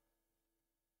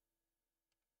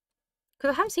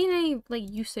 Because I haven't seen any, like,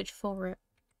 usage for it.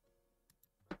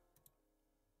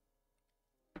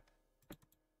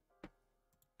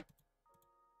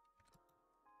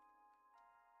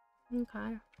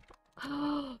 Okay.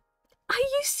 I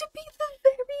used to be the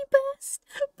very best,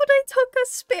 but I took a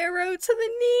sparrow to the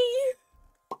knee.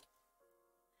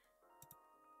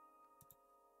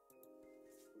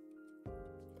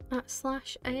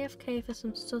 Slash AFK for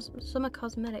some summer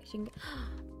cosmetics. You can get...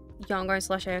 Yeah, I'm going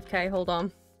slash AFK. Hold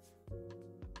on.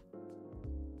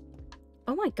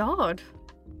 Oh my god.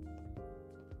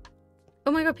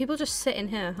 Oh my god, people just sit in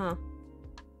here, huh?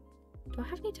 Do I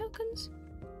have any tokens?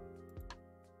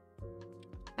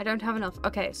 I don't have enough.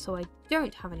 Okay, so I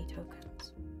don't have any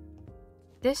tokens.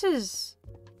 This is...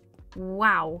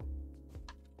 Wow.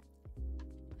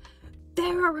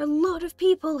 There are a lot of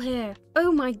people here.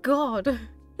 Oh my god.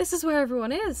 This is where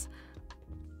everyone is.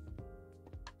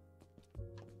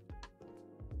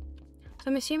 So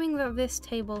I'm assuming that this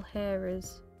table here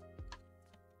is...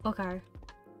 Okay.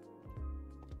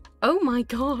 Oh my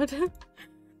god.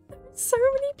 So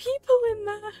many people in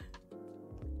there.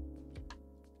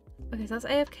 Okay, so that's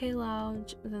AFK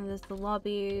Lounge, then there's the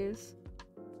lobbies.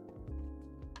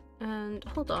 And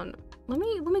hold on. Let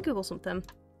me Google something.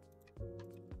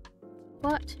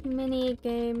 What mini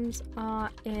games are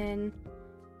in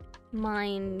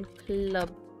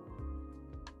Mineclub?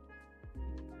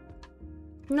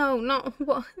 No, not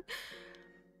what?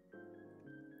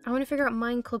 I want to figure out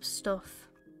Mineclub stuff.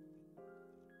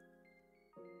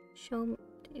 Show.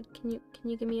 Can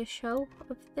you give me a show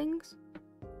of things?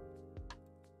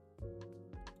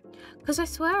 Because I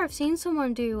swear I've seen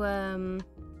someone do I've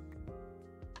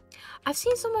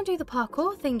seen someone do the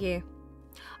parkour thingy.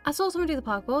 I saw someone do the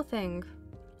parkour thing.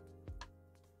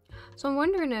 So I'm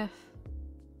wondering if...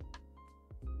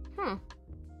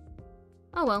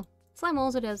 Oh well. Slime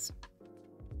walls it is.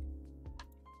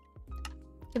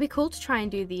 It'd be cool to try and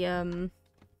do the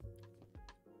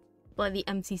like the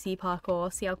MCC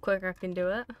parkour, see how quick I can do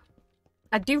it.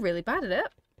 I'd do really bad at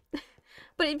it.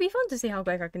 But it'd be fun to see how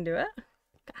quick I can do it.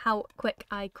 How quick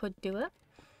I could do it.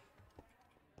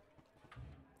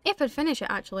 If I'd finish it,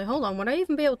 actually. Hold on, would I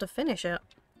even be able to finish it?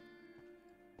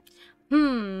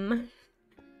 I'm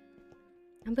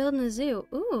building a zoo.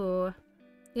 Ooh.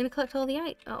 You're gonna collect all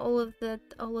the all of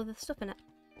the stuff in it.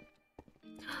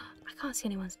 I can't see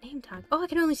anyone's name tag. Oh, I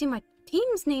can only see my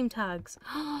team's name tags.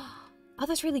 Oh,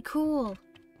 that's really cool.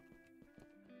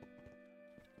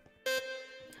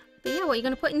 But yeah, what are you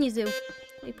gonna put in your zoo?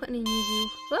 What are you putting in your zoo?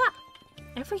 Ah!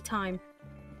 Every time.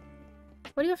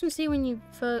 What do you often see when you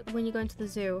go into the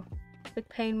zoo? Big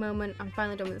pain moment. I'm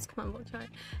finally done with this command block chart.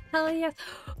 Hell yes.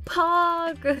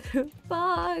 Pog!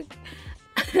 Pog!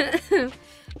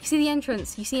 You see the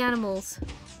entrance. You see animals.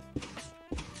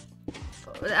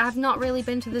 I've not really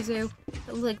been to the zoo.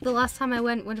 Like, the last time I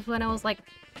went was when I was like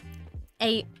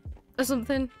 8 or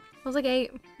something. I was like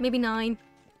 8, maybe 9.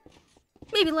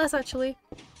 Maybe less, actually.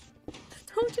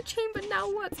 Torture chamber now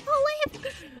works. Olive!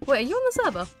 Wait, are you on the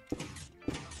server?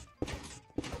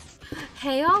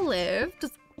 Hey, Olive.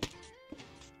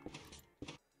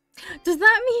 Does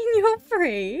that mean you're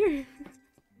free?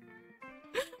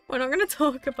 We're not gonna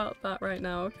talk about that right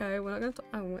now, okay? We're not gonna talk.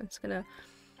 Oh, I'm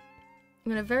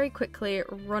gonna very quickly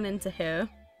run into here.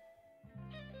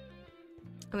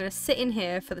 I'm gonna sit in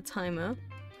here for the timer.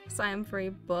 Because I am free,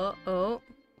 but oh.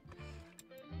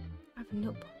 I have a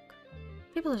notebook.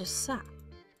 People are just sat.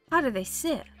 How do they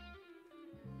sit?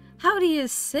 How do you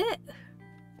sit?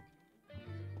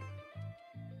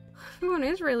 Everyone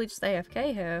is really just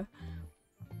AFK here.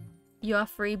 You are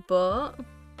free, but...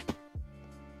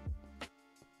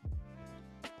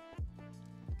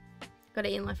 Gotta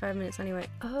eat in like 5 minutes anyway.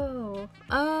 Oh.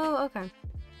 Oh, okay.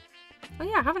 Oh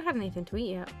yeah, I haven't had anything to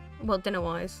eat yet. Well,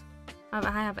 dinner-wise.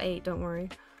 I have 8, don't worry.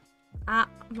 Ah,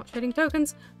 I'm not trading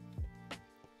tokens.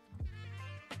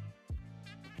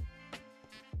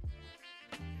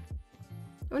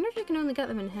 I wonder if you can only get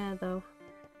them in here, though.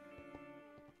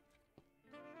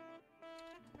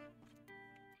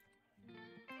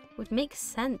 Would make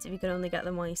sense if you could only get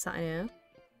them while you sat in here.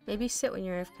 Maybe sit when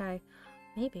you're AFK.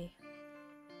 Maybe.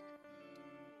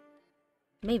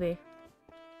 Maybe.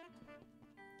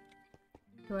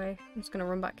 Anyway, I'm just gonna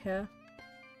run back here.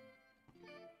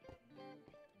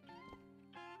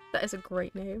 That is a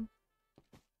great name.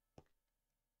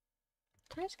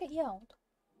 Did I just get yelled?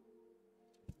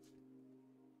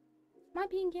 Am I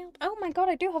being yelled? Oh my god,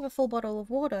 I do have a full bottle of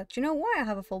water. Do you know why I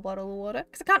have a full bottle of water?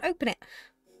 Because I can't open it.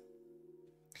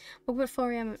 Woke up at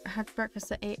 4 AM, had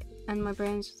breakfast at 8, and my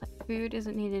brain's just like, food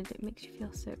isn't needed, it makes you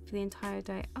feel sick for the entire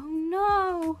day. Oh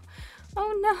no!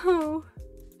 Oh no!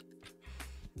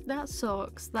 That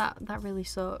sucks. That really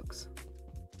sucks.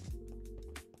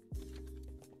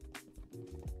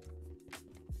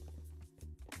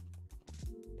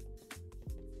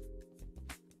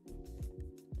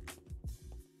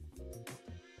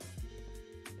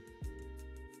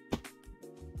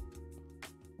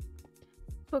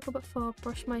 Woke up at 4,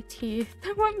 brushed my teeth,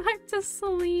 then went back to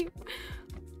sleep.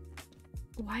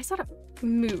 Why is that a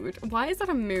mood? Why is that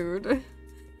a mood?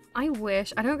 I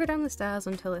wish. I don't go down the stairs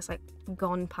until it's like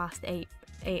gone past 8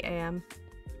 AM.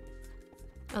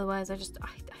 Otherwise I just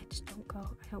don't go.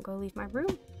 I don't go leave my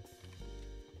room.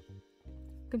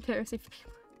 Conspiracy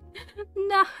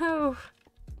No!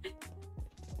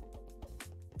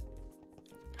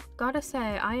 Gotta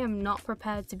say, I am not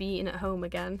prepared to be eating at home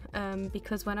again.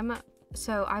 Because when I'm at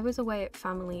so I was away at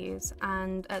families,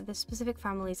 and at this specific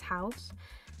family's house,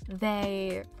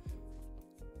 they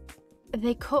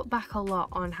cut back a lot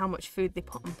on how much food they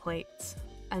put on plates.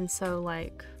 And so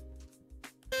like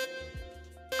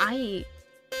I eat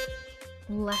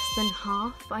less than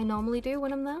half I normally do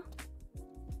when I'm there.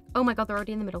 Oh my god, they're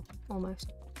already in the middle,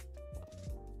 almost.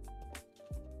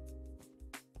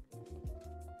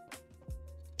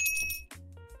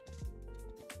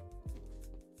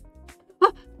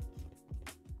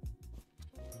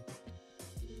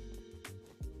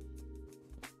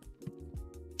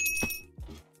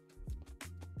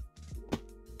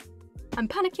 I'm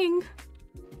panicking.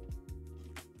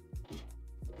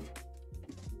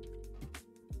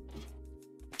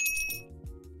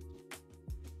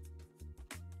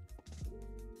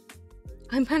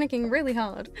 I'm panicking really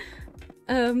hard.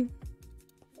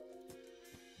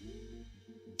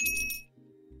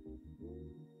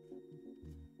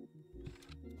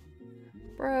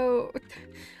 Bro.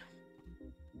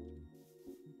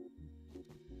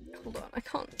 Hold on, I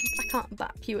can't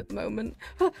bap you at the moment.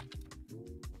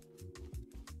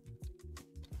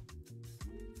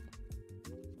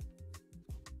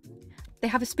 They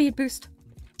have a speed boost.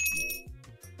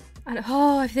 And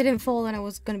oh, if they didn't fall, then I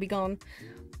was gonna be gone.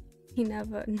 He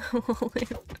never. No,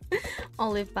 I'll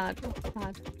live bad.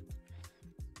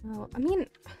 Oh, I mean,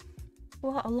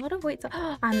 well, a lot of weights.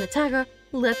 I'm the tagger.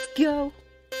 Let's go.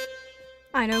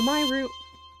 I know my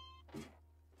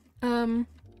route.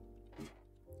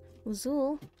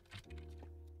 Lazul.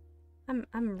 I'm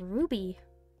Ruby.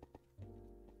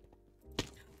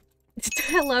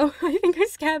 Hello. I think I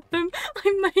scared them.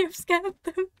 I may have scared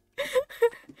them.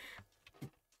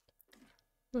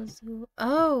 Lazul.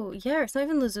 Oh, yeah, it's not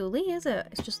even Lazuli, is it?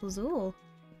 It's just Lazul.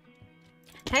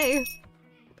 Hey.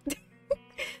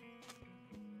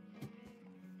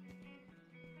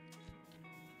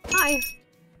 Hi.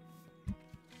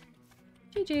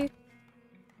 GG.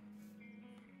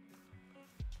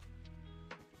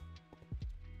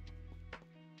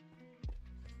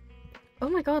 Oh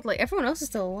my god, like, everyone else is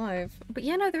still alive. But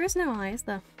yeah, no, there is no eye, is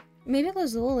there? Maybe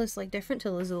Lazul is, like, different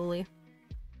to Lazuli.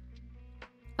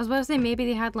 I was about to say maybe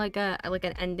they had, like,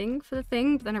 an ending for the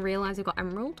thing, but then I realised they got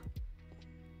Emerald.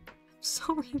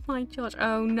 Sorry, my George.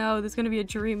 Oh no, there's gonna be a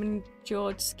Dream and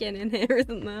George skin in here,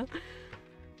 isn't there?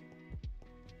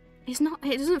 It's not,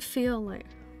 it doesn't feel like...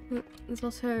 There's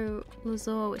also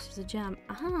Lazul, which is a gem.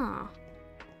 Ah!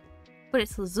 But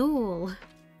it's Lazul.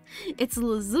 It's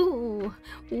Lazul.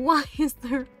 Why is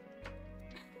there...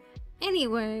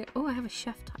 Anyway. Oh, I have a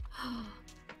chef type.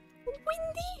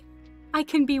 Windy? I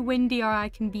can be windy or I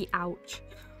can be ouch.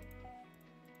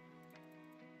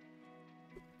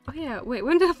 Oh yeah, wait,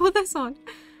 when did I put this on?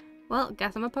 Well,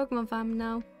 guess I'm a Pokemon fan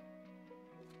now.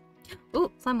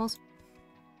 Ooh, Slimeballs.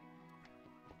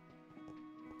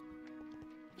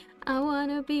 I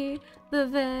wanna be the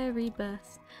very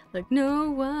best, like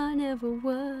no one ever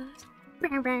was.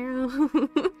 I'm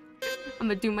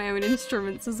gonna do my own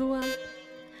instruments as well.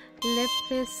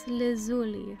 Lapis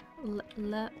lazuli.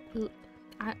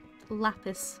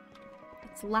 Lapis.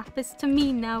 It's lapis to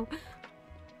me now.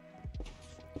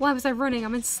 Why was I running?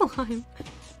 I'm in slime.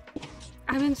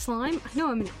 I'm in slime? I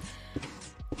know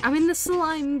I'm in the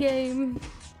slime game.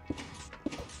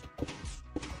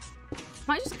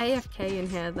 Might just AFK in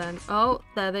here then. Oh,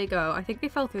 there they go. I think they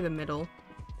fell through the middle.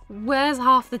 Where's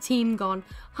half the team gone?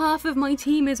 Half of my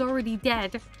team is already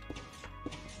dead.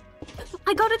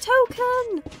 I got a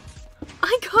token!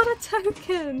 I got a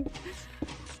token!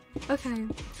 Okay.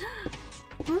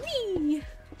 Bree!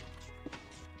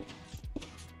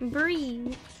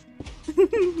 Bree.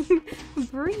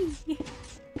 Breathe.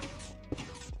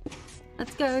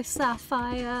 Let's go,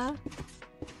 Sapphire.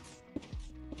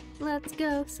 Let's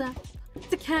go, Sapphire.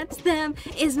 To catch them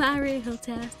is my real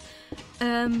test.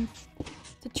 To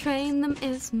train them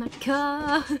is my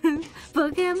cause.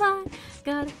 Pokemon,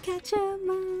 gotta catch 'em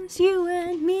all, it's you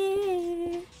and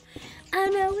me. I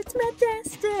know it's my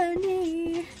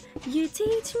destiny. You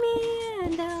teach me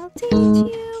and I'll teach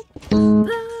you.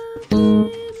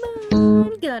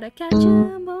 Pokemon, gotta catch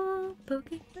 'em all.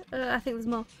 I think there's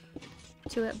more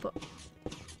to it, but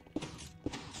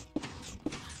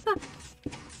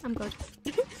I'm good.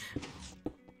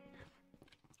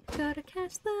 Gotta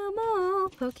catch them all,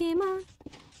 Pokemon.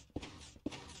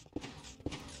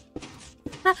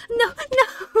 No, no!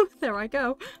 There I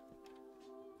go.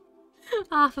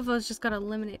 Half of us just got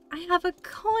eliminated. I have a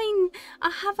coin! I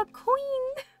have a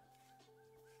coin!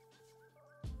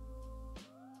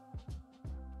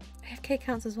 AFK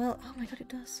counts as well. Oh my god, it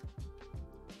does.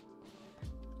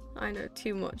 I know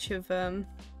too much of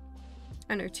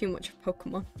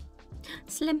Pokemon.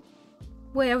 Slim.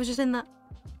 Wait, I was just in that.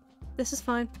 This is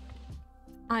fine.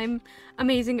 I'm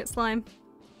amazing at slime.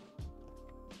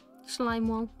 Slime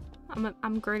wall.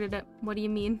 I'm great at it. What do you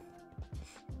mean?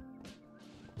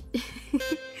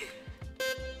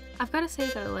 I've got to say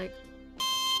though, like,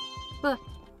 oh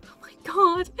my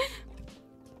god.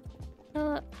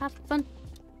 Have fun.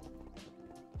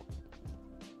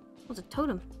 What's a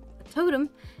totem? A totem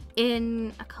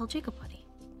in a Jacob buddy.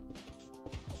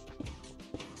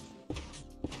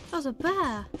 That was a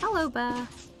bear. Hello, bear.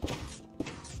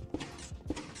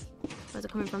 Where's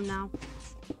it coming from now?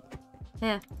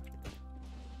 There.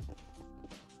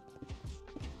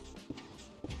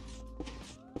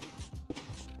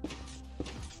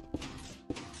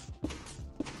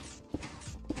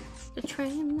 To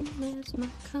train them is my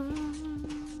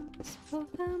cause.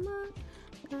 Pokemon,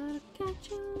 gotta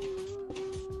catch 'em.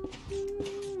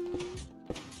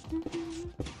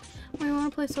 I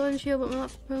want to play Sword and Shield, but my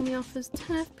laptop threw me off as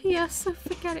 10 FPS, so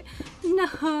forget it.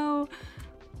 No.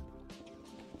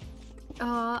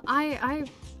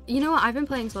 You know what? I've been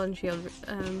playing Sword and Shield.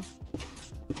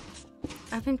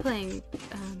 I've been playing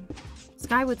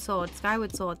Skyward Sword.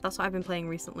 That's what I've been playing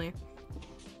recently.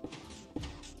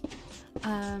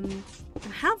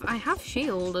 I have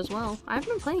Shield as well. I haven't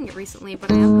been playing it recently,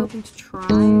 but I am hoping to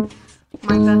try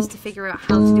my best to figure out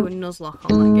how to do a Nuzlocke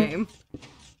on that game.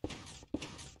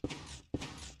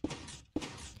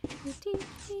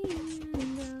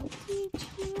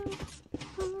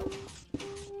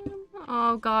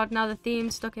 Oh god, now the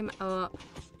theme's stuck in my... Oh.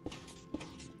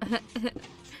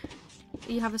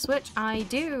 You have a Switch? I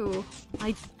do!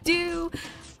 I do!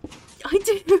 I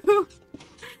do!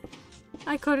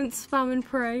 I couldn't spam and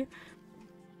pray.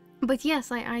 But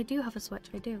yes, I do have a Switch,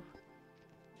 I do.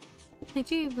 I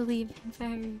do believe in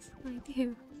fairies. I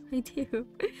do. I do.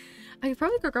 I could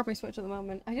probably go grab my Switch at the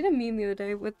moment. I did a meme the other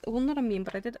day with... Well, not a meme,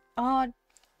 but I did...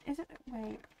 Is it...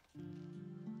 Wait.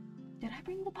 Did I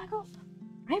bring the bag up?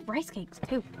 I have rice cakes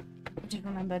too. I just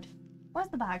remembered. Where's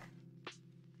the bag?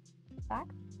 Bag?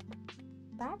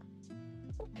 Bag?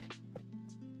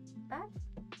 Bag?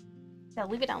 Did I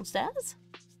leave it downstairs?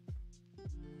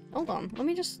 Hold on. Let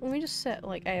me just sit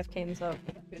like AFK and stuff.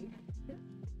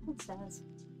 Downstairs.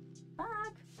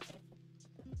 Bag.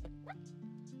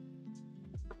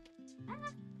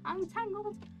 I'm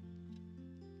tangled.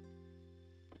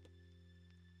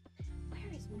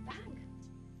 Where is my bag?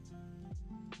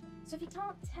 So if you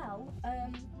can't tell,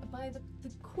 by the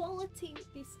quality,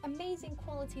 this amazing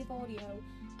quality of audio,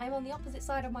 I'm on the opposite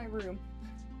side of my room.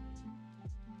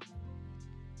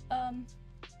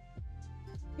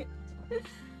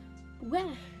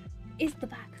 Where is the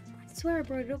bag? I swear I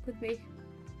brought it up with me.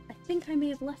 I think I may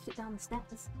have left it down the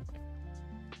stairs.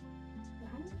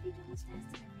 How did I leave it downstairs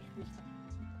today?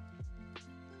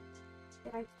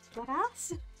 Did I flat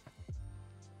ass?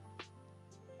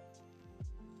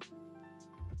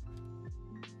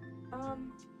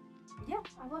 Yeah,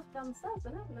 I left it downstairs, I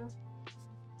don't know.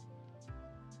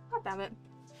 God damn it.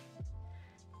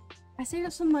 I saved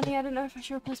up some money, I don't know if I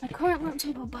should replace my current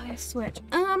laptop or buy a Switch.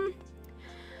 I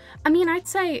mean, I'd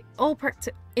say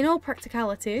in all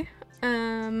practicality,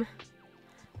 get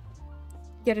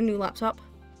a new laptop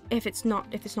if it's not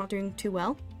doing too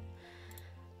well.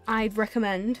 I'd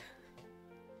recommend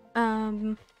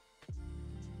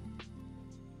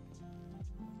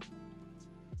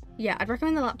yeah, I'd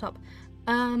recommend the laptop.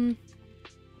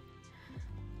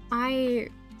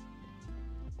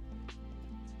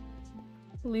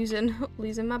 Losing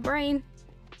my brain.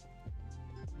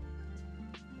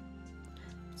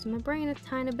 Losing my brain a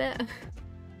tiny bit.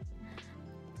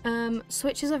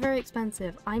 Switches are very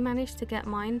expensive. I managed to get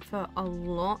mine for a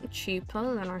lot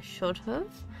cheaper than I should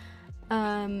have,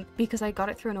 because I got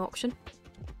it through an auction.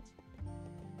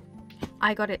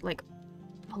 I got it like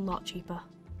a lot cheaper,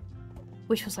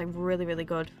 which was like really, really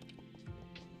good.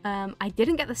 I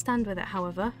didn't get the stand with it,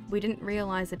 however. We didn't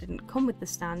realise it didn't come with the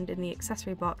stand in the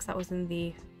accessory box that was in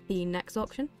the next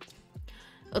auction.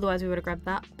 Otherwise we would have grabbed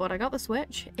that. But I got the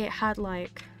Switch. It had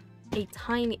like it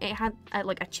had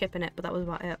like a chip in it, but that was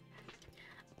about it.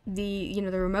 The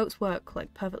remotes work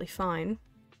like perfectly fine.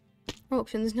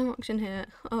 Auction, there's no auction here.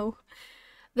 Oh.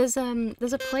 There's a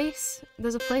place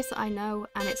that I know,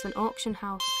 and it's an auction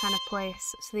house kind of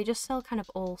place. So they just sell kind of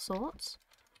all sorts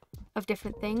of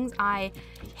different things. I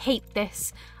hate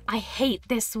this. I hate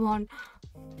this one.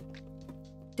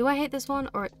 Do I hate this one?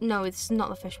 Or no, it's not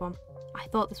the fish one. I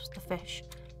thought this was the fish.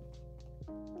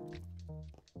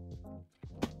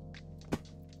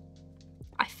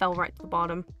 I fell right to the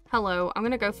bottom. Hello, I'm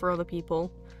gonna go for other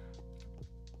people.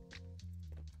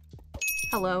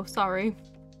 Hello, sorry.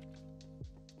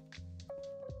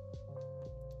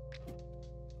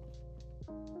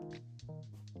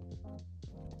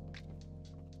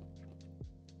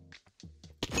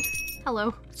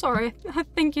 Hello. Sorry. I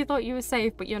think you thought you were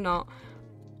safe, but you're not.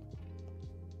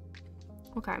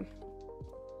 Okay.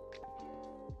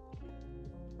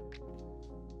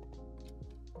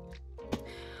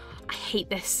 I hate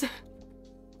this.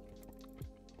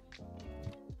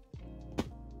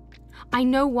 I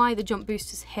know why the jump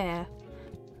boost is here,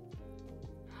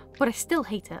 but I still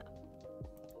hate it.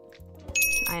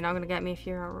 You're not gonna get me if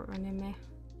you're outrunning me.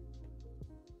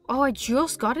 Oh, I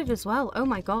just got it as well. Oh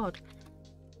my god.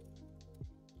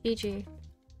 GG.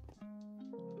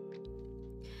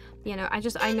 You know,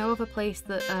 I know of a place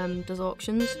that does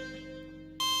auctions,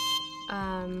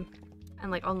 and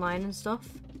like online and stuff.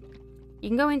 You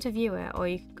can go in to view it, or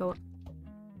you can go.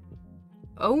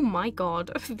 Oh my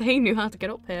god, they knew how to get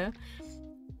up here.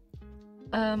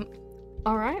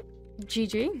 All right,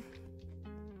 GG.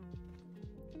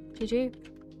 GG.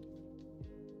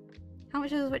 How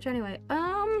much is a Switch anyway?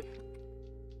 Hold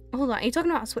on. Are you talking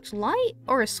about a Switch Lite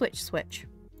or a Switch?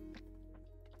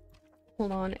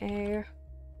 Hold on,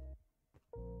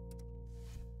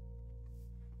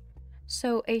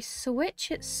 So a Switch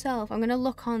itself, I'm gonna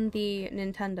look on the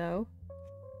Nintendo.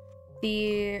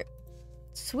 The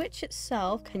Switch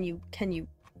itself, can you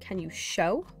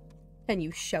show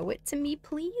it to me,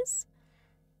 please?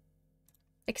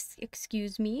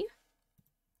 Excuse me?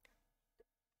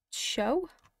 Show?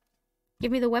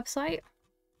 Give me the website.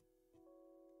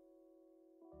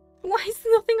 Why is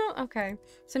nothing on? Okay,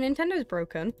 so Nintendo's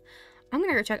broken. I'm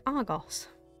gonna go check Argos.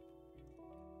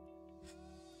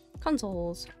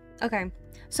 Consoles. Okay,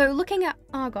 so looking at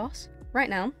Argos right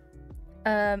now,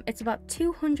 it's about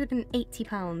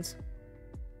 £280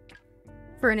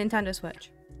 for a Nintendo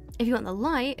Switch. If you want the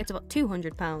Lite, it's about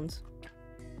 £200.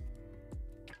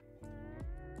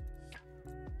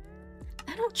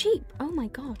 They're not cheap. Oh my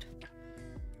god.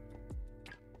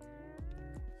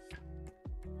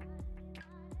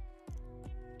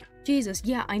 Jesus,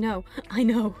 yeah, I know. I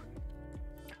know.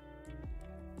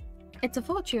 It's a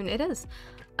fortune, it is.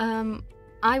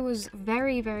 I was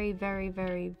very, very, very,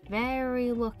 very,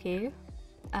 very lucky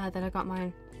that I got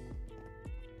mine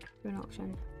through an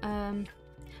auction.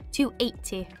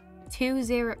 280.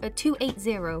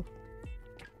 280.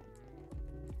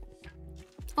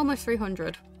 Almost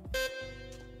 300.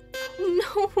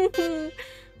 Oh no!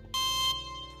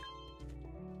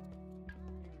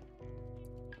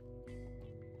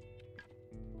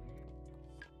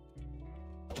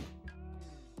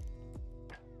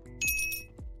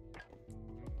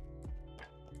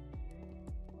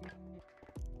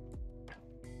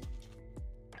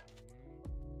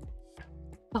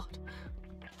 God.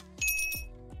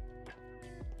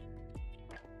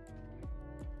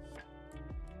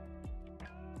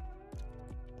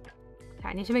 Okay,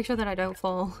 I need to make sure that I don't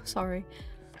fall. Sorry.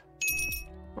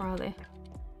 Where are they?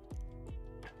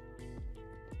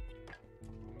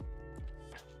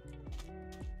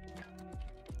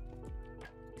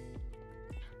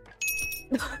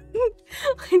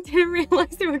 I didn't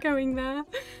realize they were going there.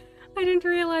 I didn't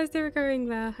realize they were going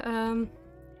there.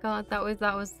 God, that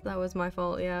was my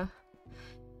fault, yeah.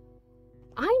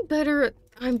 I'm better at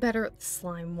the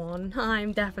slime one.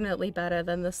 I'm definitely better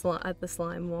than the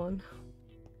slime one.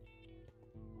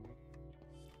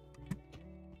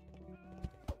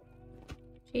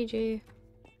 GG.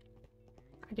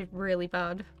 I did really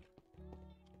bad.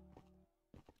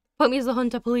 Put me as the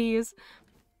hunter, please.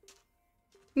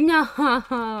 No.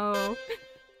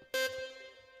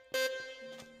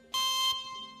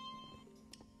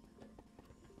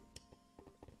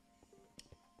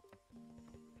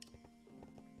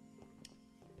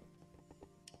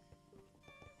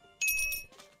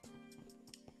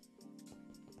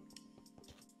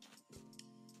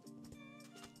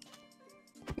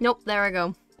 Nope, there I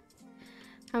go.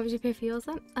 How much did you pay for yours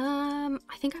then?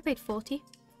 I think I paid 40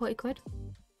 quid.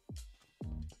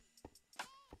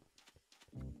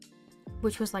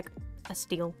 Which was like a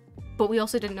steal. But we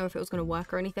also didn't know if it was going to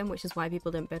work or anything, which is why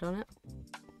people didn't bid on it.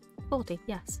 40,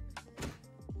 yes.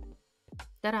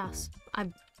 Deadass.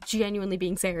 I'm genuinely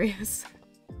being serious.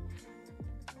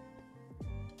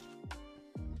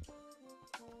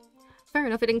 Fair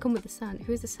enough, it didn't come with the sand.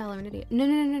 Who's the seller? An idiot.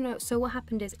 No. So what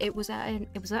happened is it was at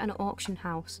an auction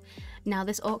house. Now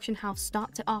this auction house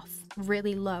starts it off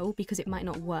really low because it might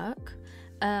not work.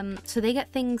 So they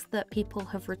get things that people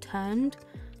have returned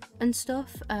and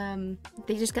stuff.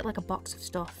 They just get like a box of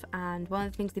stuff, and one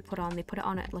of the things they put it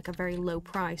on at like a very low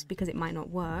price because it might not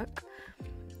work.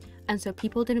 And so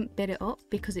people didn't bid it up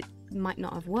because it might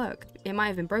not have worked. It might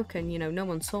have been broken, you know, no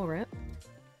one saw it.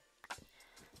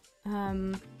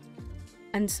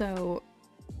 And so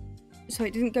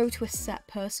it didn't go to a set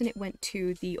person, it went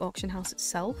to the auction house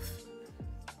itself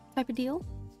type of deal.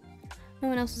 No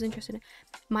one else was interested in it.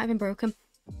 Might have been broken.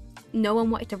 No one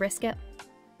wanted to risk it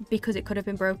because it could have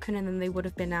been broken, and then they would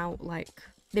have been out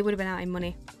in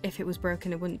money. If it was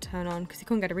broken, it wouldn't turn on because they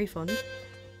couldn't get a refund,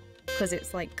 because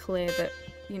it's like clear that,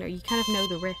 you know, you kind of know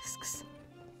the risks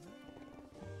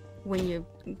when you're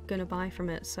gonna buy from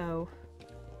it. So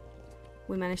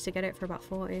we managed to get it for about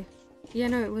 40. Yeah,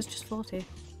 no, it was just 40.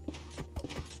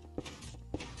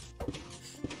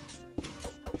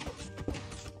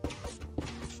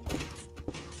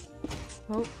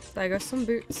 Oh, there goes some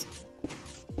boots.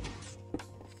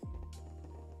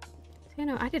 So, you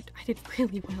know, I did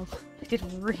really well. I did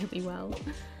really well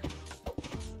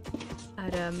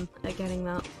at getting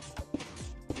that.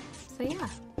 So yeah.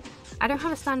 I don't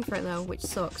have a stand for it though, which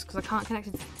sucks because I can't connect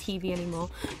it to the TV anymore.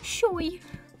 Shoy.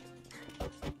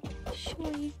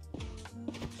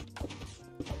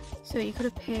 So you could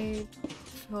have paid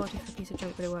 40 for a piece of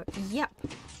junk, but it worked. Yep.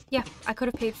 Yeah, I could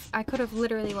have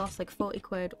literally lost like 40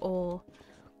 quid or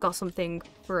got something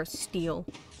for a steal.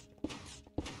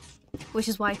 Which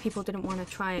is why people didn't want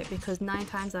to try it, because 9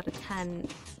 times out of 10,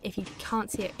 if you can't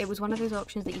see it, it was one of those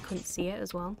auctions that you couldn't see it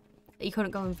as well. You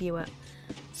couldn't go and view it.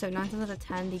 So 9 times out of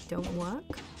 10, they don't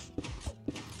work.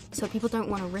 So people don't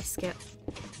want to risk it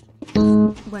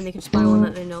when they can just buy one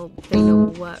that they know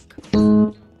will work.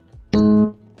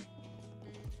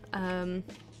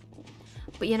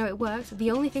 But you know, it worked. The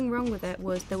only thing wrong with it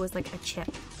was there was like a chip.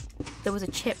 There was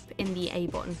a chip in the A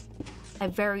button. A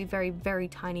very, very, very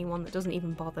tiny one that doesn't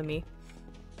even bother me.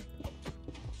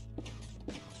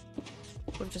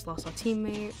 We've just lost our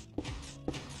teammate.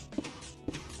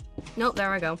 Nope,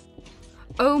 there I go.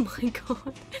 Oh my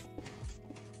god.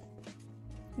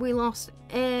 We lost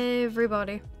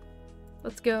everybody.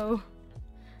 Let's go.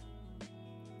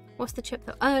 What's the chip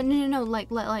though? No. Like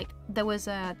there was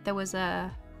a.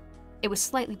 It was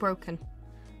slightly broken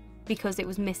because it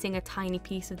was missing a tiny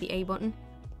piece of the A button.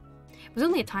 It was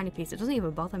only a tiny piece. It doesn't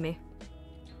even bother me.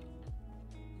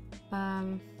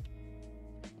 But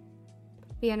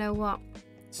you know what?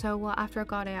 So after I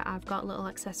got it, I've got little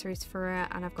accessories for it,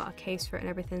 and I've got a case for it and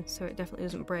everything, so it definitely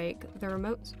doesn't break. The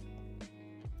remotes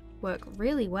work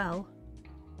really well,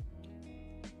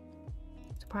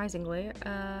 surprisingly.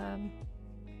 I'm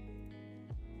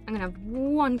gonna have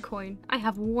 1 coin. I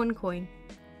have 1 coin.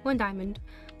 1 diamond.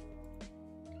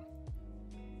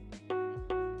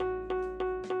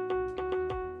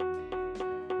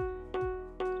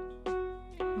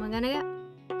 What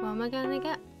am I gonna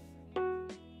get?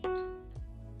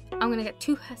 I'm gonna get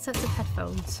 2 sets of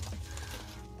headphones.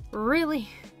 Really?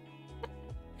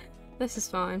 This is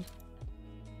fine.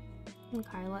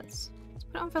 Okay, let's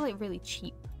put it on for like really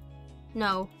cheap.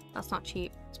 No, that's not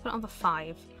cheap. Let's put it on for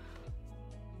 5.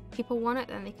 People want it,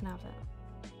 then they can have it.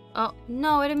 Oh,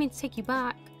 no, I didn't mean to take you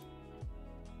back.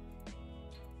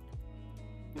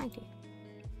 90.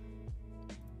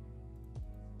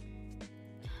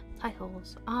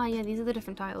 Titles. Ah, yeah, these are the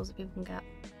different titles that people can get.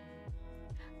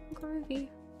 Groovy.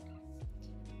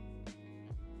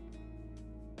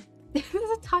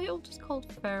 There's a title just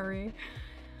called Fairy.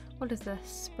 What is this?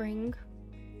 Spring.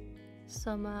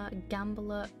 Summer.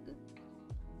 Gambler.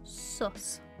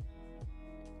 Sus.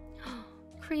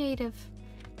 Creative.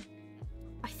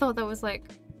 I thought that was like,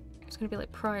 it's gonna be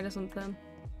like Pride or something.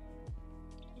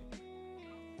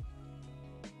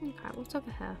 Okay, what's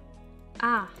over here?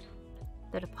 Ah,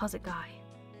 the deposit guy.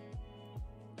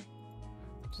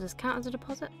 Does this count as a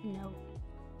deposit? No.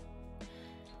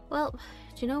 Well,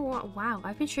 do you know what? Wow,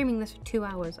 I've been streaming this for 2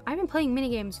 hours. I've been playing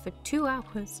minigames for 2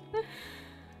 hours.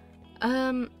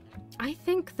 I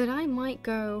think that I might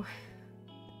go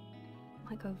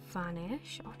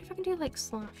vanish. I wonder if I can do like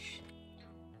slash.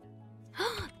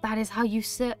 That is how you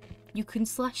sit. you can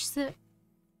slash sit.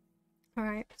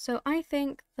 Alright, so I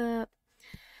think that,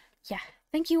 yeah,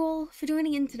 thank you all for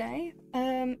joining in today.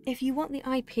 If you want the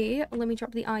IP, let me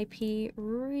drop the IP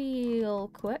real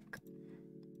quick.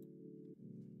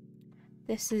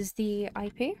 This is the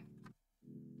IP.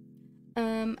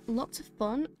 Lots of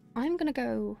fun. I'm gonna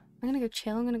go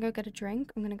chill. I'm gonna go get a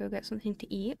drink. I'm gonna go get something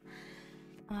to eat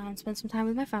and spend some time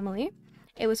with my family.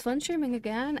 It was fun streaming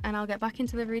again, and I'll get back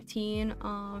into the routine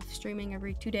of streaming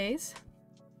every 2 days.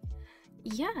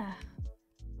 Yeah.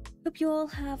 Hope you all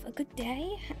have a good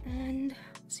day, and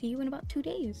see you in about 2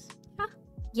 days.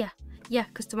 Yeah,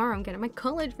 because tomorrow I'm getting my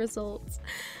college results.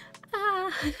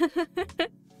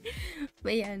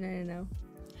 But yeah, no.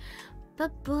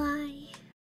 Bye-bye.